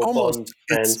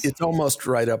 It's almost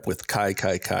right up with Kai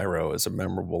Kai Cairo as a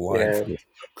memorable line.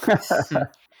 Yeah.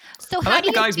 So how do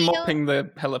you guys feel? mopping the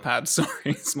helipad?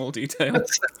 Sorry, small detail. No,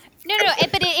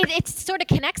 but it sort of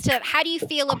connects to how do you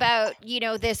feel about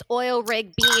this oil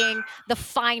rig being the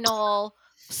final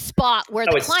spot where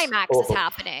the climax is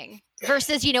happening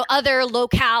versus other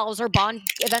locales or Bond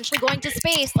eventually going to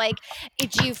space. Like,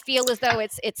 do you feel as though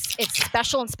it's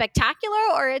special and spectacular,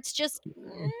 or it's just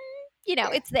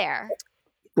it's there?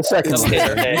 The second it's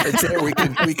there. It's there. We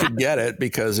could get it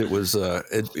because it was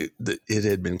it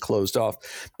had been closed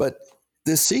off. But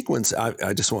this sequence,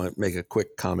 I just want to make a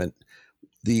quick comment.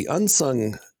 The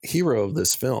unsung hero of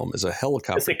this film is a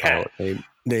helicopter pilot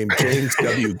named James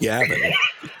W. Gavin.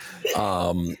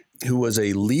 Who was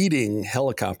a leading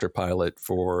helicopter pilot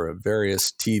for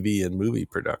various TV and movie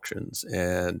productions.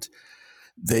 And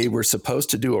they were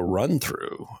supposed to do a run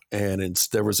through and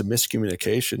there was a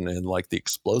miscommunication and like the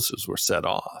explosives were set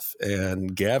off.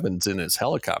 And Gavin's in his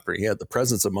helicopter. He had the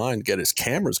presence of mind to get his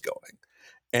cameras going.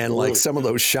 And like some of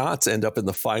those shots end up in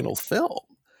the final film.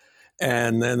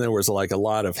 And then there was like a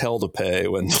lot of hell to pay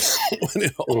when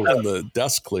the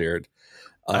dust cleared.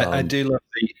 I do love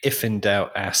the "if in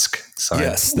doubt, ask" sign.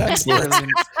 Yes, that's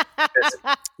brilliant.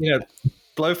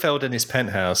 Blofeld in his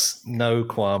penthouse, no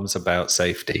qualms about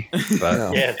safety.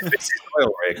 But Yeah. if it's his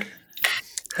oil rig.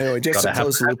 Anyway, just to Gotta have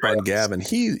close the loop on handrails.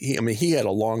 Gavin, he had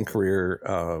a long career,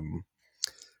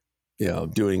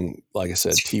 doing, like I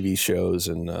said, TV shows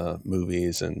and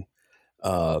movies, and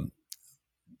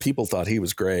people thought he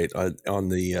was great. On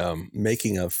the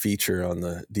making of feature on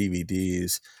the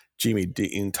DVDs, Jimmy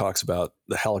Dean talks about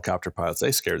the helicopter pilots.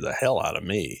 They scared the hell out of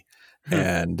me,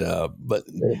 and but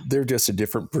they're just a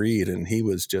different breed. And he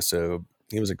was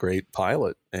a great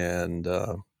pilot, and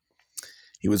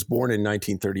he was born in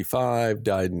 1935,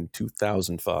 died in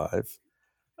 2005.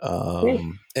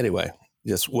 Anyway,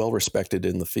 just well respected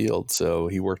in the field. So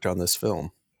he worked on this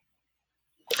film.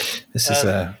 This is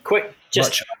a Quick,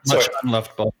 just much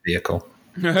unloved Bond vehicle.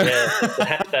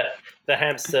 the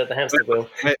hamster wheel.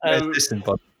 Where's this in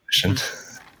Bond edition?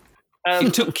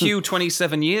 It took Q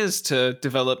 27 years to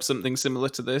develop something similar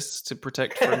to this to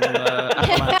protect from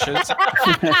avalanches.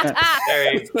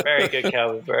 Very, very good,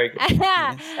 Calvin. Very good.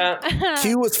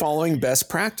 Q was following best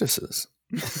practices.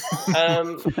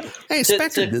 Hey,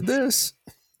 Spectre did this.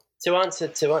 To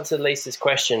answer Lisa's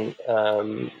question,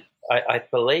 I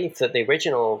believe that the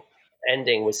original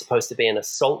ending was supposed to be an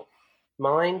assault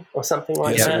mine or something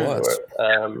like Yes, that. it was.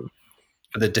 Or,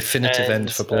 The definitive end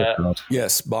for Blofeld.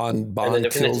 Yes, Bond the kills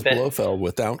definitive end. Blofeld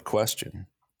without question.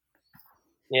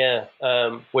 yeah,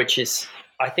 which is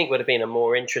I think would have been a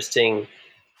more interesting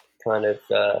kind of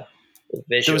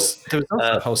visual. There was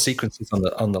also whole sequences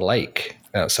on the lake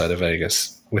outside of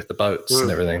Vegas with the boats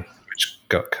and everything, which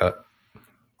got cut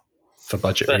for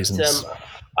budget reasons.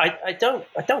 I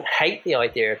don't hate the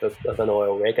idea of an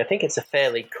oil rig. I think it's a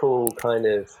fairly cool kind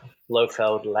of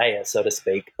Blofeld layer, so to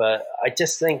speak. But I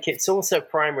just think it's also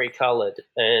primary colored,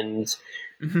 and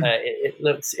it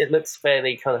looks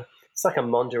fairly kind of. It's like a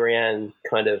Mondrian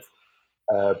kind of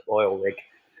oil rig.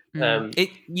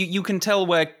 You can tell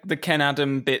where the Ken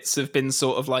Adam bits have been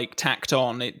sort of like tacked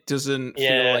on. It doesn't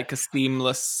feel like a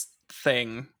seamless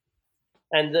thing.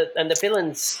 And the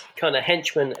villains' kind of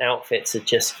henchman outfits are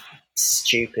just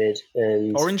stupid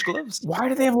and orange gloves. Why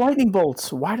do they have lightning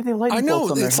bolts? Why do they have lightning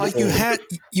bolts on their it's like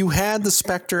you had the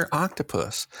Spectre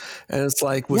octopus, and it's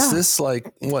like, was this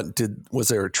like was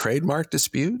there a trademark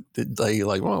dispute? Did they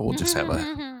like, well, we'll just have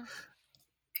a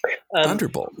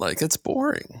thunderbolt? Like, it's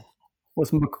boring.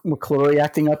 Was McClory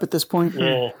acting up at this point?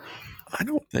 Yeah, I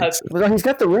don't think so. Well, he's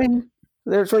got the ring.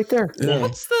 There's right there. Yeah.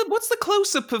 What's the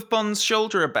close up of Bond's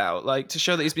shoulder about? Like to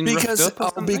show that he's been roughed up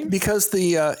or something? Because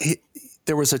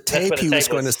there was a tape he was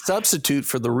going to substitute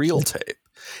for the real tape,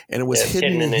 and it was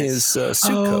hidden in his suit coat.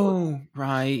 Oh,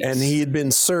 right. And he had been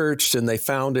searched, and they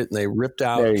found it, and they ripped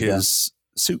out his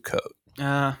suit coat.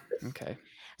 Okay.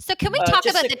 So can we talk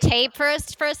about the tape for a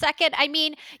second? I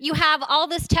mean, you have all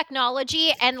this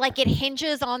technology and like it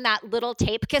hinges on that little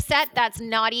tape cassette that's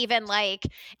not even like,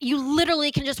 you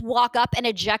literally can just walk up and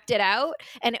eject it out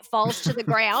and it falls to the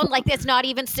ground. Like it's not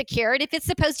even secured. If it's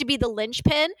supposed to be the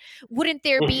linchpin, wouldn't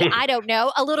there be, I don't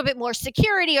know, a little bit more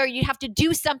security, or you have to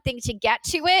do something to get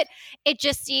to it? It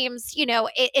just seems,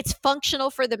 it's functional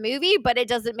for the movie, but it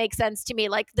doesn't make sense to me.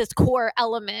 Like this core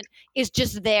element is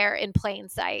just there in plain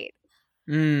sight.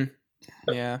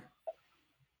 Yeah,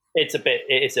 it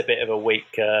is a bit of a weak,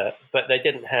 but they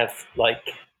didn't have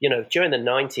during the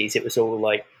 90s it was all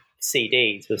like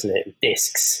CDs, wasn't it?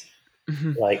 Discs,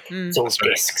 it's all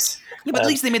discs. Yeah, but at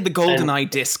least they made the GoldenEye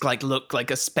disc look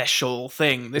like a special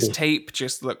thing. This tape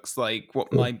just looks like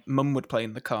what my mum would play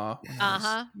in the car when I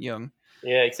was young.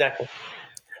 Yeah, exactly.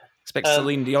 Expect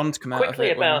Celine Dion to come out of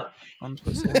it.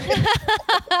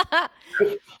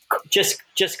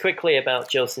 Just quickly about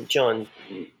Jill St. John.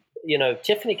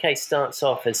 Tiffany Case starts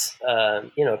off as a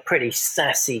pretty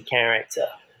sassy character.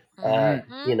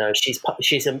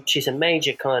 She's a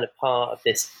major kind of part of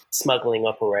this smuggling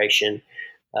operation.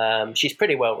 She's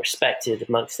pretty well respected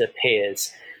amongst her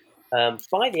peers.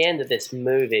 By the end of this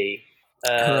movie,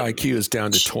 her IQ is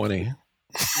down to 20.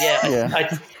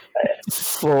 Yeah.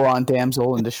 Full on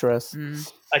damsel in distress.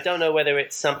 I don't know whether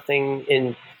it's something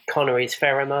in Connery's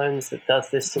pheromones that does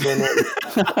this to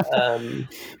women.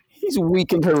 He's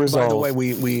weakened her resolve. By the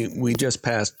way, we just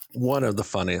passed one of the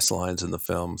funniest lines in the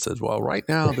film. It says, well, right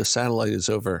now the satellite is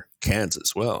over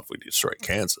Kansas. Well, if we destroy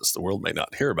Kansas, the world may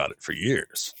not hear about it for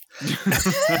years.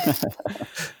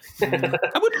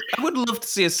 I would love to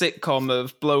see a sitcom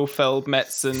of Blofeld,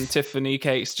 Metz, and Tiffany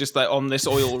Case just on this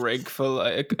oil rig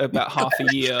for about half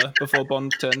a year before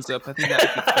Bond turns up. I think that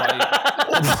would be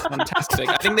quite fantastic.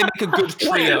 I think they make a good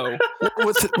trio.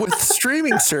 With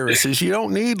streaming services, you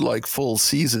don't need full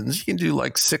seasons. You can do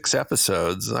 6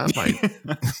 episodes.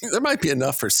 There might be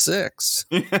enough for 6.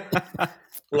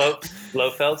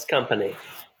 Blofeld's Company.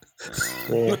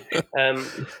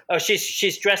 Yeah.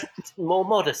 She's dressed more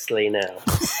modestly now,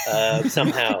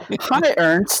 somehow. Hi,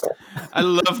 Ernst. I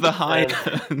love the high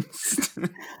Ernst.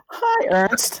 Hi,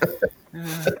 Ernst.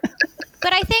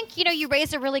 But I think, you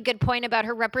raised a really good point about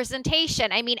her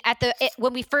representation. I mean,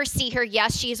 when we first see her,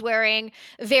 yes, she's wearing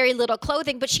very little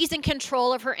clothing, but she's in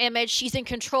control of her image. She's in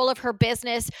control of her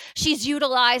business. She's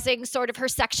utilizing sort of her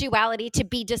sexuality to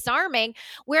be disarming.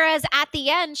 Whereas at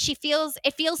the end,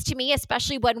 it feels to me,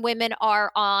 especially when women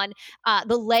are on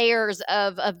the layers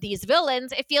of these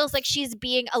villains, it feels like she's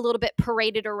being a little bit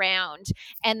paraded around,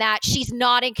 and that she's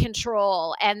not in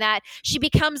control, and that she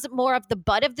becomes more of the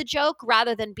butt of the joke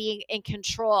rather than being in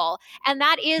control. And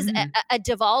that is a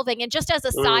devolving. And just as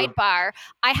a sidebar,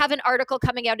 I have an article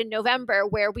coming out in November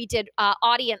where we did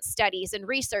audience studies and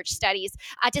research studies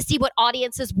to see what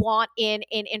audiences want in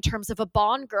terms of a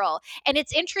Bond girl. And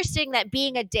it's interesting that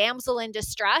being a damsel in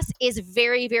distress is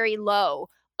very, very low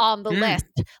on the list.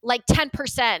 Like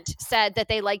 10% said that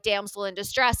they like damsel in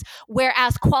distress,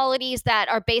 whereas qualities that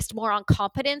are based more on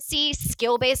competency,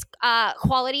 skill-based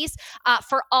qualities,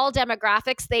 for all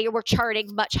demographics, they were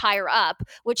charting much higher up,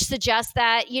 which suggests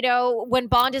that, when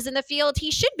Bond is in the field, he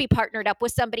should be partnered up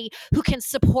with somebody who can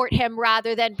support him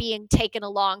rather than being taken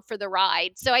along for the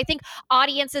ride. So I think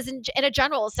audiences in a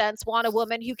general sense want a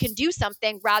woman who can do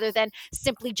something rather than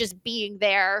simply just being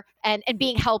there and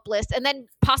being helpless, and then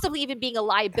possibly even being a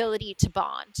liability to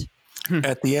Bond.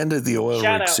 At the end of the oil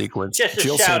rig sequence,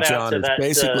 Jill St. John is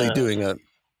basically doing I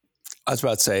was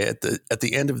about to say, at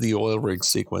the end of the oil rig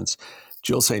sequence,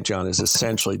 Jill St. John is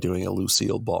essentially doing a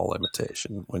Lucille Ball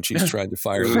imitation when she's trying to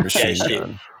fire the machine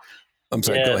gun. I'm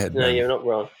sorry, go ahead. No, you're not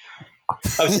wrong.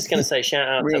 I was just going to say, shout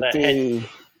out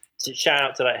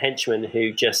to that henchman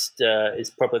who just is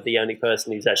probably the only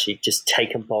person who's actually just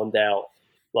taken Bond out,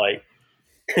 like,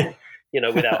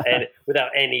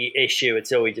 without any issue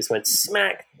at all. He just went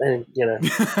smack, and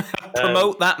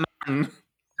promote that man.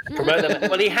 Promote that man.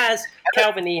 Well, he has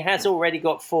already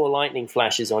got 4 lightning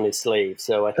flashes on his sleeve,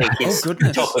 so I think he's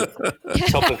top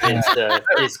of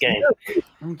his game.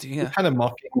 Oh dear. Kind of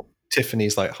mocking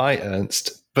Tiffany's like, hi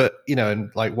Ernst, but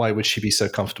and like, why would she be so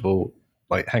comfortable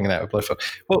like hanging out with Blofeld?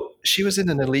 Well, she was in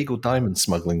an illegal diamond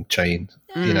smuggling chain,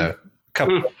 a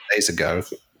couple of days ago.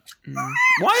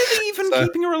 Why are they even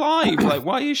keeping her alive? Like,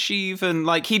 why is she even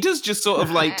like? He does just sort of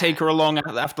like take her along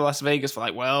after Las Vegas for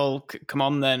like, well, come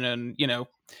on then, and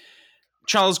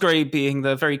Charles Gray, being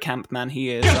the very camp man he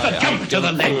is, I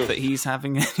don't think that he's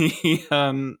having any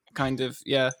kind of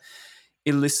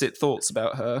illicit thoughts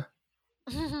about her.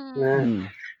 Yeah.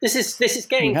 This is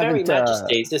getting very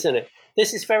Majesty's, isn't it?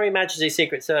 This is very Majesty's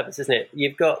Secret Service, isn't it?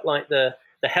 You've got like the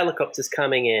helicopters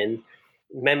coming in,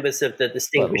 members of the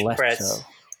distinguished press.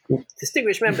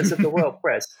 Distinguished members of the world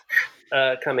press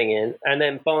coming in, and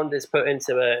then Bond is put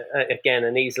into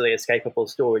an easily escapable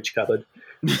storage cupboard.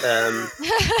 That's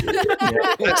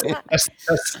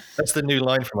the new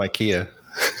line from IKEA.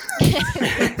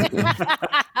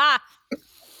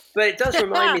 But it does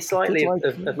remind me slightly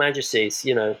of Majesty's,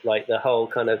 like the whole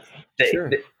kind of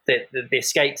the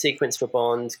escape sequence for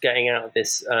Bond, getting out of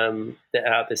this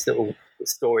little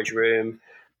storage room.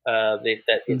 The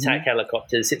attack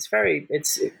helicopters. It's very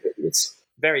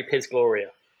Piz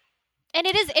Gloria. And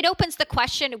it opens the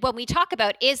question when we talk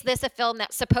about, is this a film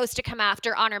that's supposed to come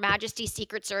after On Her Majesty's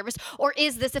Secret Service, or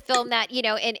is this a film that,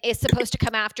 and is supposed to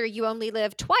come after You Only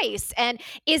Live Twice? And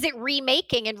is it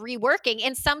remaking and reworking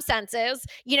in some senses,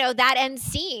 that end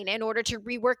scene in order to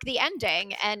rework the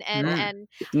ending? And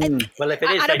well, if it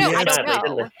is, I don't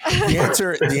know.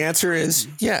 The answer is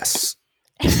yes.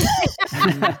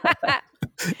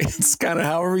 It's kind of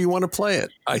however you want to play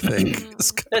it, I think.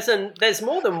 There's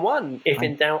more than one if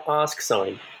in doubt ask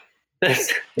sign.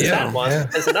 There's that one. Yeah.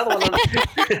 There's another one.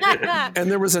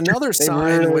 And there was another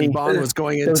sign when Bond was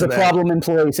going into that. There was a problem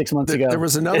employee 6 months ago. There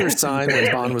was another sign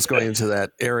when Bond was going into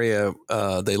that area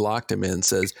they locked him in,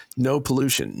 says, no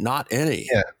pollution, not any.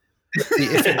 Yeah.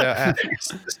 If in doubt,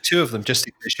 there's 2 of them just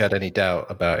in case you had any doubt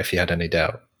about if you had any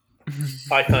doubt.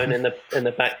 iPhone in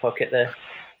the back pocket there.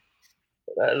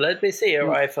 Let me see your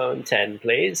iPhone 10,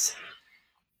 please.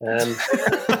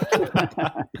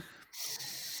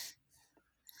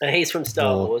 He's from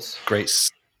Star Wars. Great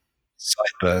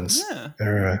sideburns.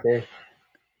 I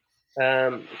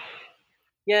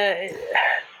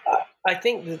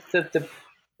think the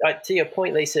to your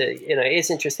point, Lisa, it is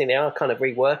interesting. They are kind of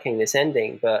reworking this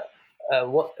ending, but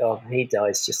he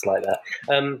dies just like that.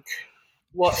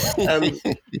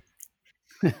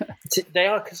 They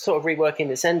are sort of reworking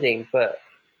this ending, but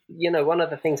one of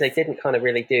the things they didn't kind of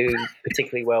really do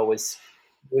particularly well was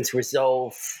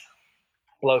resolve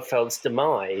Blofeld's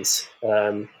demise,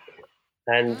 and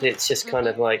and it's just kind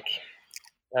of like.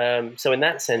 So in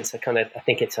that sense, I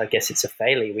guess it's a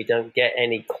failure. We don't get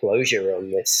any closure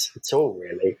on this at all,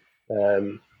 really.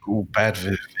 Bad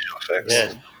visual effects.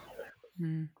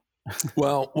 Yeah.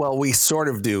 Well, we sort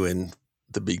of do in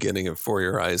the beginning of For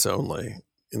Your Eyes Only,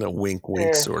 in a wink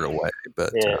sort of way.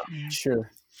 But Sure.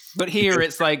 But here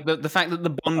it's like the fact that the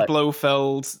Bond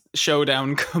Blofeld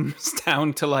showdown comes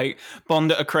down to like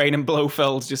Bond at a crane and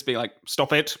Blofeld's just be like,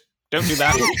 stop it. Don't do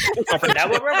that. Stop it.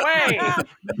 Lower away.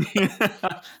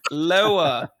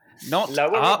 Lower. Not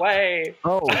Lower up. away.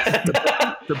 oh,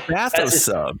 the Bathos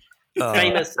sub.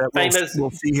 Famous.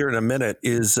 We'll see here in a minute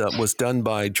was done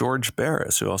by George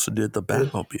Barris, who also did the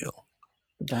Batmobile.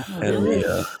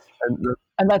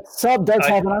 And that sub does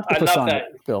have an octopus love on that.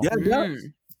 it, Bill. Yeah, it does.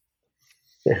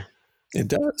 It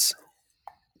does.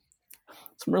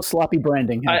 Some real sloppy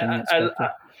branding happening.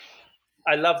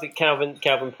 I love that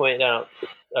Calvin pointed out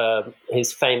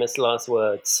his famous last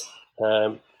words.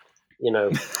 Are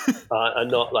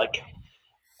not like,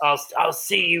 I'll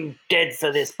see you dead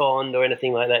for this, Bond, or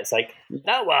anything like that. It's like,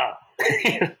 lower.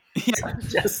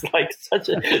 Just like such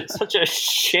a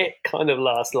shit kind of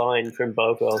last line from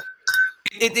Bogart.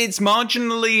 It's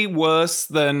marginally worse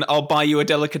than I'll buy you a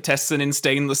delicatessen in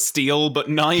stainless steel, but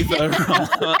neither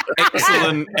are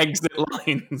excellent exit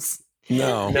lines.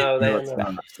 No, they're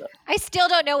not. I still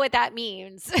don't know what that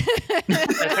means.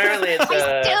 Apparently, it's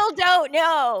I still don't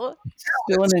know.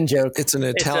 Still an in-joke. It's an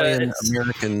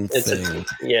Italian-American thing.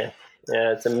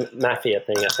 It's a mafia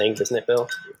thing, I think, isn't it, Bill?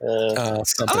 I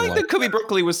like that Cubby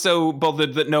Broccoli was so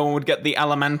bothered that no one would get the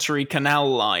alimentary canal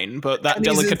line, but that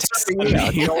delicatessen was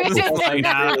like,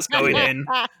 it's going in.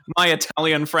 My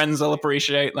Italian friends will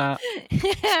appreciate that.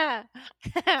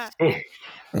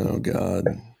 Oh, God.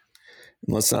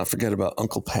 And let's not forget about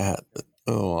Uncle Pat.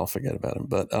 Oh, I'll forget about him.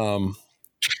 But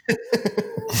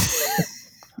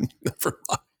never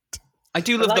mind. I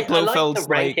do love the Blofeld's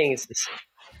rankings.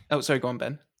 Oh, sorry, go on,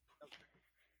 Ben.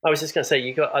 I was just going to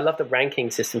say, I love the ranking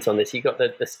systems on this. You've got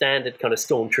the standard kind of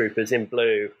stormtroopers in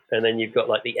blue, and then you've got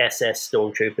like the SS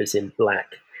stormtroopers in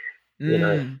black.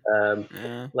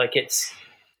 Like it's.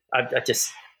 I've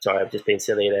just been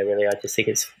silly there. Really, I just think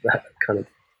it's kind of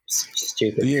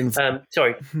stupid.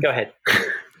 Sorry, go ahead.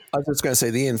 I was just going to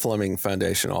say the Ian Fleming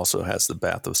Foundation also has the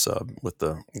Bathos sub with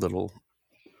the little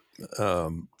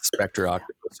Spectre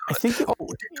octopus. I think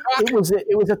it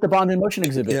was at the Bond in Motion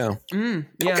exhibit. Yeah.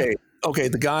 Okay.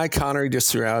 The guy Connery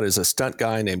just threw out is a stunt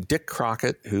guy named Dick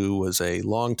Crockett, who was a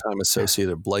longtime associate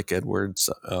of Blake Edwards,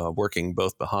 working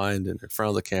both behind and in front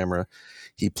of the camera.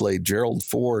 He played Gerald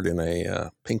Ford in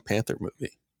a Pink Panther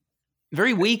movie.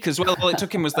 Very weak as well. All it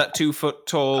took him was that 2 foot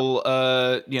tall,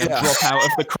 drop out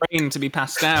of the crane to be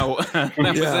passed out. That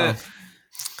was it.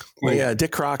 Well, yeah,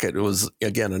 Dick Crockett was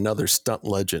again another stunt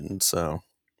legend. So,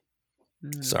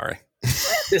 sorry.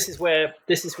 This is where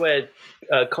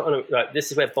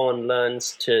Bond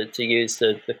learns to use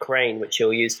the crane, which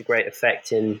he'll use to great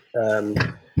effect in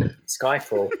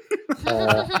Skyfall.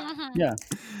 Yeah.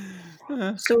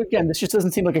 So again, this just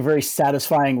doesn't seem like a very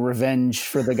satisfying revenge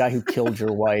for the guy who killed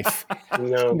your wife.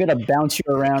 No. I'm going to bounce you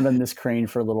around on this crane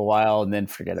for a little while and then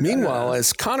forget about it. Meanwhile,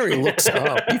 as Connery looks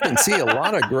up, you can see a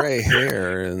lot of gray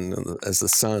hair, and as the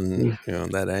sun,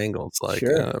 that angle, it's like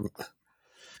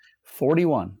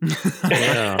 41.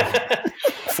 Yeah,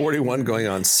 41 going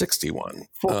on 61.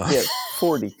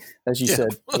 40, as you said.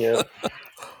 Yeah.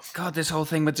 God, this whole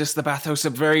thing with just the Bathos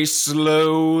sub very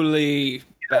slowly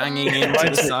banging into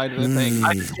the side of the thing.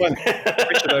 I just want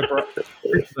Richard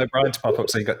O'Brien to pop up.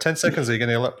 So you got 10 seconds. Are you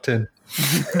getting locked in?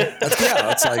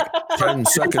 It's like 10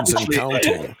 seconds and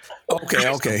counting.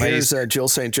 Okay. Here's Jill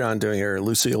St. John doing her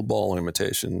Lucille Ball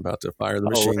imitation, about to fire the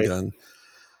machine gun.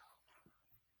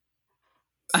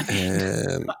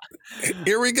 And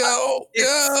here we go.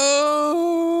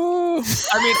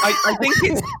 I mean, I think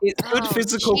it's good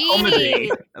physical comedy,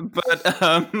 but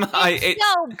it's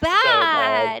so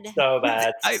bad. So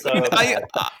bad.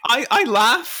 I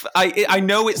laugh. I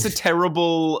know it's a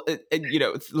terrible,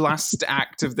 last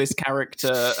act of this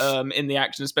character in the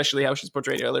action, especially how she's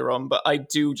portrayed earlier on. But I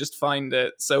do just find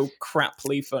it so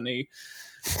craply funny.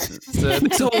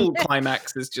 This whole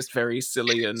climax is just very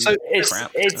silly and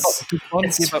crap. It's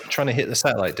give up trying to hit the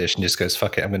satellite dish and just goes,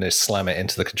 fuck it, I'm going to slam it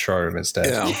into the control room instead.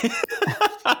 Yeah.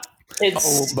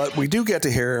 But we do get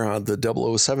to hear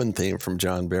the 007 theme from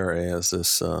John Barry as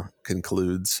this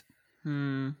concludes.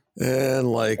 And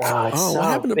what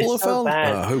happened to Blofeld?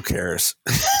 Who cares?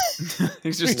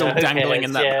 He's just still dangling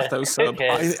in that Bathos sub.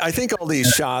 I think all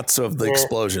these shots of the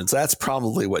explosions, that's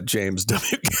probably what James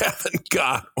W. Gavin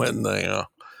got when they,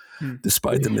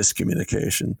 despite the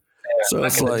miscommunication. So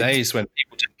back in the days when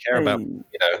people didn't care about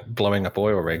blowing up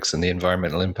oil rigs and the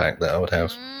environmental impact that I would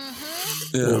have.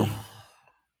 Yeah.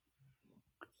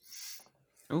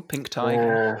 Oh, pink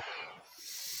tiger.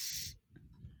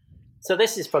 So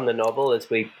this is from the novel, as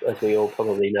we all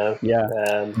probably know. Yeah.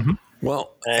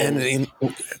 Well, and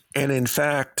in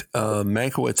fact,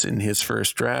 Mankiewicz in his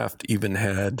first draft even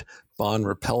had Bond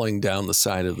rappelling down the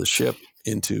side of the ship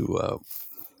into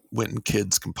Winton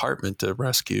Kidd's compartment to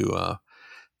rescue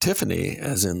Tiffany,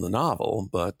 as in the novel.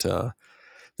 But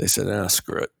they said,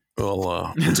 screw it.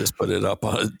 We'll just put it up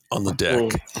on the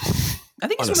deck. I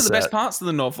think it's one of the best parts of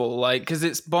the novel, like, because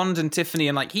it's Bond and Tiffany,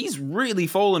 and like he's really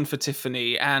fallen for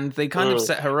Tiffany, and they kind of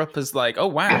set her up as like, oh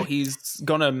wow, he's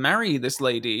gonna marry this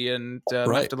lady, and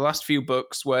after the last few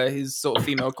books, where his sort of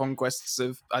female conquests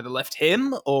have either left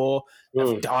him or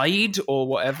have died or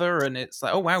whatever, and it's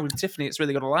like, oh wow, with Tiffany, it's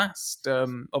really gonna last.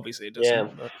 Obviously, it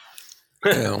doesn't.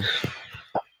 Yeah.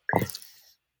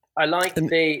 I like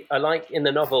in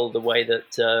the novel the way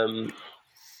that.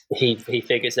 He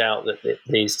figures out that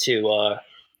these two are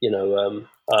the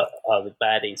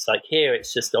baddies. Like here,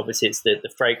 it's just obviously it's the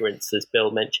fragrance, as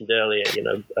Bill mentioned earlier.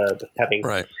 Having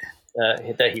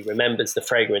that he remembers the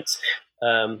fragrance,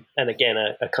 and again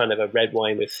a kind of a red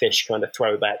wine with fish kind of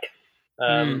throwback.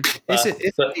 Is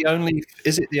it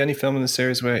the only film in the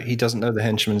series where he doesn't know the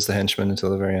henchman's the henchman until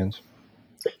the very end?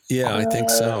 Yeah, I think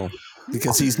so.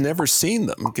 Because he's never seen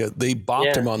them. They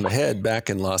bopped him on the head back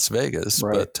in Las Vegas,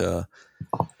 but.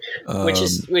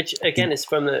 Which again is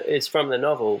from the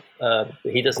novel.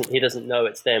 He doesn't know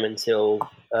it's them until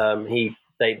they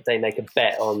make a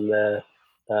bet on the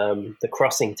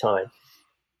crossing time,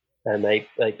 and they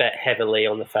bet heavily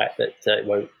on the fact that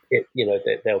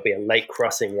that there'll be a late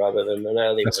crossing rather than an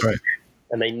early one. Right.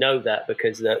 And they know that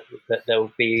because that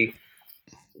they'll be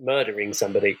murdering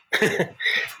somebody,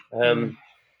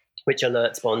 which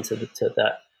alerts Bond to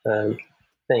that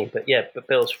thing. But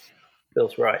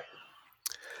Bill's right.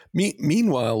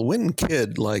 Meanwhile, Winton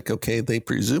Kidd, they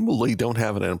presumably don't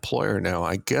have an employer now.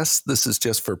 I guess this is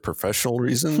just for professional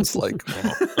reasons. Like,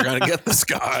 we're going to get this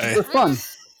guy. For fun.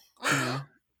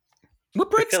 Were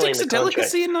breadsticks a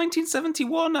delicacy in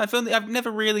 1971? I've never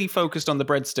really focused on the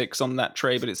breadsticks on that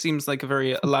tray, but it seems like a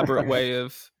very elaborate way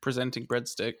of presenting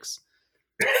breadsticks.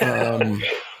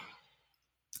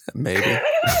 Maybe.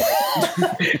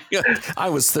 I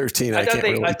was 13. I can't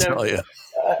really tell you.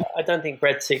 I don't think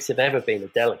breadsticks have ever been a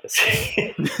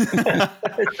delicacy.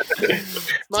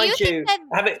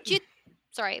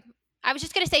 Sorry. I was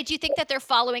just going to say, do you think that they're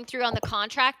following through on the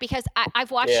contract? Because I've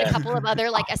watched a couple of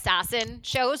other assassin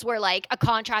shows where a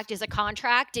contract is a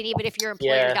contract, and even if your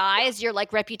employer dies, your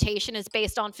reputation is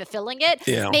based on fulfilling it.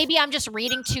 Yeah. Maybe I'm just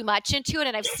reading too much into it,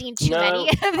 and I've seen too many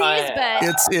of these. But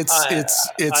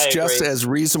it's just as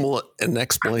reasonable an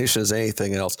explanation as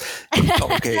anything else.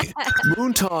 Okay,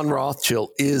 Moonton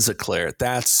Rothschild is a claret.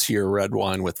 That's your red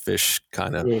wine with fish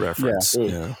kind of reference.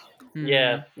 Yeah.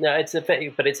 Yeah, no, it's a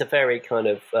very kind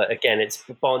of again, it's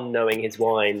Bond knowing his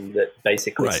wine that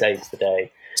basically saves the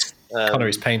day.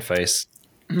 Connery's pain face.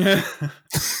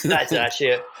 That's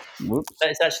actually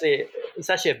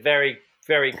a very,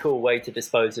 very cool way to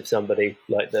dispose of somebody,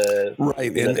 like the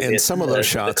and some of those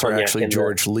shots are actually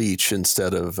George Leach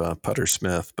instead of Putter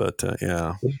Smith, but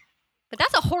yeah. But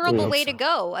that's a horrible way to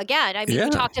go. Again, I mean, we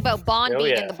talked about Bond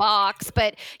being in the box,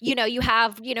 but you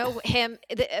have him,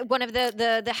 one of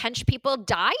the hench people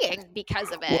dying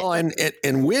because of it. Well,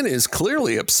 and Wynn is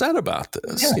clearly upset about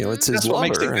this. Yeah. It's his that's lover. What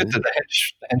makes it good that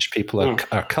the hench people are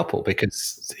a couple,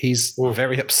 because he's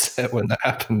very upset when that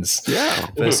happens. Yeah.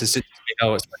 Versus it's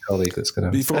my colleague that's going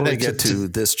to. Before we get to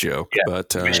this joke, but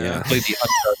completely all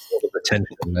of the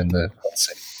tension and the hot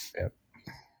scene. Yeah.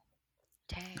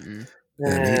 Dang.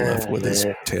 And he left with his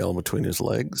tail between his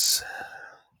legs.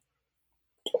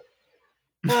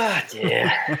 Ah,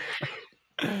 dear.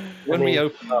 When we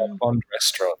open our Bond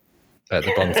restaurant at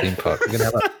the Bond theme park, we're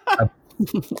going to have a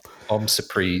bomb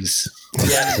surprise.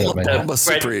 Bomb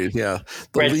surprise, yeah.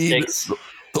 The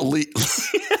lead.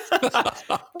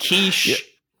 Quiche.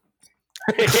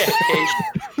 Quiche.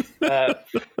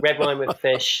 Red wine with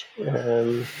fish. Be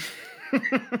on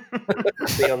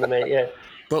the menu, yeah.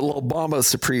 But Obama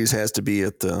Surprise has to be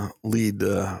at the lead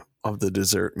of the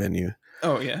dessert menu.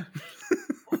 Oh, yeah.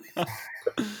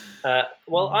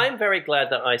 Well, I'm very glad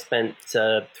that I spent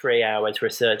 3 hours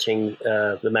researching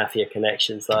the Mafia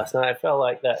connections last night. I felt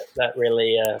like that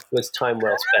really was time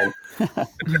well spent.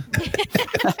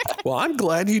 Well, I'm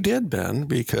glad you did, Ben,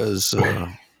 because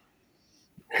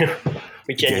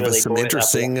we gave us some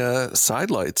interesting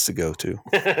sidelights to go to.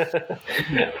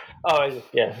 Oh,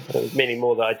 yeah, meaning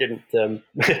more that I didn't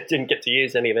get to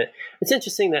use any of it. It's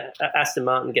interesting that Aston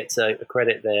Martin gets a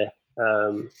credit there.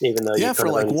 even though for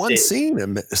like one scene,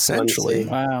 essentially.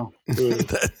 Wow.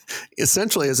 That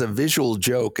essentially as a visual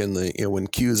joke in the when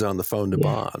Q's on the phone to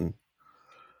Bond.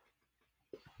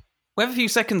 We have a few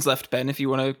seconds left, Ben, if you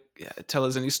want to tell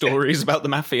us any stories about the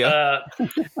Mafia.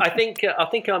 I think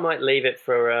I might leave it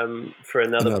for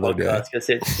another podcast because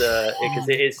it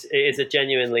is a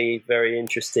genuinely very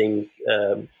interesting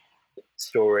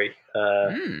story.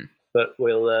 But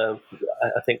I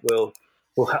think we'll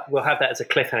have that as a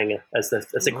cliffhanger as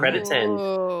the credits end.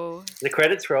 The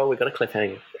credits roll. We've got a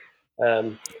cliffhanger.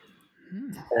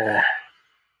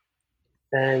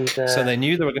 So they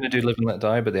knew they were going to do Live and Let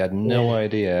Die, but they had no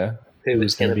idea who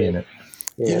was going to be in it.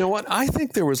 Yeah. You know what? I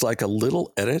think there was like a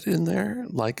little edit in there.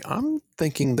 Like I'm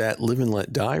thinking that Live and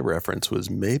Let Die reference was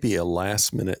maybe a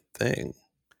last minute thing.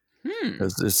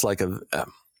 Because it's like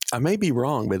I may be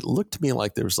wrong, but it looked to me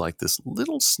like there was like this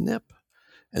little snip.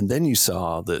 And then you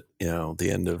saw that, the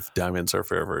end of Diamonds Are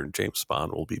Forever and James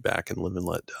Bond will be back in Live and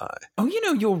Let Die. Oh,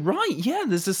 you're right. Yeah,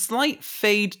 there's a slight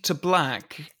fade to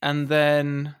black and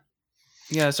then...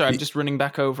 Yeah, sorry, I'm just running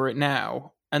back over it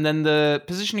now. And then the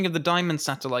positioning of the diamond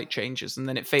satellite changes, and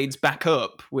then it fades back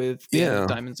up with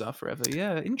Diamonds Are Forever.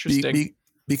 Yeah, interesting.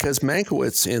 Because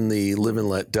Mankiewicz in the Live and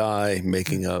Let Die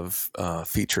making of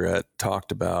featurette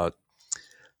talked about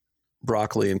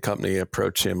Broccoli and company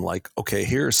approached him like, okay,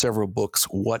 here are several books.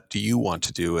 What do you want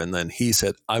to do? And then he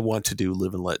said, I want to do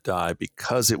Live and Let Die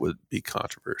because it would be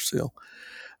controversial.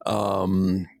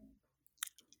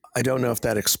 I don't know if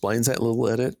that explains that little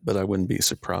edit, but I wouldn't be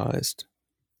surprised.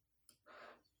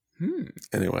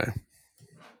 Anyway.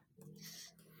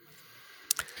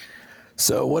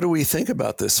 So what do we think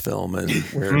about this film and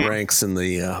where it ranks in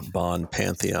the Bond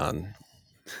pantheon?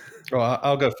 Well,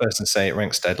 I'll go first and say it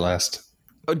ranks dead last.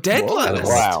 Oh, dead last?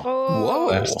 Wow. Whoa.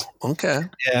 Last. Okay.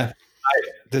 Yeah.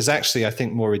 There's actually, I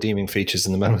think, more redeeming features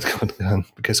in The Man with the Golden Gun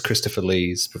because Christopher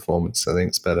Lee's performance, I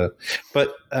think, is better.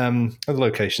 But the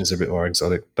locations are a bit more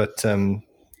exotic. But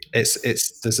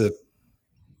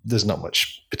there's not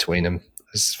much between them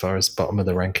as far as bottom of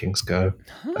the rankings go.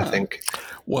 I think.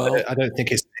 Well, I don't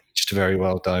think it's aged very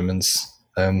well, Diamonds,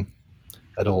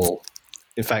 at all.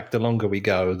 In fact, the longer we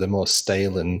go, the more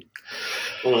stale and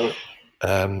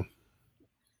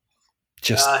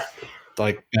just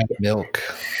like bad milk.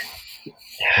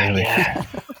 Really.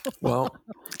 Well,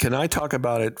 can I talk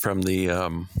about it from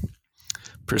the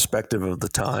perspective of the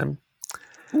time?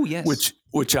 Oh, yes.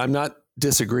 Which I'm not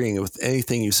disagreeing with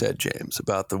anything you said, James,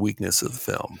 about the weakness of the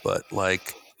film. But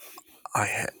like,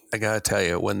 I got to tell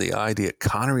you, when the idea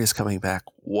Connery is coming back,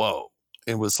 whoa,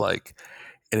 it was like,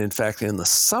 and in fact, in the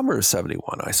summer of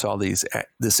 71, I saw this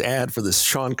ad for this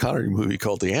Sean Connery movie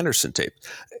called The Anderson Tape.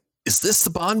 Is this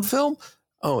the Bond film?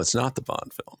 Oh, it's not the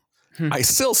Bond film. I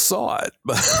still saw it,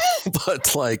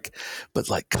 but like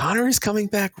Connery's coming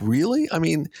back, really? I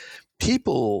mean,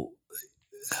 people,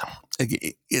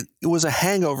 it was a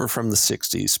hangover from the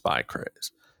 60s spy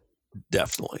craze,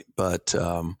 definitely. But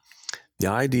the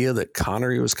idea that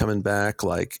Connery was coming back,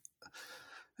 like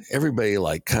everybody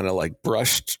like kind of like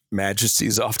brushed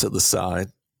Majesties off to the side.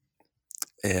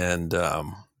 And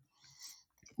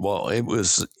well,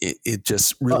 it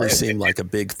just really seemed like a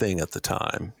big thing at the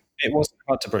time. It wasn't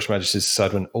hard to brush Majesty's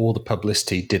aside when all the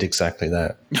publicity did exactly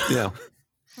that. Yeah.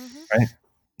 Right?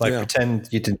 Like pretend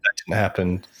that didn't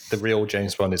happen. The real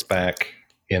James Bond is back,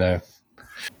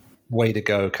 way to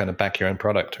go, kind of back your own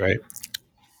product, right?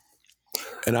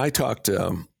 And I talked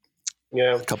a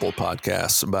couple of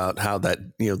podcasts about how that,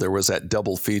 there was that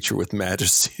double feature with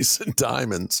Majesties and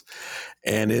Diamonds.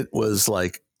 And it was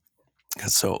like,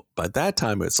 so by that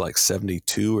time, it's like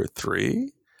 72 or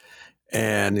 3.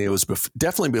 And it was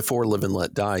definitely before Live and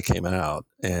Let Die came out.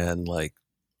 And like,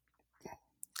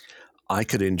 I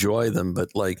could enjoy them, but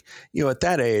like, at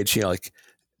that age, like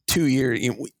 2 years,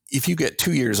 if you get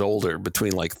 2 years older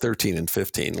between like 13 and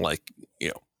 15, like,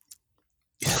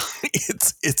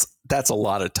 that's a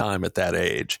lot of time at that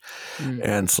age.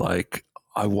 And it's like,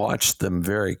 I watched them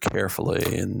very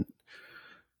carefully and,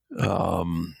 I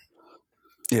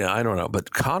don't know,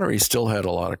 but Connery still had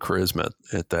a lot of charisma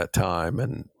at that time.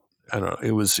 And I don't know,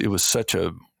 it was such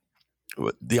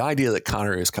the idea that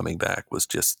Connery is coming back was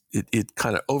just, it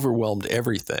kind of overwhelmed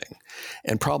everything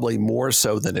and probably more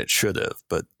so than it should have.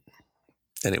 But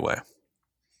anyway.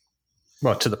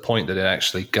 Well, to the point that it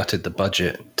actually gutted the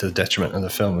budget to the detriment of the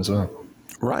film as well.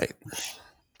 Right.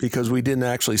 Because we didn't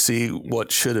actually see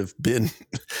what should have been.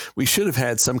 We should have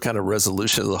had some kind of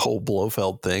resolution of the whole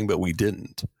Blofeld thing, but we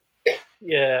didn't.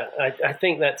 Yeah, I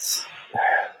think that's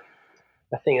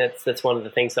one of the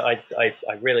things that I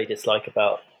really dislike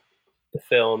about the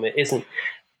film. It isn't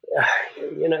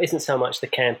so much the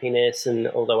campiness, and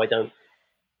although I don't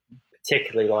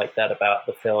particularly like that about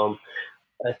the film.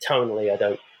 Tonally, I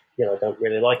don't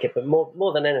really like it, but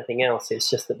more than anything else, it's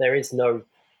just that there's no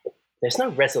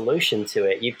resolution to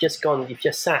it. You've just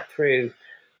sat through,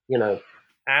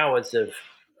 hours of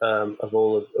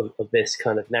all of this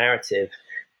kind of narrative,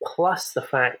 plus the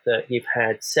fact that you've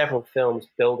had several films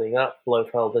building up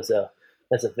Blofeld as a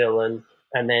villain,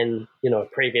 and then a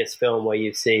previous film where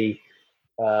you see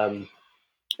the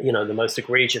most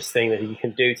egregious thing that he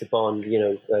can do to Bond,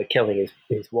 killing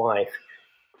his wife.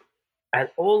 And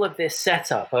all of this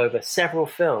setup over several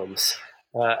films,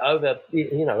 over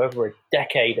a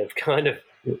decade of kind of,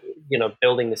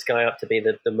 building this guy up to be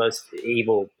the most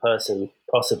evil person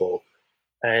possible,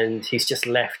 and he's just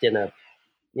left in a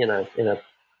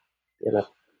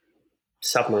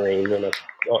submarine.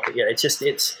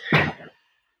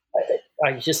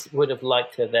 I just would have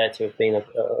liked there to have been a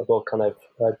more kind of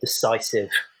decisive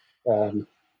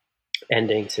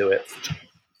ending to it.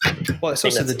 Well, it's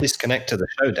also the disconnect to the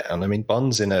showdown. I mean,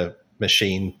 Bond's in a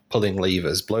machine pulling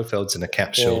levers. Blofeld's in a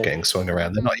capsule getting swung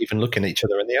around. They're not even looking at each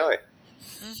other in the eye.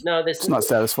 No, it's not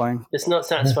satisfying. It's not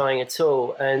satisfying at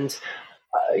all. And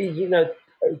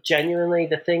genuinely,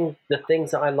 the things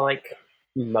that I like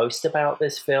most about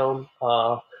this film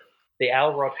are the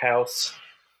Alrod house,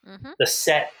 the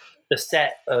set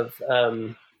of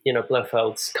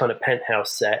Blofeld's kind of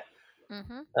penthouse set.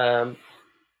 And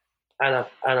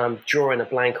I'm drawing a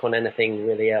blank on anything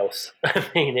really else. I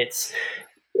mean, it's,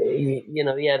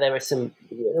 there are some,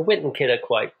 Wint and Kidd are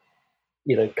quite,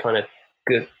 kind of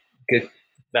good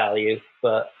value,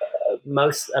 but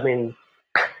those are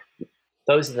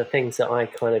the things that I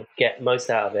kind of get most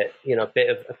out of it. A bit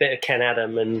of Ken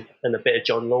Adam and a bit of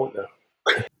John Lautner.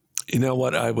 You know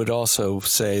what? I would also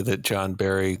say that John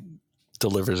Barry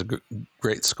delivers a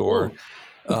great score.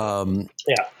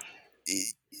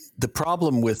 The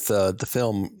problem with the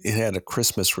film, it had a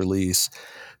Christmas release.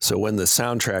 So when the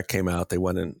soundtrack came out, they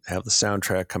went and have the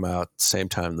soundtrack come out at the same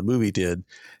time the movie did.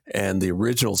 And the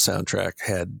original soundtrack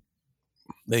had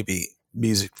maybe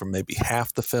music from maybe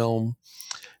half the film.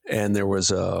 And there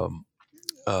was in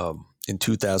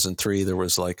 2003, there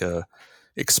was like a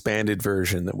expanded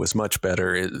version that was much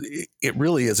better. It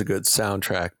really is a good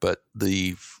soundtrack, but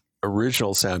the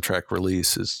original soundtrack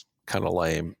release is kind of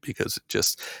lame because it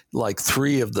just like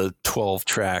 3 of the 12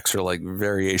 tracks are like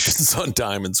variations on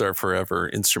Diamonds Are Forever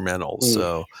instrumental.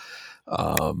 So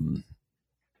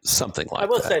something like that. I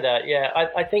will say that,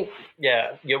 I think,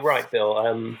 you're right, Bill.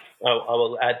 I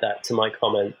will add that to my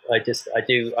comment. I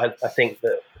think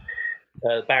that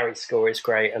Barry's score is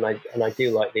great, and I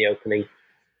do like the opening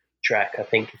track. I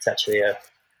think it's actually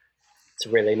it's a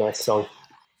really nice song.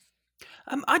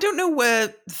 I don't know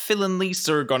where Phil and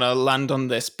Lisa are gonna land on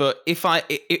this, but if I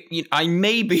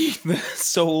may be the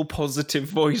sole positive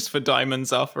voice for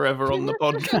Diamonds Are Forever on the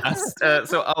podcast,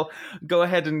 so I'll go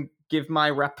ahead and give my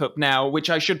wrap up now, which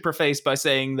I should preface by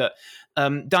saying that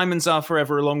Diamonds Are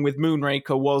Forever, along with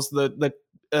Moonraker, was the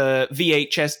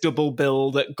VHS double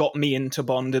bill that got me into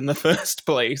Bond in the first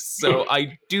place. So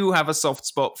I do have a soft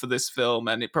spot for this film,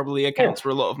 and it probably accounts for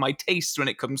a lot of my taste when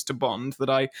it comes to Bond, that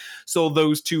I saw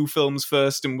those 2 films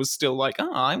first and was still like,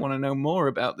 I want to know more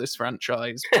about this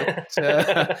franchise. But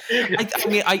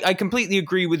I completely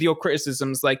agree with your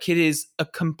criticisms. Like, it is a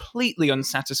completely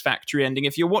unsatisfactory ending.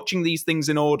 If you're watching these things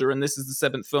in order and this is the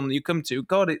 7th film that you come to,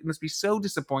 God, it must be so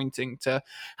disappointing to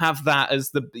have that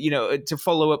as the, to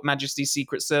follow up Majesty's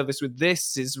Secret Service with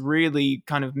this is really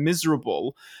kind of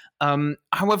miserable.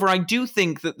 However, I do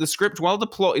think that the script, while the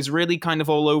plot is really kind of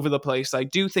all over the place, I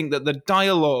do think that the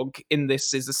dialogue in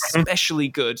this is especially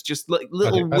good. Just like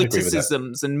little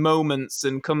witticisms and moments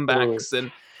and comebacks,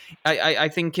 and I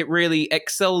think it really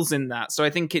excels in that. So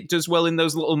I think it does well in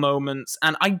those little moments,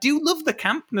 and I do love the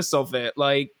campness of it.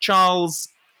 Like Charles.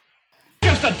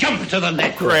 Just a jump to the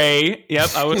net. Gray. Yep,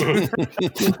 I was.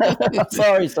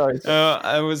 sorry.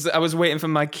 I was waiting for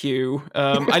my cue.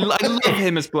 I love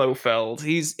him as Blofeld.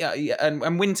 He's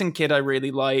and Wint and Kidd I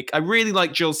really like. I really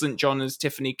like Jill St. John as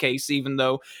Tiffany Case, even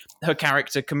though her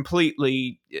character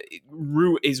completely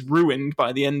is ruined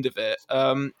by the end of it.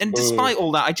 And despite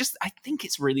all that, I think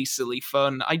it's really silly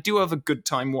fun. I do have a good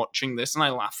time watching this, and I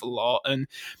laugh a lot. And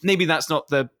maybe that's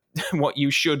not what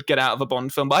you should get out of a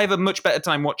Bond film, but I have a much better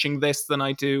time watching this than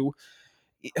I do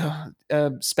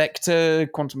Spectre,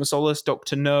 Quantum of Solace,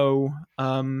 Doctor No,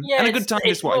 and a good time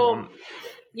is what I want.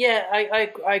 Yeah,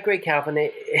 I agree, Calvin.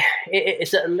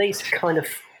 It's at least kind of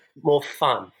more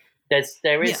fun.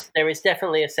 There is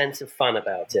definitely a sense of fun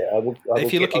about it.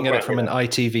 If you're looking at it from an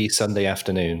ITV Sunday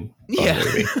afternoon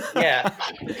movie. Yeah,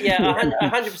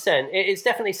 100%. It's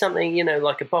definitely something,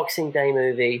 like a Boxing Day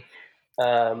movie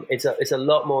it's a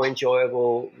lot more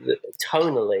enjoyable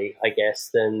tonally, I guess,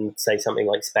 than say something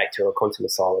like Spectre or Quantum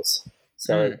of Solace.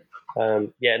 So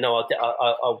I'll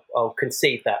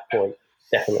concede that point,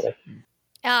 definitely.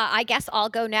 I guess I'll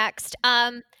go next.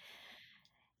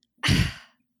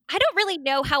 I don't really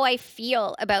know how I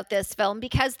feel about this film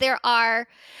because there are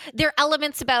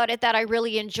elements about it that I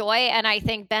really enjoy, and I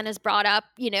think Ben has brought up,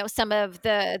 some of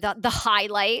the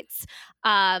highlights.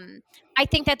 I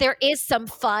think that there is some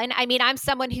fun. I mean, I'm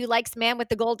someone who likes Man with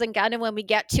the Golden Gun, and when we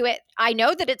get to it, I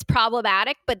know that it's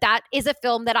problematic, but that is a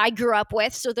film that I grew up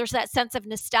with, so there's that sense of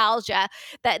nostalgia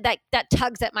that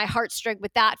tugs at my heartstring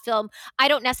with that film. I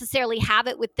don't necessarily have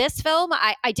it with this film.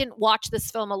 I didn't watch this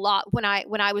film a lot when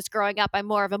I was growing up. I'm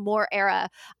more of a Moore era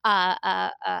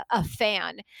a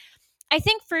fan. I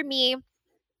think for me,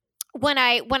 when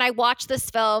I watch this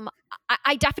film,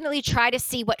 I definitely try to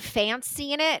see what fans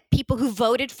see in it, people who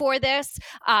voted for this.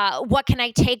 What can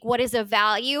I take? What is of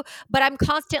value? But I'm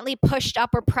constantly pushed up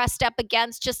or pressed up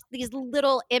against just these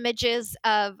little images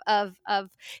of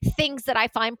things that I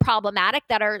find problematic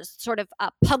that are sort of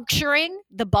puncturing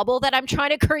the bubble that I'm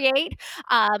trying to create,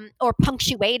 or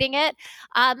punctuating it.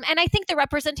 And I think the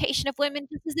representation of women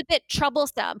just is a bit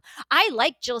troublesome. I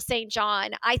like Jill St.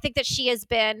 John. I think that she has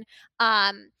been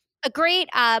a great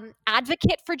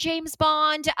advocate for James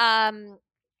Bond.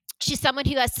 She's someone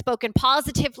who has spoken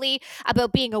positively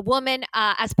about being a woman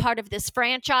as part of this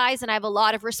franchise, and I have a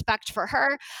lot of respect for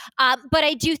her. But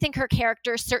I do think her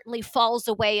character certainly falls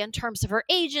away in terms of her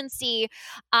agency.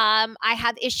 I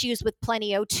have issues with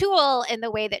Plenty O'Toole in the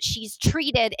way that she's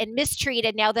treated and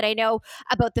mistreated now that I know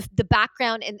about the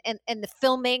background and the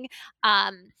filming.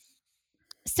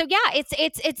 So yeah,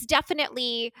 it's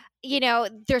definitely,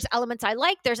 there's elements I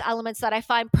like, there's elements that I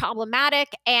find problematic,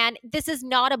 and this is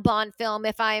not a Bond film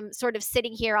if I'm sort of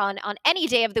sitting here on any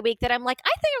day of the week that I'm like, I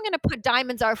think I'm going to put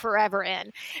Diamonds Are Forever in.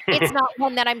 It's not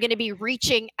one that I'm going to be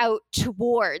reaching out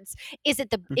towards. Is it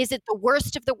the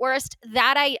worst of the worst?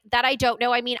 That I don't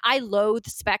know. I mean, I loathe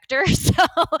Spectre, so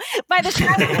by the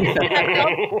time I see that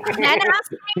film, then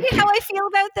ask me how I feel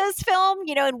about this film,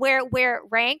 and where it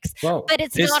ranks. Well, but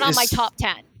it's not on my top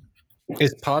 10.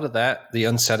 Is part of that the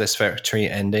unsatisfactory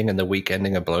ending and the weak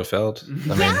ending of Blofeld?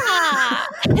 Yeah.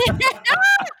 We're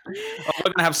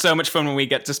going to have so much fun when we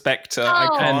get to Spectre. I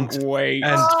can't wait.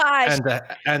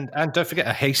 And don't forget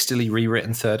a hastily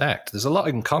rewritten third act. There's a lot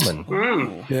in common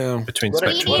between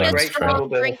Spectre We need and a strong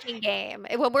drinking game.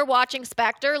 When we're watching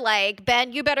Spectre, like,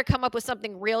 Ben, you better come up with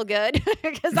something real good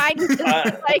because I need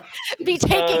to be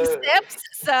taking sips.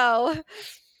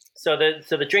 So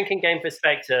the drinking game for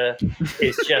Spectre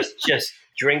is just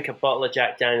drink a bottle of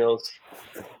Jack Daniels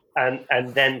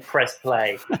and then press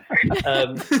play.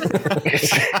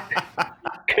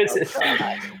 It's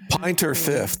pint or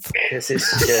fifth. Because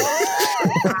it's just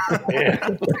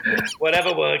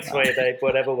whatever works for you, babe.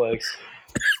 Whatever works.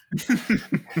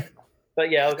 But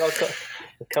yeah, I'll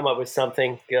come up with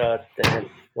something. God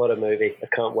damn, what a movie! I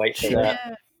can't wait for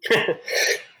that.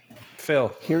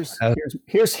 Phil, here's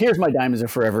my Diamonds Are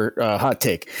Forever hot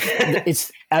take.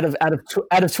 It's out of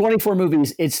 24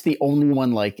 movies, it's the only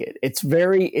one like it.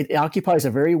 It occupies a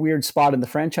very weird spot in the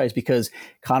franchise because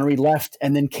Connery left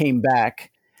and then came back,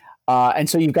 and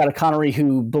so you've got a Connery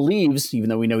who believes, even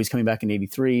though we know he's coming back in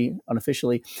 '83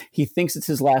 unofficially, he thinks it's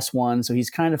his last one, so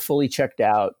he's kind of fully checked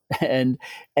out, and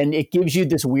it gives you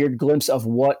this weird glimpse of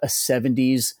what a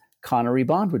 '70s Connery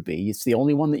Bond would be. It's the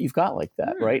only one that you've got like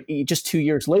that, right? Just 2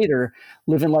 years later,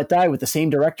 Live and Let Die with the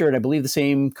same director and I believe the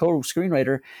same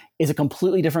co-screenwriter is a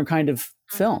completely different kind of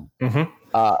film. Mm-hmm.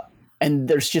 And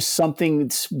there's just something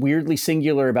that's weirdly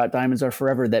singular about Diamonds Are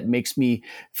Forever that makes me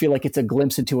feel like it's a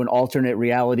glimpse into an alternate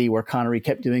reality where Connery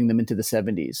kept doing them into the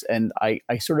 70s. And I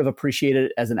sort of appreciate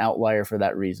it as an outlier for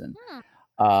that reason.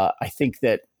 I think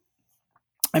that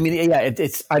I mean, yeah,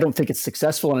 it's. I don't think it's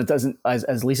successful, and it doesn't.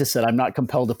 As Lisa said, I'm not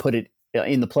compelled to put it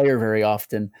in the player very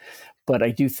often, but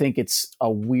I do think it's a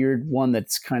weird one.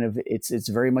 That's kind of it's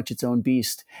very much its own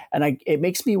beast, and it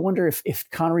makes me wonder if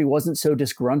Connery wasn't so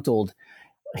disgruntled.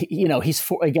 He's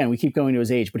again. We keep going to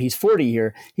his age, but he's 40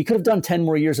 here. He could have done 10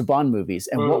 more years of Bond movies,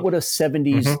 and what would a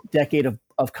 70s decade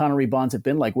of Connery Bonds have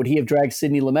been like? Would he have dragged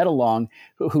Sidney Lumet along,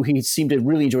 who he seemed to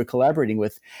really enjoy collaborating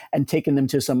with, and taken them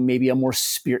to some maybe a more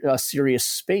serious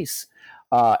space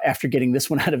after getting this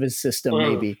one out of his system?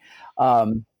 Maybe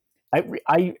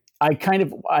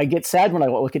I get sad when I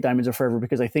look at Diamonds Are Forever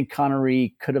because I think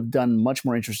Connery could have done much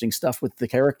more interesting stuff with the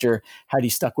character had he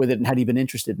stuck with it and had he been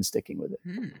interested in sticking with it.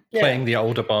 Playing the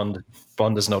older Bond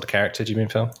as an older character, do you mean,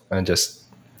 Phil? And just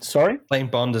playing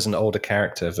Bond as an older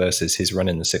character versus his run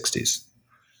in the 60s.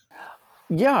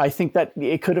 Yeah, I think that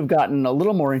it could have gotten a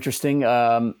little more interesting.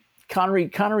 Connery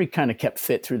kind of kept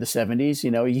fit through the 70s.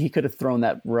 You know, he could have thrown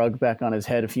that rug back on his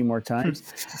head a few more times.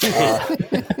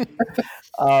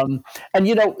 And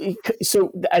you know,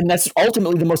 and that's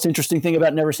ultimately the most interesting thing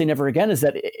about Never Say Never Again, is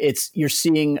that you're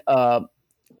seeing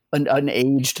an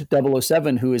aged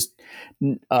 007 who is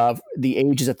the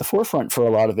age is at the forefront for a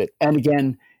lot of it. And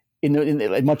again,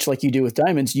 in much like you do with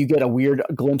Diamonds, you get a weird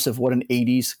glimpse of what an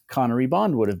 80s Connery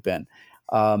Bond would have been.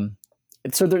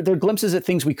 So they're glimpses at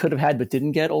things we could have had but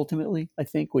didn't get ultimately, I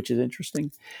think, which is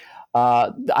interesting.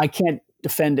 I can't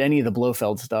defend any of the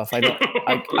Blofeld stuff. I don't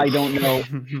know.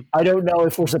 I don't know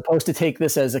if we're supposed to take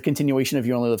this as a continuation of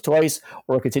You Only Live Twice,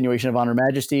 or a continuation of Honor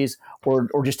Majesties, or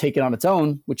just take it on its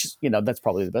own, which is, you know, that's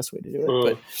probably the best way to do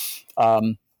it. But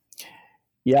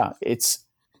yeah, it's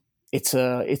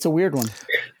a weird one.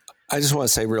 I just want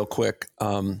to say real quick,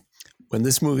 when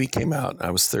this movie came out,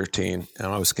 I was 13, and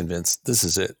I was convinced this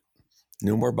is it.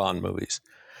 No more Bond movies.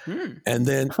 And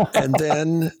then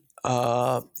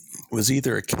was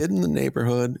either a kid in the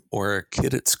neighborhood or a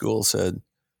kid at school said,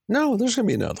 "No, there's going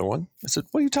to be another one." I said,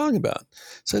 "What are you talking about?"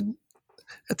 I said,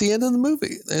 "At the end of the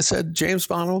movie, they said James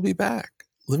Bond will be back.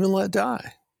 Live and Let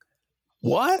Die."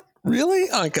 What? Really?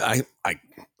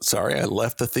 Sorry, I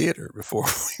left the theater before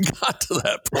we got to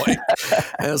that point.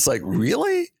 And it's like,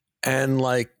 really? And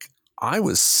like, I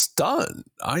was stunned.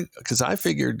 Because I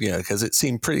figured, because it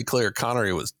seemed pretty clear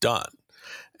Connery was done.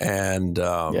 And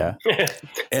and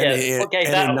in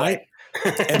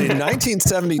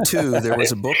 1972, there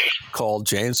was a book called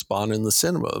James Bond in the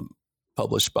Cinema,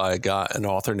 published by an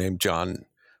author named John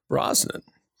Brosnan.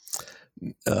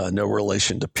 No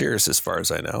relation to Pierce, as far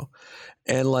as I know.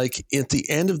 And like at the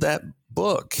end of that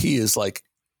book, he is like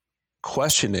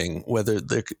questioning whether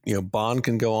Bond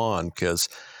can go on, because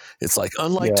it's like,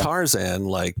 unlike Tarzan,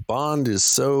 like Bond is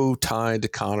so tied to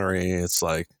Connery. It's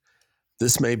like,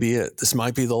 this may be it. This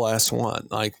might be the last one.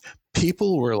 Like,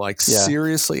 people were like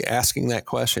seriously asking that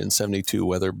question in 72,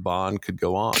 whether Bond could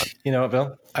go on. You know what,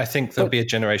 Bill? I think there'll be a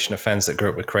generation of fans that grew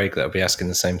up with Craig that will be asking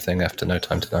the same thing after No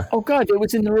Time to Die. Oh God, it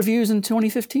was in the reviews in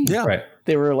 2015. Yeah. Right.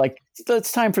 They were like,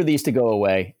 it's time for these to go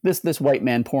away. This white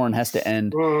man porn has to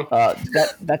end.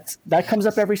 That comes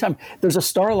up every time. There's a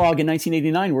Starlog in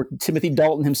 1989 where Timothy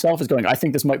Dalton himself is going, I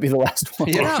think this might be the last one.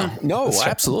 Yeah. No,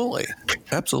 absolutely.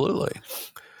 Absolutely.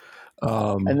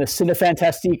 And the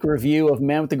Cinefantastique review of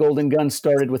Man with the Golden Gun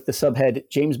started with the subhead,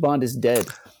 James Bond is dead.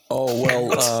 Oh,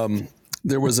 well,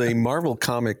 there was a Marvel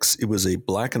Comics, it was a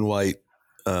black and white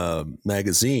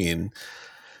magazine,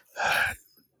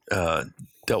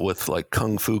 dealt with like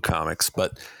Kung Fu comics,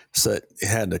 but so it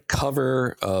had a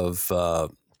cover of a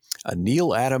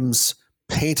Neil Adams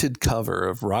painted cover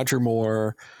of Roger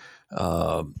Moore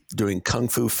doing Kung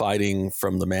Fu fighting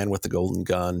from The Man with the Golden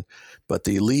Gun. But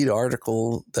the lead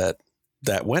article that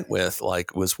went with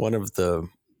was one of the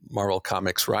Marvel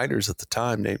Comics writers at the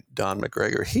time named Don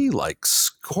McGregor. He like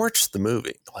scorched the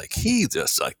movie. Like, he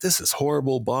just like, this is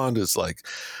horrible. Bond is like,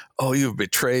 oh, you've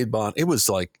betrayed Bond. It was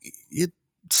like,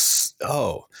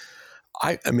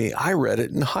 I mean, I read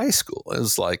it in high school. It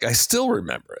was like, I still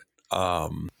remember it.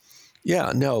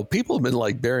 People have been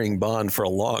like burying Bond for a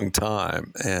long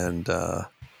time. And,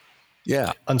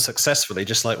 unsuccessfully,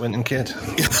 just like Winton Kid.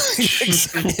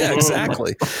 Yeah,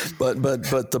 exactly. But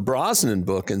the Brosnan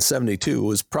book in 72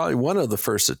 was probably one of the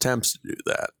first attempts to do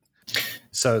that.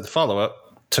 So the follow-up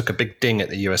took a big ding at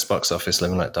the US box office,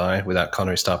 Live and Let Die, without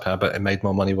Connery star power, but it made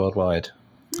more money worldwide.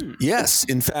 Yes,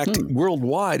 in fact,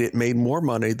 worldwide it made more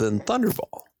money than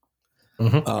Thunderball.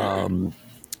 Mm-hmm.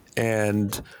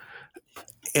 And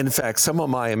in fact, some of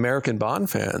my American Bond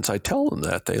fans, I tell them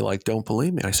that, they like don't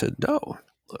believe me. I said, no.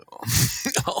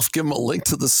 I'll give them a link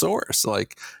to the source.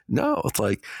 Like, no, it's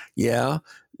like, yeah,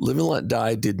 Live and Let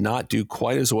Die did not do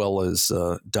quite as well as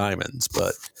Diamonds,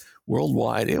 but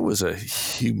worldwide it was a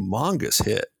humongous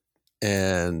hit.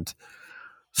 And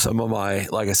some of my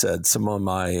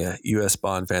U.S.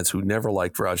 Bond fans who never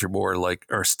liked Roger Moore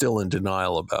are still in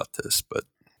denial about this. But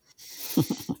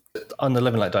on the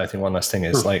Live and Let Die thing, one last thing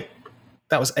is like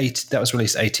that was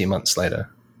released 18 months later.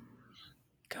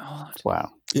 God,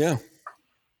 wow, yeah.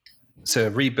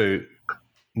 So reboot,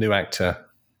 new actor,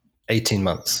 18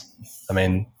 months. I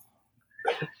mean,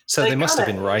 so they must have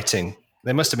been writing.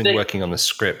 They must have been working on the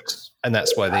script, and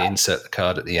that's why they insert the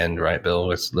card at the end, right, Bill,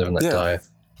 with Live and Let Die.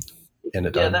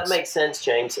 Yeah, that makes sense,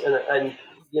 James. And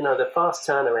the fast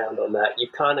turnaround on that,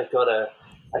 you've kind of got to,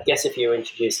 I guess if you're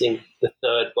introducing the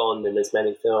third Bond in as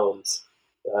many films,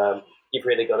 you've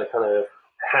really got to kind of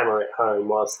hammer it home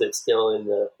whilst it's still in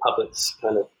the public's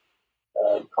kind of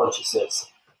consciousness.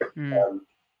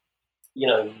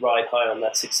 Ride high on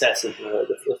that success of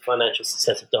the financial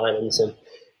success of Diamonds,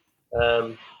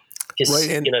 and Because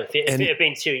if it had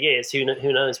been 2 years, who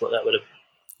knows what that would have.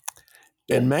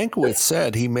 And Mankiewicz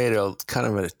said he made a kind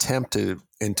of an attempt to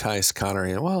entice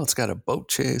Connery. Well, it's got a boat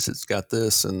chase, it's got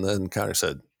this, and then Connery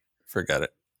said, "Forget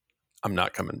it, I'm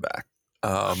not coming back.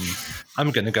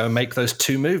 I'm going to go make those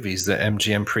 2 movies that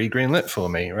MGM pre-greenlit for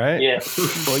me, right?" Yeah.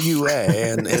 Well, UA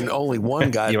and only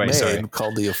one got made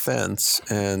called The Offense,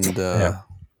 and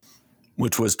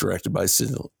which was directed by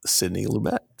Sidney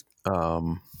Lumet.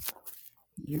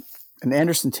 And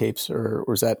Anderson Tapes, or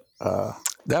was that?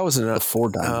 That was before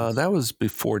Diamonds. That was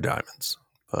before Diamonds,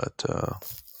 but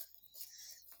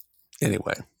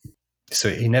anyway. So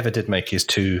he never did make his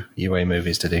 2 UA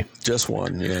movies, did he? Just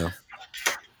one, yeah.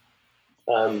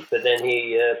 But then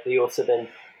he also then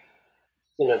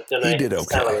donated his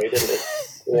salary, didn't he?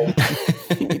 Yeah.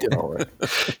 He did all right.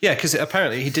 Yeah, because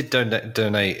apparently he did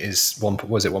donate his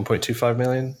 1.25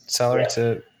 million salary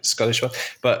to Scottish one,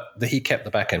 but he kept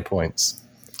the back end points.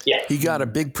 Yeah, he got a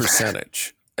big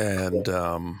percentage, and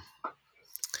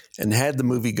had the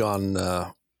movie gone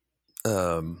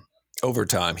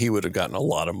overtime, he would have gotten a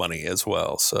lot of money as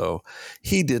well. So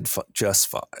he did just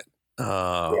fine,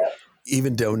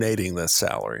 even donating the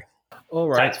salary. All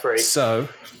right, tax-free. So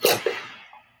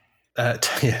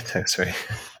tax-free.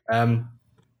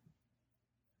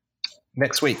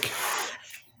 Next week.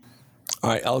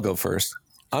 All right, I'll go first.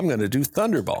 I'm going to do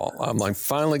Thunderball. I'm like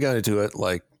finally going to do it.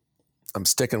 Like I'm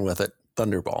sticking with it.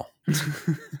 Thunderball. All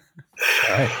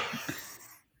right.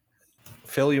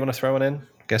 Phil, you want to throw one in?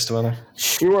 Guest winner?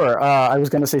 Sure. I was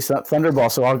going to say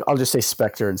Thunderball, so I'll just say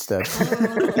Spectre instead.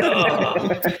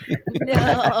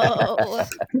 No.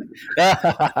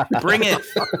 Bring it.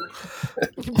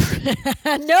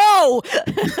 No.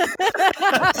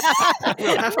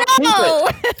 No.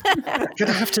 You're going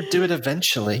to have to do it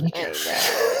eventually.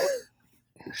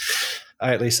 All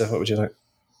right, Lisa, what would you like?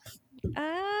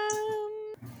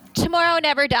 Tomorrow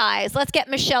Never Dies. Let's get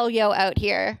Michelle Yeoh out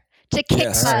here to kick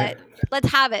butt. Right. Let's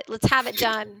have it. Let's have it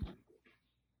done.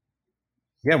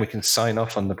 Yeah, we can sign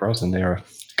off on the Brosnan era.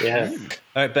 Yeah.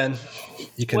 All right, Ben,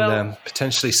 you can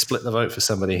potentially split the vote for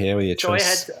somebody here with your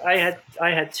choice. So I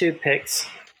had 2 picks,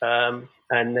 and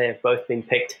they've both been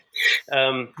picked.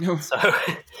 So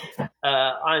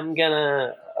I'm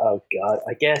gonna. Oh God,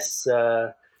 I guess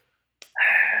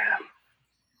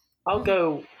I'll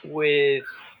go with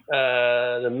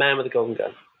The Man with the Golden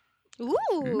Gun.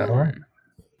 Ooh. All right.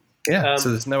 Yeah. So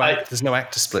there's no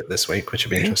actor split this week, which would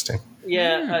be interesting.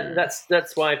 Yeah,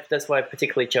 that's why I've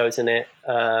particularly chosen it.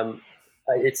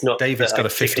 It's not. David's got a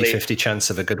 50-50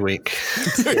 chance of a good week.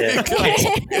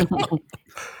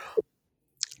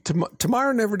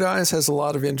 Tomorrow Never Dies has a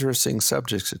lot of interesting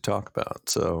subjects to talk about.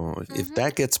 So if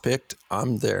that gets picked,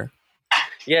 I'm there.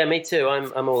 Yeah, me too.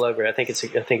 I'm all over it. I think it's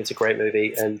a great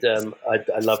movie, and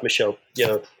I love Michelle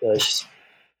Yeoh. She's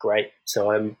great.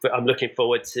 So I'm looking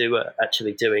forward to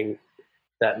actually doing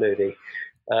that movie.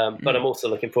 But I'm also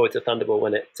looking forward to Thunderball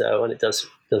when it does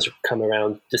come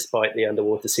around, despite the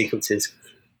underwater sequences.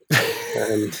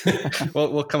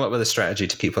 We'll come up with a strategy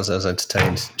to keep ourselves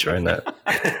entertained during that.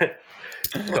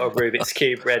 Got a Rubik's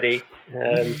Cube ready.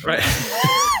 Right.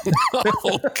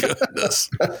 Oh goodness!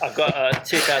 I've got a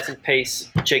 2,000-piece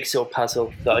jigsaw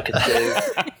puzzle that I could do.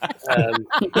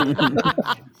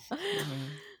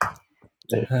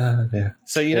 Yeah.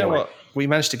 So you know what? We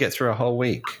managed to get through a whole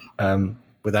week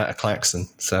without a klaxon.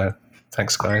 So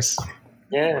thanks, guys.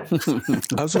 Yeah.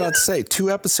 I was about to say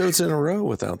 2 episodes in a row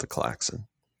without the klaxon.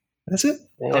 That's it.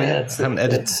 Yeah, I haven't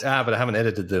edited. But I haven't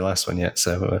edited the last one yet.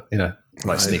 So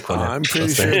might sneak one in. I'm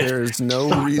pretty sure there's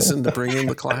no reason to bring in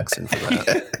the klaxon for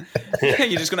that. Yeah,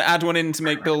 you're just going to add one in to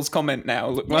make Bill's comment now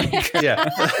look like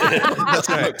that's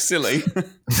right. look silly.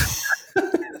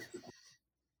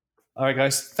 All right,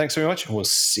 guys. Thanks very much. We'll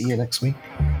see you next week.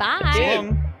 Bye.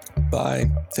 Yeah.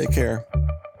 Bye. Take care.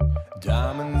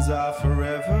 Diamonds are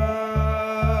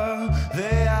forever.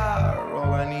 They are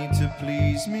all I need to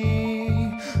please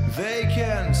me. They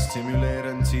can stimulate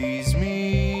and tease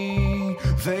me.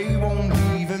 They won't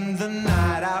leave in the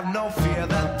night. I've no fear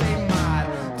that they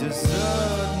might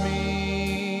desert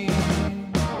me.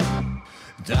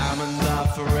 Diamonds are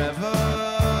forever.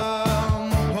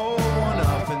 Hold one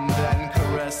up and then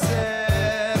caress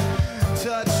it.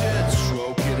 Touch it,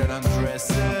 stroke it and undress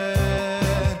it.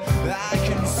 I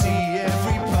can see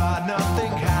every part,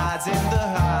 nothing hides in the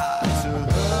heart to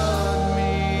hurt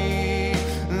me.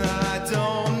 I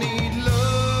don't need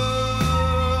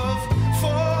love,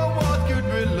 for what good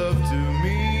will love do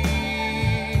me?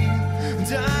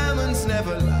 Diamonds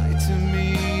never lie to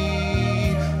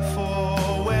me,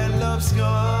 for when love's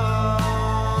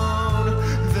gone,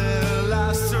 their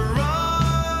lives to run.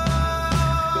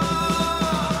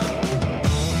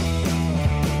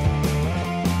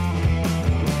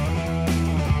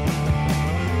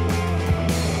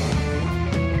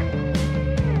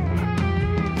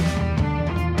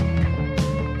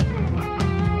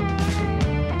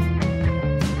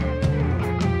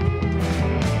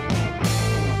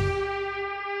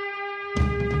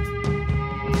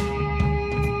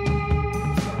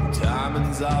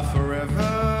 love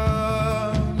forever,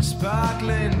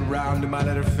 sparkling round in my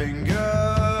little finger.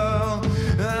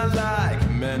 And like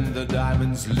men, the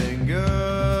diamonds linger.